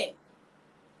 amen.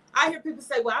 I hear people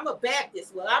say, well, I'm a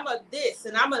Baptist, well, I'm a this,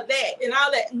 and I'm a that, and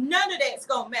all that. None of that's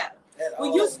going to matter.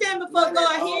 When you stand before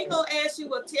God, he ain't going to ask you,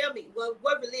 well, tell me, well,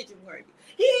 what religion were you?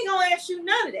 He ain't going to ask you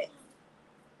none of that.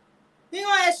 He ain't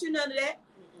going to ask you none of that.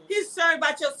 He's concerned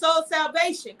about your soul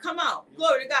salvation. Come on.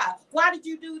 Glory to God. Why did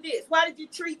you do this? Why did you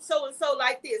treat so-and-so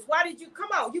like this? Why did you,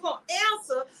 come on, you're going to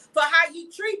answer for how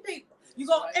you treat people. You're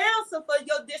going to answer for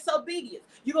your disobedience.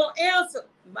 You're going to answer.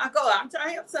 My God, I'm trying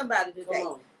to help somebody today.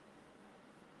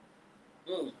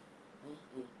 He's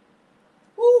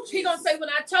going to say, when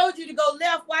I told you to go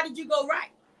left, why did you go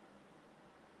right?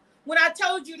 When I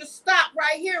told you to stop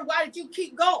right here, why did you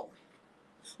keep going?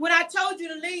 When I told you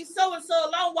to leave so-and-so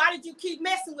alone, why did you keep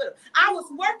messing with him? I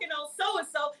was working on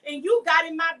so-and-so, and you got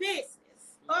in my business.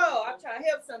 Oh, I'm trying to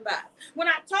help somebody. When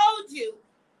I told you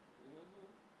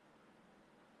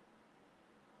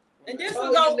And this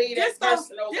gonna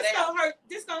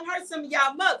hurt some of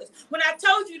y'all mothers. When I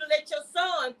told you to let your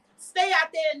son stay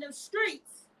out there in them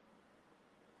streets,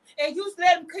 and you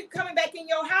let him keep coming back in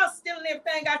your house, stealing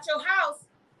everything out your house,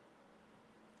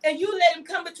 and you let him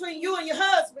come between you and your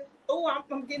husband. Oh,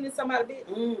 I'm getting in somebody's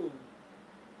business.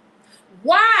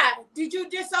 Why did you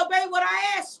disobey what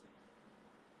I asked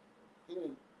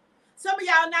you? Some of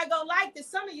y'all not gonna like this.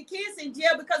 Some of your kids in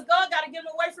jail because God got to get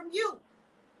them away from you.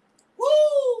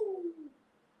 Woo!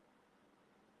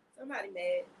 Somebody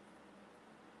mad.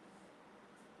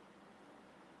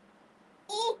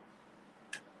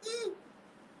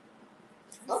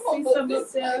 I'm gonna put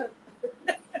this.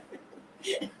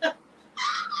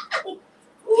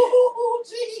 Ooh,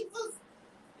 Jesus.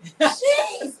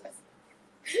 Jesus.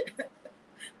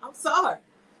 I'm sorry.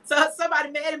 So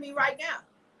somebody mad at me right now.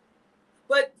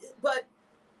 But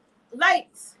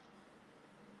ladies,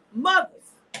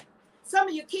 mothers, some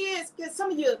of your kids,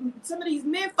 some of these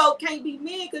men folk can't be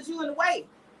men because you in the way.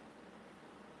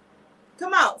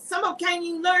 Come on. Some of them can't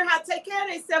even learn how to take care of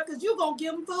themselves because you're going to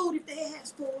give them food if they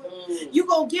ask for it. You're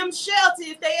going to give them shelter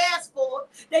if they ask for it.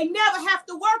 They never have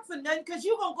to work for nothing because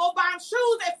you're going to go buy them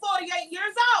shoes at 48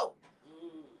 years old.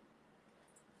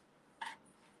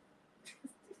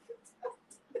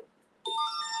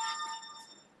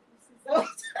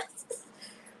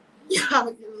 Y'all,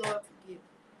 good Lord forgive.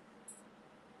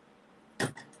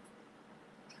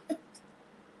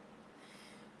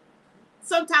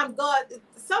 Sometimes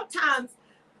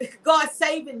God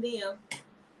saving them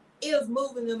is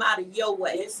moving them out of your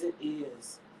way. Yes, it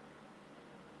is.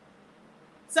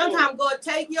 Sometimes God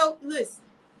take your, listen,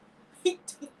 he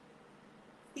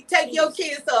take your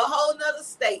kids to a whole nother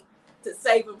state to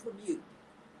save them from you.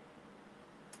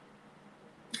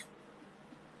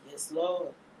 Yes,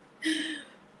 Lord.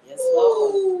 Yes,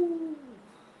 Lord.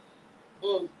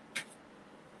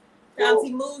 Sometimes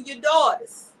he move your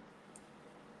daughters.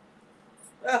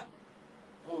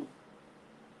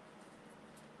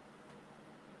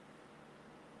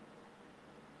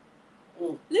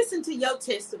 Listen to your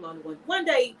testimony. One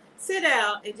day, sit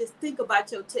down and just think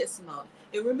about your testimony.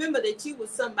 And remember that you were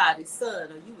somebody's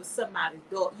son or you were somebody's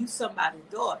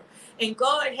daughter. And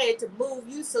God had to move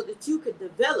you so that you could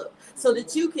develop, so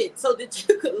that you could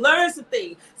learn some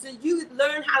things, so you could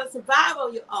learn how to survive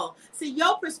on your own. See,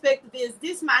 your perspective is,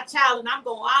 this my child and I'm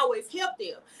going to always help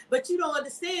them. But you don't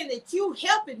understand that you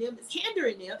helping them is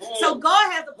hindering them. So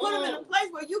God has to put them in a place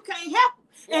where you can't help them.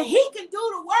 And he can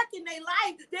do the work in their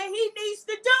life that he needs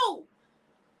to do.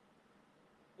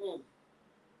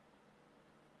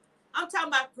 I'm talking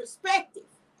about perspective.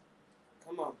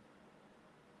 Come on.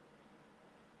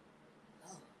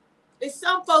 It's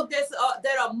some folk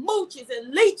that are mooches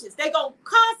and leeches. They're going to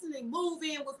constantly move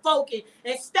in with folk and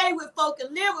stay with folk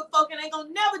and live with folk, and they're going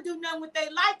to never do nothing with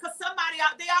their life because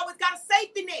they always got a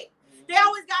safety net. They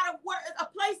always got a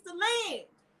place to land.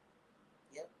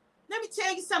 Yep. Let me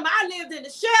tell you something. I lived in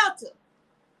a shelter.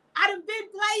 I done been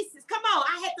places. Come on.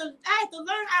 I had to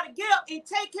learn how to get up and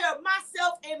take care of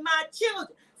myself and my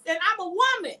children. And I'm a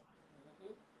woman.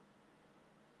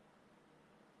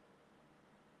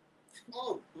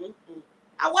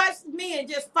 I watched men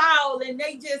just fall and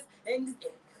they just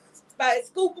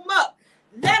scoop them up.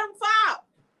 Let them fall.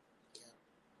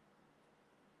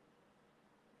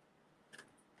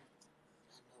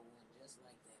 I know one just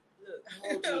like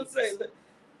that. Look, say, look.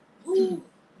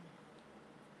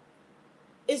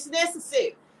 It's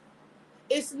necessary.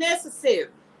 It's necessary.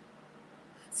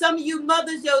 Some of you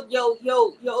mothers, your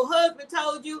husband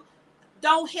told you,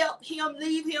 don't help him,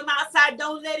 leave him outside,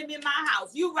 don't let him in my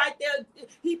house. You right there,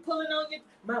 he pulling on you.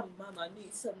 Mama, I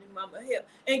need something, mama, help.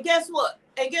 And guess what?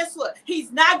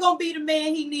 He's not going to be the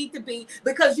man he needs to be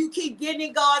because you keep getting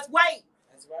in God's way.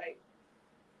 That's right.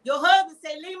 Your husband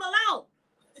said, leave him alone.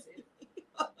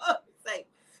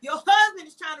 Your husband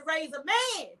is trying to raise a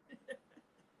man.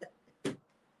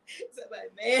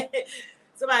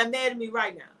 Somebody mad at me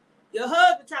right now. Your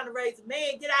husband trying to raise a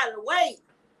man, get out of the way.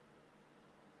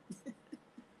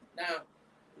 Now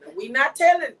we not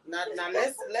telling. Now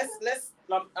let's.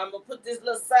 I'm gonna put this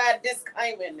little side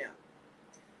disclaimer in there.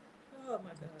 Oh my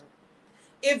God!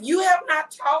 If you have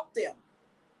not taught them,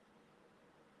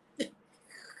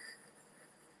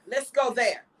 let's go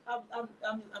there. I'm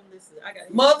listening. I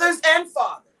got mothers and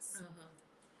fathers.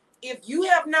 If you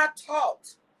have not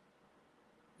taught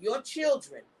your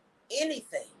children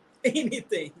anything,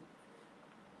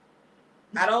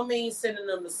 I don't mean sending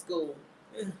them to school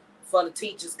for the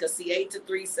teachers, because 8 to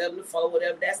 3, 7 to 4,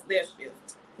 whatever, that's their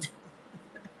shift.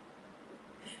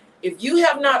 If you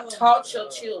have not taught your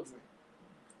children,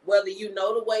 whether you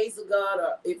know the ways of God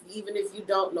or even if you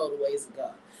don't know the ways of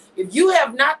God, if you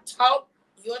have not taught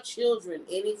your children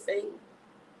anything,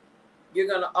 you're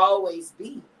going to always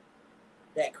be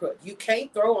that crutch. You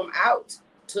can't throw them out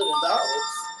to the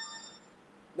dogs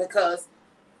because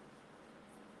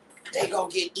they're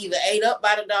going to get either ate up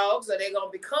by the dogs or they're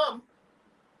going to become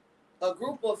a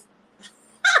group of...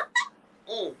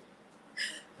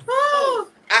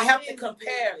 I have to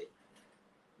compare it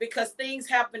because things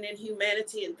happen in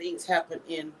humanity and things happen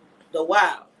in the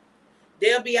wild.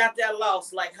 They'll be out there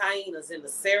lost like hyenas in the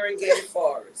Serengeti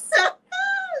forest.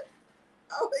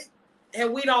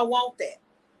 And we don't want that.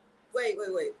 Wait.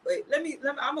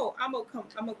 I'm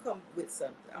gonna come with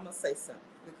something. I'm gonna say something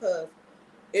because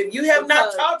if you have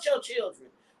not taught your children,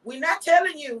 we're not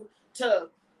telling you to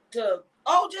just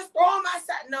throw them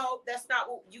outside. No, that's not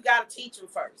what you got to teach them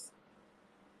first.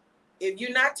 If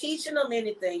you're not teaching them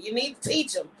anything, you need to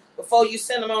teach them before you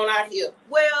send them on out here.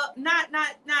 Well, not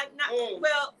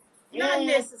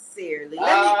necessarily.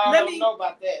 I don't know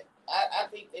about that. I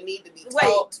think they need to be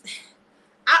taught.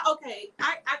 I can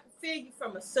feel you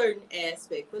from a certain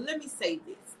aspect, but let me say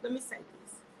this.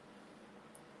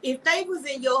 If they was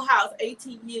in your house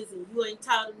 18 years and you ain't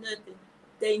taught them nothing,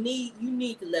 you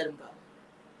need to let them go.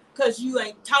 Because you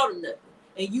ain't taught them nothing.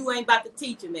 And you ain't about to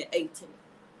teach them at 18.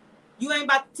 You ain't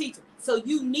about to teach them. So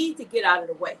you need to get out of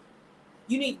the way.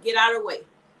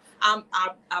 I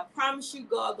promise you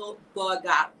God got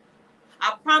them.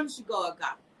 I promise you God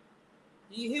got them.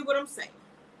 Do you hear what I'm saying?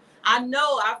 I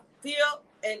know, I feel,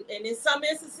 and in some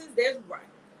instances, there's right.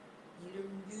 You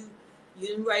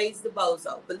didn't raise the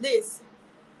bozo. But listen,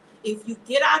 if you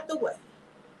get out the way,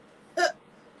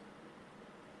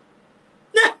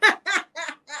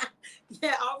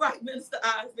 yeah, all right, Minister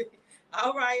Ivy.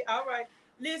 All right.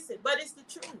 Listen, but it's the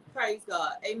truth. Praise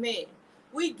God. Amen.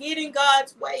 We get in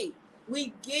God's way.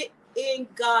 We get in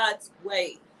God's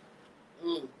way.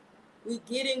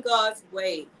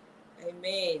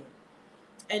 Amen.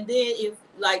 And then if,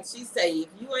 like she say, if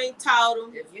you ain't taught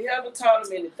them. If you haven't taught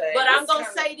them anything. But I'm going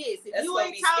to say this. If you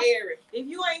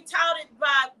ain't taught it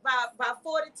by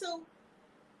 42,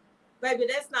 baby,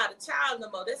 that's not a child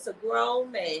no more. That's a grown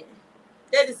man.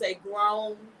 That is a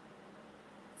grown.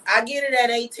 I get it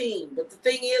at 18, but the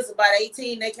thing is, about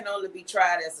 18, they can only be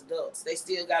tried as adults. They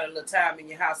still got a little time in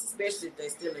your house, especially if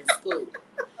they're still in school.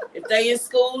 If they in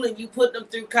school and you put them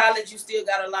through college, you still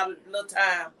got a little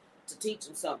time to teach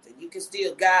them something. You can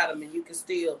still guide them, and you can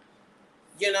still,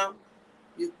 you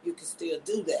can still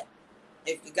do that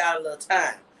if you got a little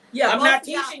time. Yeah, I'm not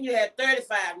teaching you at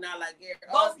 35 now, like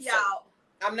both y'all.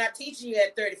 I'm not teaching you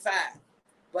at 35,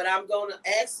 but I'm going to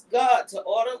ask God to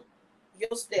order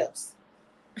your steps.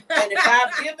 And if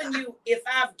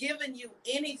I've given you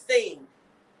anything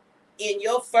in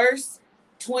your first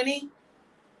 20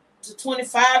 to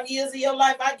 25 years of your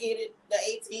life, I get it. The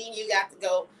 18, you got to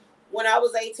go. When I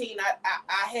was 18,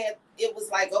 it was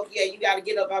like, okay, you got to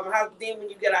get up out of the house. But then when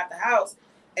you get out the house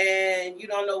and you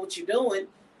don't know what you're doing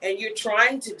and you're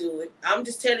trying to do it, I'm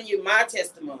just telling you my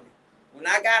testimony. When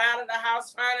I got out of the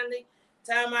house finally,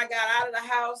 time I got out of the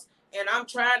house, and I'm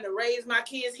trying to raise my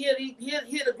kids. Here the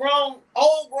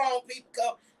old grown people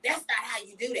come. That's not how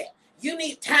you do that. You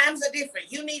need, times are different.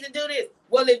 You need to do this.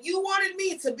 Well, if you wanted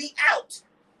me to be out,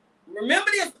 remember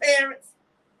this, parents.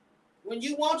 When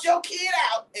you want your kid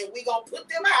out, and we going to put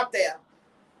them out there,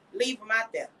 leave them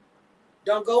out there.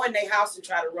 Don't go in their house and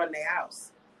try to run their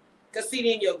house. Because see,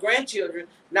 then your grandchildren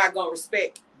not going to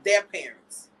respect their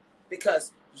parents.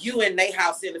 Because you in their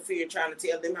house interfering, trying to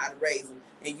tell them how to raise them.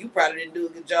 And you probably didn't do a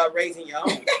good job raising your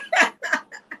own.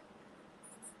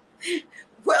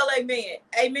 Well, amen.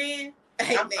 I'm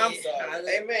sorry.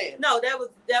 Amen. No, that was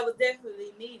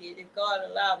definitely needed. If God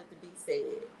allowed it to be said,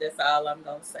 that's all I'm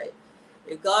gonna say.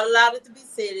 If God allowed it to be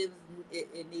said,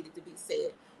 it needed to be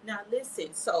said. Now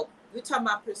listen. So we're talking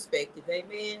about perspective.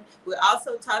 Amen. We're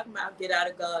also talking about get out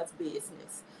of God's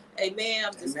business. Amen.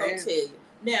 I'm just gonna tell you.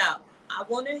 Now I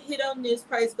want to hit on this.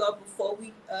 Praise God before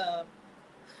we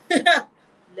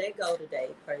let go today.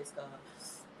 Praise God.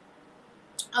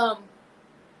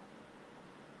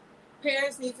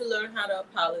 Parents need to learn how to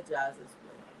apologize as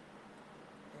well.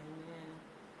 Amen.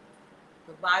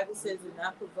 The Bible says, do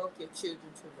not provoke your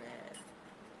children to wrath.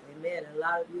 Amen. And a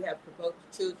lot of you have provoked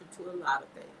your children to a lot of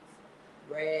things.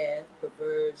 Wrath,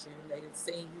 perversion. They have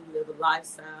seen you live a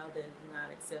lifestyle that is not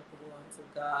acceptable unto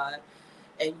God.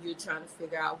 And you're trying to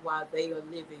figure out why they are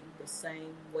living the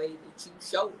same way that you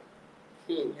showed them.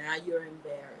 Now you're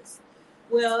embarrassed.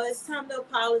 Well, it's time to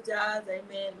apologize,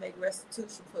 amen, make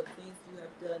restitution for the things you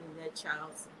have done in that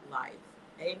child's life.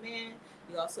 Amen.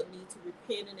 You also need to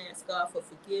repent and ask God for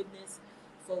forgiveness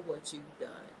for what you've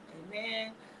done.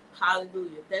 Amen.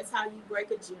 Hallelujah. That's how you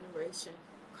break a generation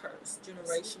curse,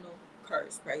 generational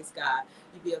curse. Praise God.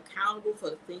 You be accountable for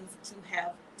the things that you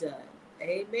have done.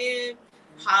 Amen.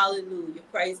 Hallelujah.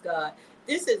 Praise God.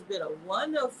 This has been a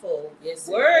wonderful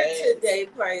word today.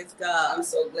 Praise God. I'm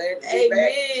so glad to be back.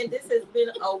 Amen. This has been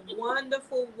a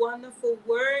wonderful, wonderful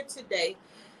word today.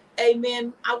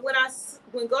 Amen.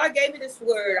 When God gave me this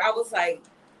word, I was like,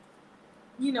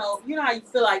 you know how you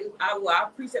feel like I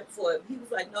preached it before. He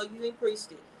was like, no, you ain't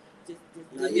preached it. Just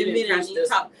no, you didn't preach this.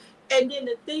 Talk. And then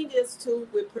the thing is too,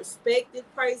 with perspective,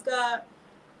 praise God,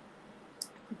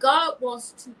 God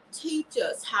wants to teach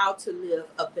us how to live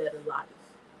a better life.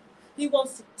 He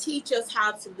wants to teach us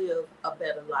how to live a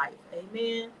better life.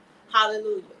 Amen.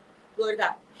 Hallelujah. Glory to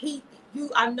God.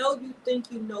 I know you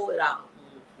think you know it all.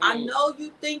 I know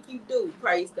you think you do.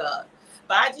 Praise God.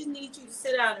 But I just need you to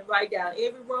sit down and write down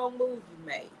every wrong move you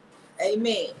made.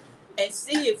 Amen. And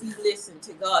see if you listen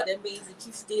to God. That means that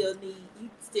you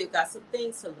still got some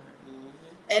things to learn.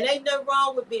 And ain't nothing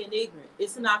wrong with being ignorant.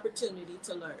 It's an opportunity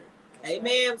to learn.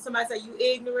 Amen. Somebody say you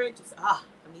ignorant, just I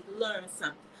need to learn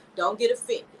something. Don't get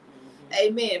offended.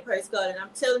 Amen. Praise God. And I'm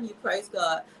telling you, praise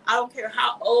God, I don't care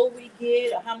how old we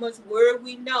get or how much word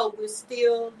we know, we're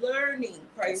still learning.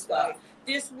 Praise God.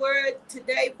 This word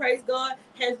today, praise God,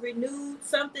 has renewed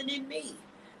something in me.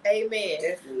 Amen.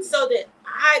 Definitely. So that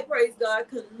I, praise God,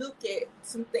 could look at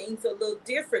some things a little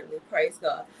differently, praise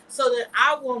God. So that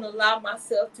I won't allow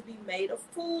myself to be made a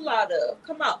fool out of.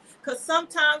 Come on. Because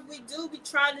sometimes we be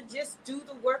trying to just do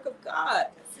the work of God.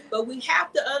 But we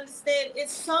have to understand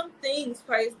it's some things,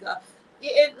 praise God.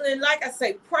 And like I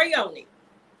say, pray on it.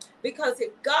 Because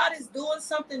if God is doing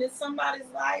something in somebody's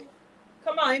life,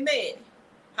 come on, amen.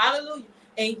 Hallelujah.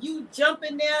 And you jump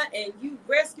in there and you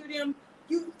rescue them.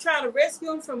 You try to rescue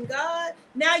them from God.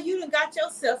 Now you done got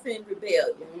yourself in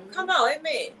rebellion. Come on,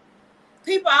 amen.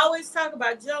 People always talk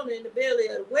about Jonah in the belly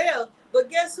of the whale. But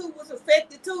guess who was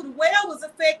affected too? The whale was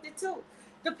affected too.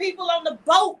 The people on the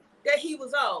boat that he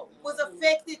was on was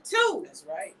affected too. That's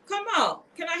right. Come on.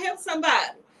 Can I help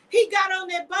somebody? He got on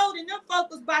that boat and them folk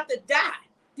was about to die.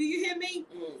 Do you hear me?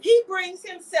 He brings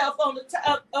himself on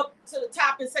the up to the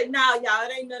top and say, "Nah, y'all,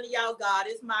 it ain't none of y'all God.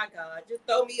 It's my God. Just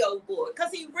throw me overboard."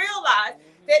 Because he realized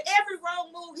that every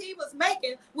wrong move he was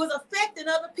making was affecting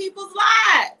other people's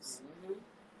lives.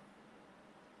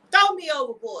 Throw me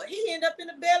overboard. He ended up in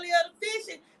the belly of the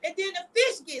fish, and then the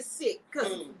fish gets sick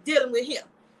because dealing with him.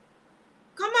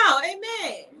 Come on,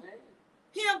 amen.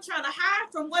 Him trying to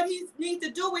hide from what he needs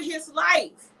to do with his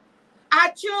life.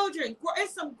 Our children,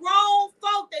 it's some grown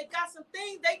folk that got some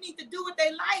things they need to do with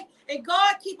their life, and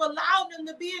God keep allowing them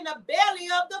to be in the belly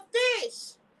of the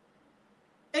fish.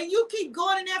 And you keep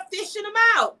going in there fishing them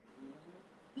out.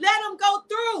 Let them go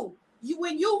through.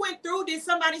 When you went through, did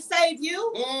somebody save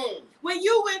you? When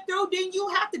you went through, didn't you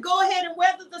have to go ahead and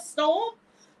weather the storm?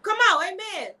 Come on,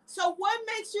 amen. So what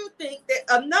makes you think that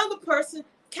another person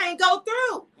can't go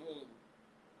through?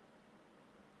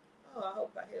 Oh, I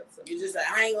hope I help somebody. You just like,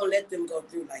 I ain't gonna let them go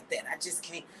through like that. I just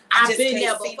can't. I've been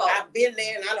there before. I've been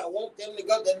there, and I don't want them to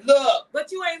go to look. But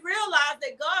you ain't realized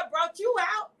that God brought you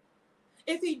out.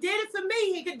 If he did it for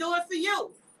me, he could do it for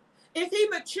you. If he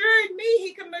matured me,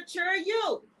 he can mature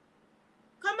you.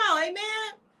 Come on,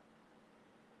 amen.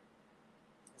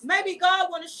 Maybe God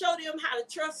want to show them how to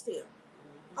trust him.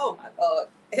 Oh my God,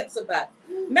 help somebody.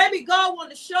 Maybe God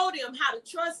want to show them how to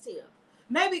trust him.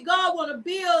 Maybe God want to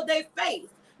build their faith.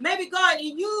 Maybe God,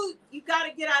 and you got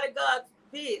to get out of God's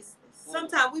business.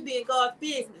 Sometimes we be in God's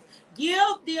business.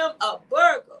 Give them a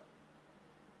burger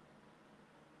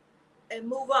and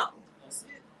move on. That's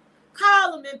it.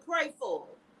 Call them and pray for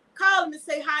them. Call them and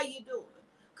say, how you doing?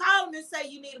 Call them and say,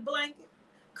 you need a blanket.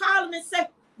 Call them and say,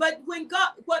 but when God,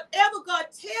 whatever God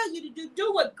tells you to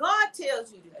do what God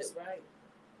tells you to do. That's right.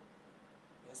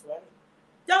 That's right.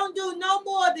 Don't do no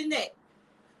more than that.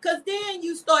 Because then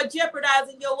you start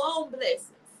jeopardizing your own blessings.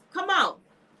 Come on.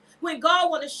 When God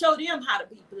want to show them how to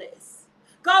be blessed.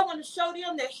 God want to show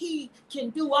them that he can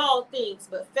do all things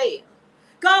but fail.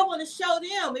 God want to show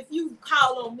them, if you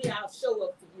call on me, I'll show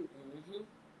up for you.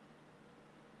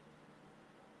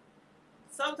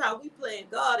 Sometimes we playing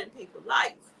God in people's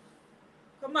life.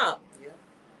 Come on. Yeah.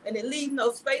 And it leaves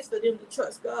no space for them to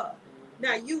trust God.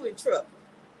 Now you in trouble.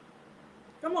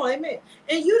 Come on, amen.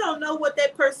 And you don't know what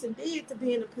that person did to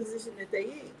be in the position that they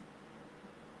in.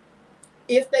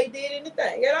 If they did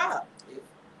anything at all. Yeah.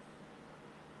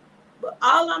 But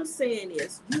all I'm saying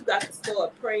is you got to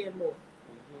start praying more.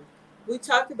 We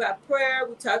talked about prayer.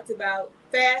 We talked about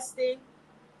fasting.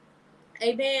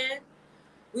 Amen.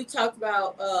 We talked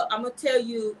about, I'm going to tell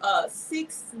you,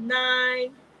 6,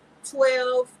 9,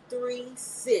 12, 3,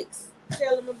 6.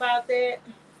 Tell them about that.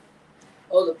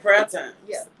 Oh, the prayer time.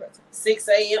 Yeah, the prayer time. 6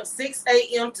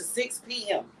 a.m. to 6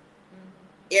 p.m.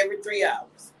 Every 3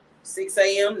 hours. 6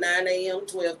 a.m., 9 a.m.,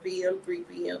 12 p.m., 3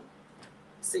 p.m.,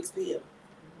 6 p.m.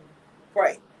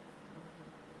 Pray.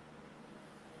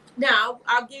 Now,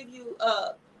 I'll give you,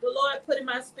 the Lord put in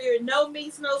my spirit, no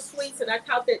meats, no sweets, and I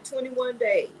count that 21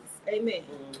 days. Amen.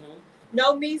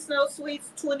 No meats, no sweets,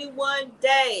 21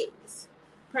 days.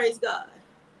 Praise God.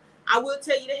 I will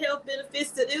tell you the health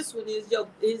benefits to this one is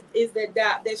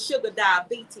that sugar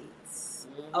diabetes.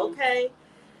 Okay?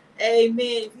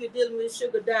 Amen. If you're dealing with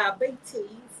sugar diabetes,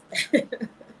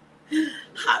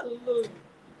 hallelujah.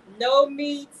 No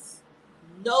meats,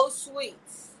 no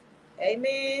sweets.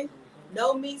 Amen.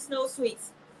 No meats, no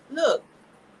sweets. Look,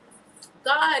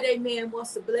 God, amen,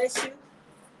 wants to bless you.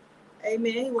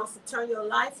 Amen. He wants to turn your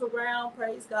life around.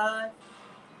 Praise God.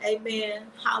 Amen.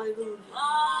 Hallelujah.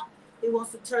 He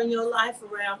wants to turn your life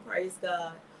around. Praise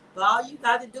God. But all you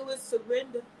got to do is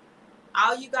surrender.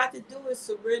 All you got to do is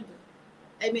surrender.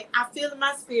 Amen. I feel in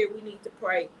my spirit we need to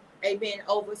pray. Amen.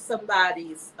 Over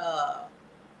somebody's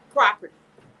property.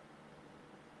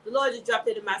 The Lord just dropped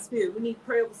it in my spirit. We need to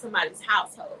pray over somebody's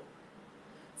household.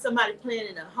 Somebody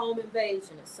planning a home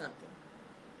invasion or something.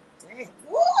 Dang.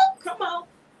 Woo, come on.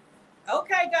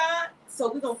 Okay, God.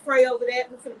 So we're gonna pray over that.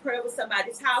 We're gonna pray over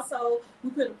somebody's household.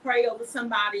 We're gonna pray over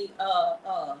somebody's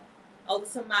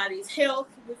health.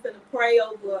 We're gonna pray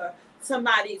over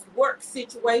somebody's work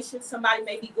situation. Somebody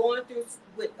may be going through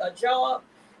with a job.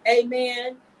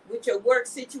 Amen. With your work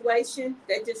situation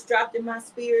that just dropped in my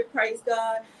spirit. Praise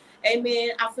God.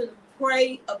 Amen. I'm gonna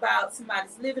pray about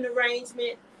somebody's living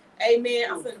arrangement.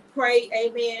 Amen. I'm gonna pray.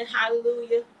 Amen.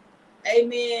 Hallelujah.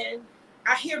 Amen.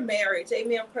 I hear marriage.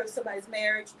 Amen. Pray for somebody's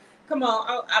marriage. Come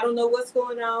on. I don't know what's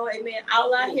going on. Amen.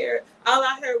 All I heard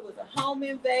was a home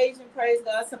invasion. Praise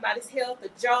God. Somebody's health, a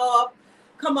job.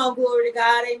 Come on, glory to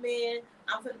God. Amen.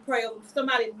 I'm going to pray over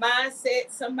somebody's mindset.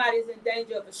 Somebody's in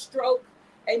danger of a stroke.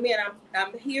 Amen.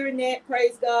 I'm hearing that.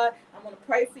 Praise God. I'm going to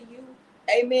pray for you.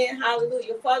 Amen.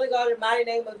 Hallelujah. Father God, in the mighty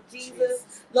name of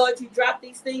Jesus, Lord, you drop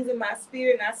these things in my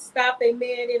spirit and I stop,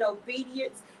 amen, in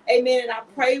obedience. Amen. And I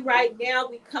pray right now,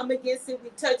 we come against it. We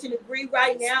touch and agree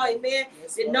right now. Amen.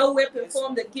 That no weapon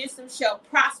formed against them shall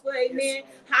prosper. Amen.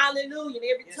 Hallelujah. And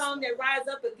every tongue that rises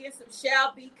up against them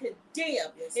shall be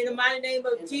condemned. In the mighty name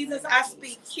of Jesus, I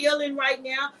speak healing right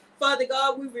now. Father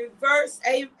God, we reverse,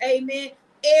 amen,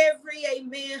 every,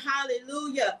 amen,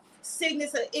 hallelujah,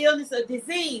 sickness or illness or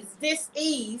disease,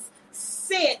 dis-ease,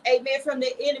 sent, amen, from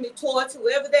the enemy towards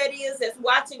whoever that is that's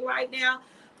watching right now.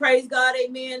 Praise God,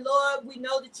 amen. Lord, we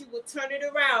know that you will turn it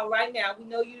around right now. We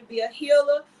know you to be a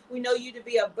healer. We know you to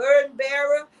be a burden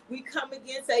bearer. We come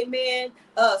against, amen,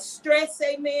 stress,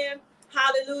 amen.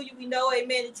 Hallelujah. We know,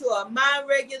 amen, that you are a mind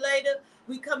regulator.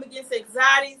 We come against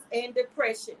anxieties and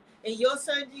depression. In your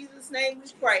son Jesus' name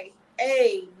we pray.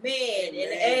 Amen and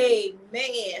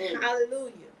amen.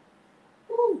 Hallelujah.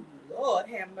 Ooh, Lord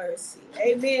have mercy.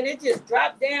 Amen. It just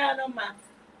dropped down on my,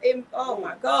 oh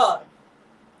my God.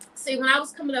 See, when I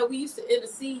was coming up, we used to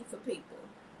intercede for people.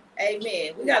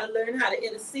 Amen. We got to learn how to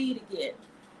intercede again.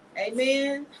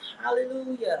 Amen.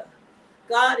 Hallelujah.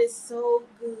 God is so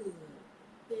good.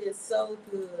 He is so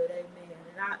good. Amen.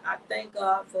 And I thank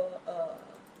God for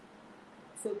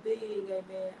being,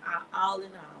 amen, our all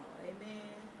in all.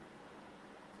 Amen.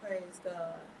 Praise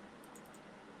God.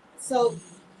 So,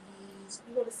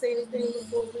 you want to say anything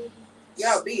before we?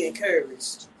 Y'all be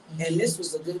encouraged. And this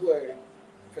was a good word.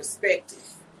 Perspective.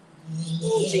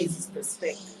 Jesus'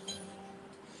 perspective.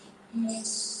 When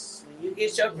you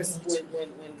get your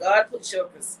when God puts your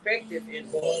perspective in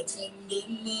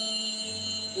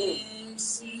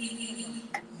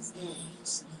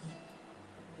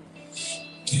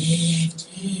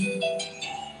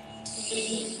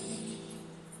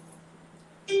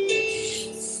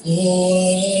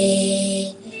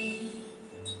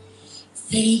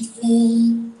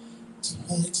faithful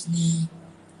towards me,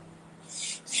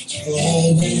 that you're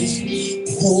always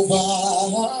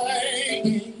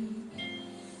providing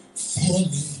for me.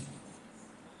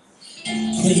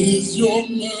 Great is your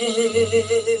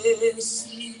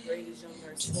mercy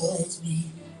towards me.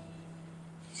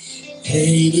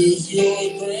 Great is your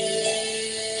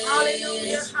grace.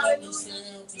 Hallelujah, hallelujah.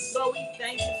 Lord, we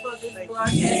thank you for this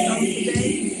broadcast on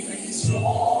today.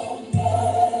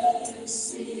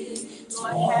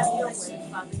 Lord, have your way,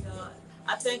 Father God.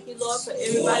 I thank you, Lord, for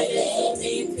everybody that's tuned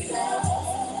in today.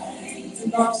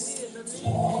 Lord, we believe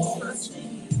and trust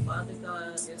in you, Father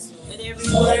God. And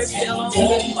every word fell on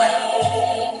good ground.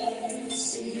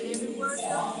 And every word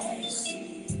fell on good ground.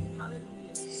 Hallelujah.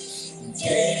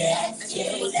 And you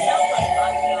will help us,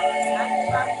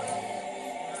 Father God.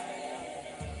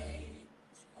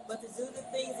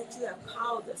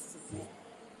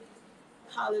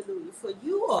 Hallelujah. For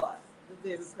you are the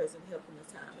very present help in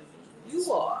the time of need.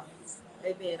 You are,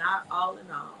 amen, our all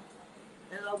in all.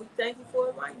 And Lord, we thank you for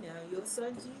it right now. In your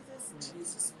son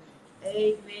Jesus' name.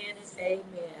 Amen and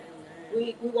amen.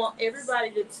 We want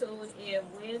everybody to tune in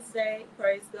Wednesday.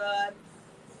 Praise God.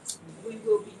 We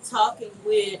will be talking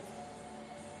with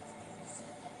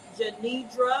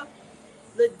Janidra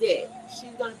Ledette.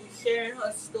 She's going to be sharing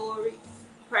her story,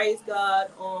 praise God,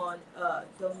 on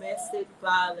domestic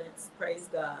violence, praise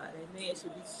God. Amen.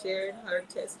 She'll be sharing her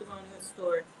testimony, her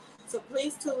story. So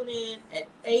please tune in at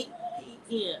 8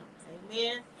 p.m.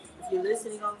 Amen. If you're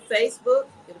listening on Facebook,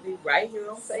 it'll be right here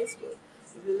on Facebook.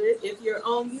 If you're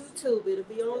on YouTube, it'll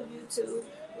be on YouTube.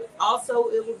 Also,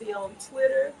 it will be on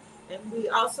Twitter. And we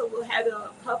also will have it on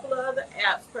a couple of other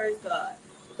apps, praise God.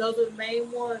 Those are the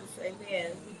main ones,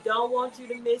 amen. We don't want you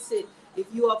to miss it. If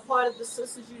you are part of the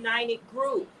Sisters United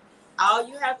group, all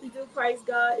you have to do, praise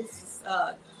God, is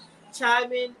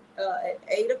chime in at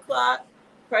 8 o'clock,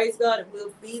 praise God, and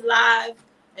we'll be live,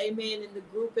 amen, in the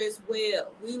group as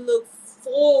well. We look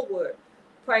forward,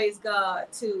 praise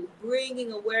God, to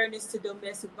bringing awareness to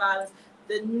domestic violence.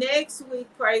 The next week,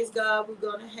 praise God, we're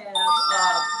going to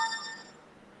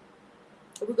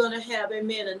have,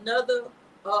 amen, another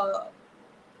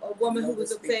a woman who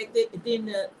was affected. And then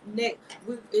the next,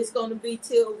 it's going to be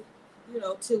till we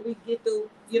get the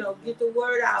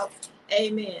word out.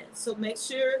 Amen. So make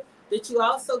sure that you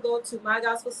also go to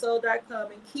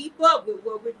mygospelsoul.com and keep up with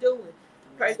what we're doing.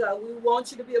 Praise God. We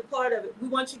want you to be a part of it. We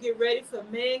want you to get ready for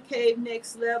Man Cave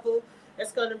Next Level.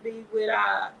 That's going to be with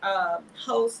our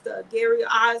host, Gary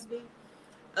Osby.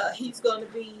 He's going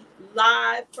to be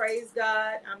live. Praise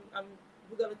God.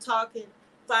 We're going to talk and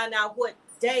find out what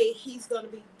day he's going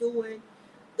to be doing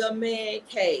the Man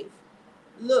Cave.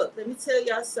 Look, let me tell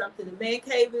y'all something. The Man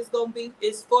Cave is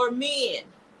for men.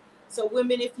 So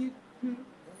women,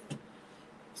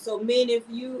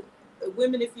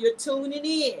 women, if you're tuning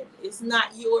in, it's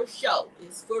not your show.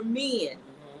 It's for men.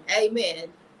 Mm-hmm.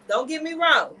 Amen. Don't get me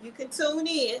wrong. You can tune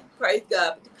in. Praise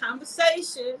God. But the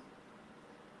conversation,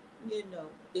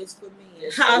 it's for me.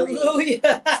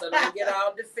 Hallelujah. So don't get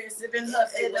all defensive and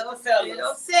hussy with the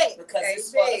fellas. Because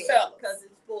it's for the fellas. Because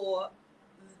it's for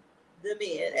the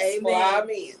men. It's Amen. for our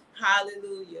men.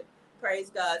 Hallelujah. Praise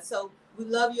God. So we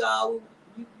love you all.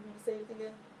 You want to say anything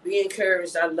else? Be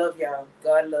encouraged. I love y'all.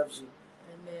 God loves you.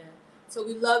 Amen. So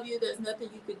we love you. There's nothing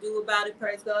you can do about it.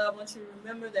 Praise God. I want you to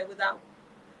remember that without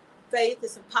faith,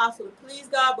 it's impossible to please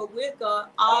God. But with God,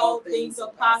 all things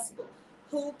are possible.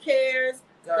 Who cares?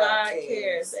 God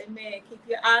cares. Amen. Keep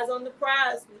your eyes on the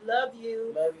prize. We love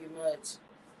you. Love you much.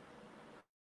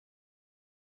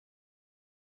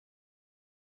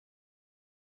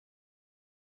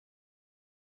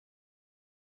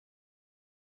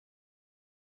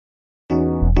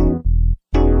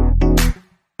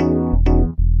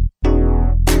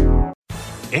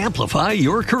 Amplify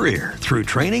your career through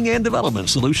training and development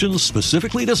solutions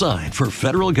specifically designed for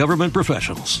federal government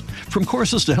professionals. From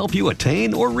courses to help you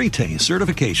attain or retain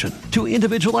certification, to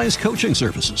individualized coaching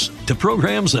services, to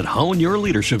programs that hone your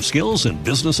leadership skills and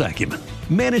business acumen,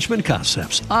 Management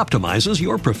Concepts optimizes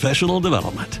your professional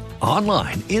development.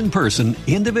 Online, in person,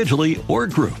 individually, or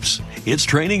groups, it's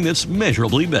training that's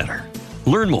measurably better.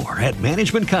 Learn more at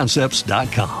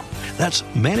managementconcepts.com. That's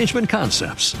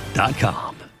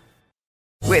managementconcepts.com.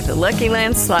 With the Lucky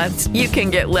Land Slots, you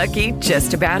can get lucky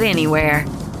just about anywhere.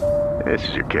 This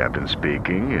is your captain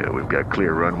speaking. We've got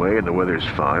clear runway and the weather's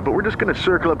fine, but we're just going to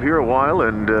circle up here a while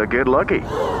and get lucky.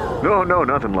 No,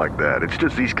 nothing like that. It's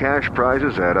just these cash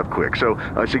prizes add up quick. So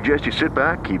I suggest you sit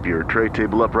back, keep your tray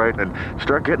table upright, and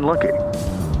start getting lucky.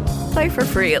 Play for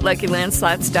free at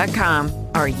LuckyLandSlots.com.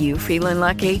 Are you feeling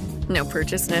lucky? No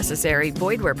purchase necessary.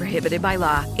 Void where prohibited by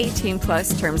law.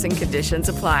 18+ terms and conditions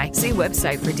apply. See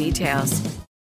website for details.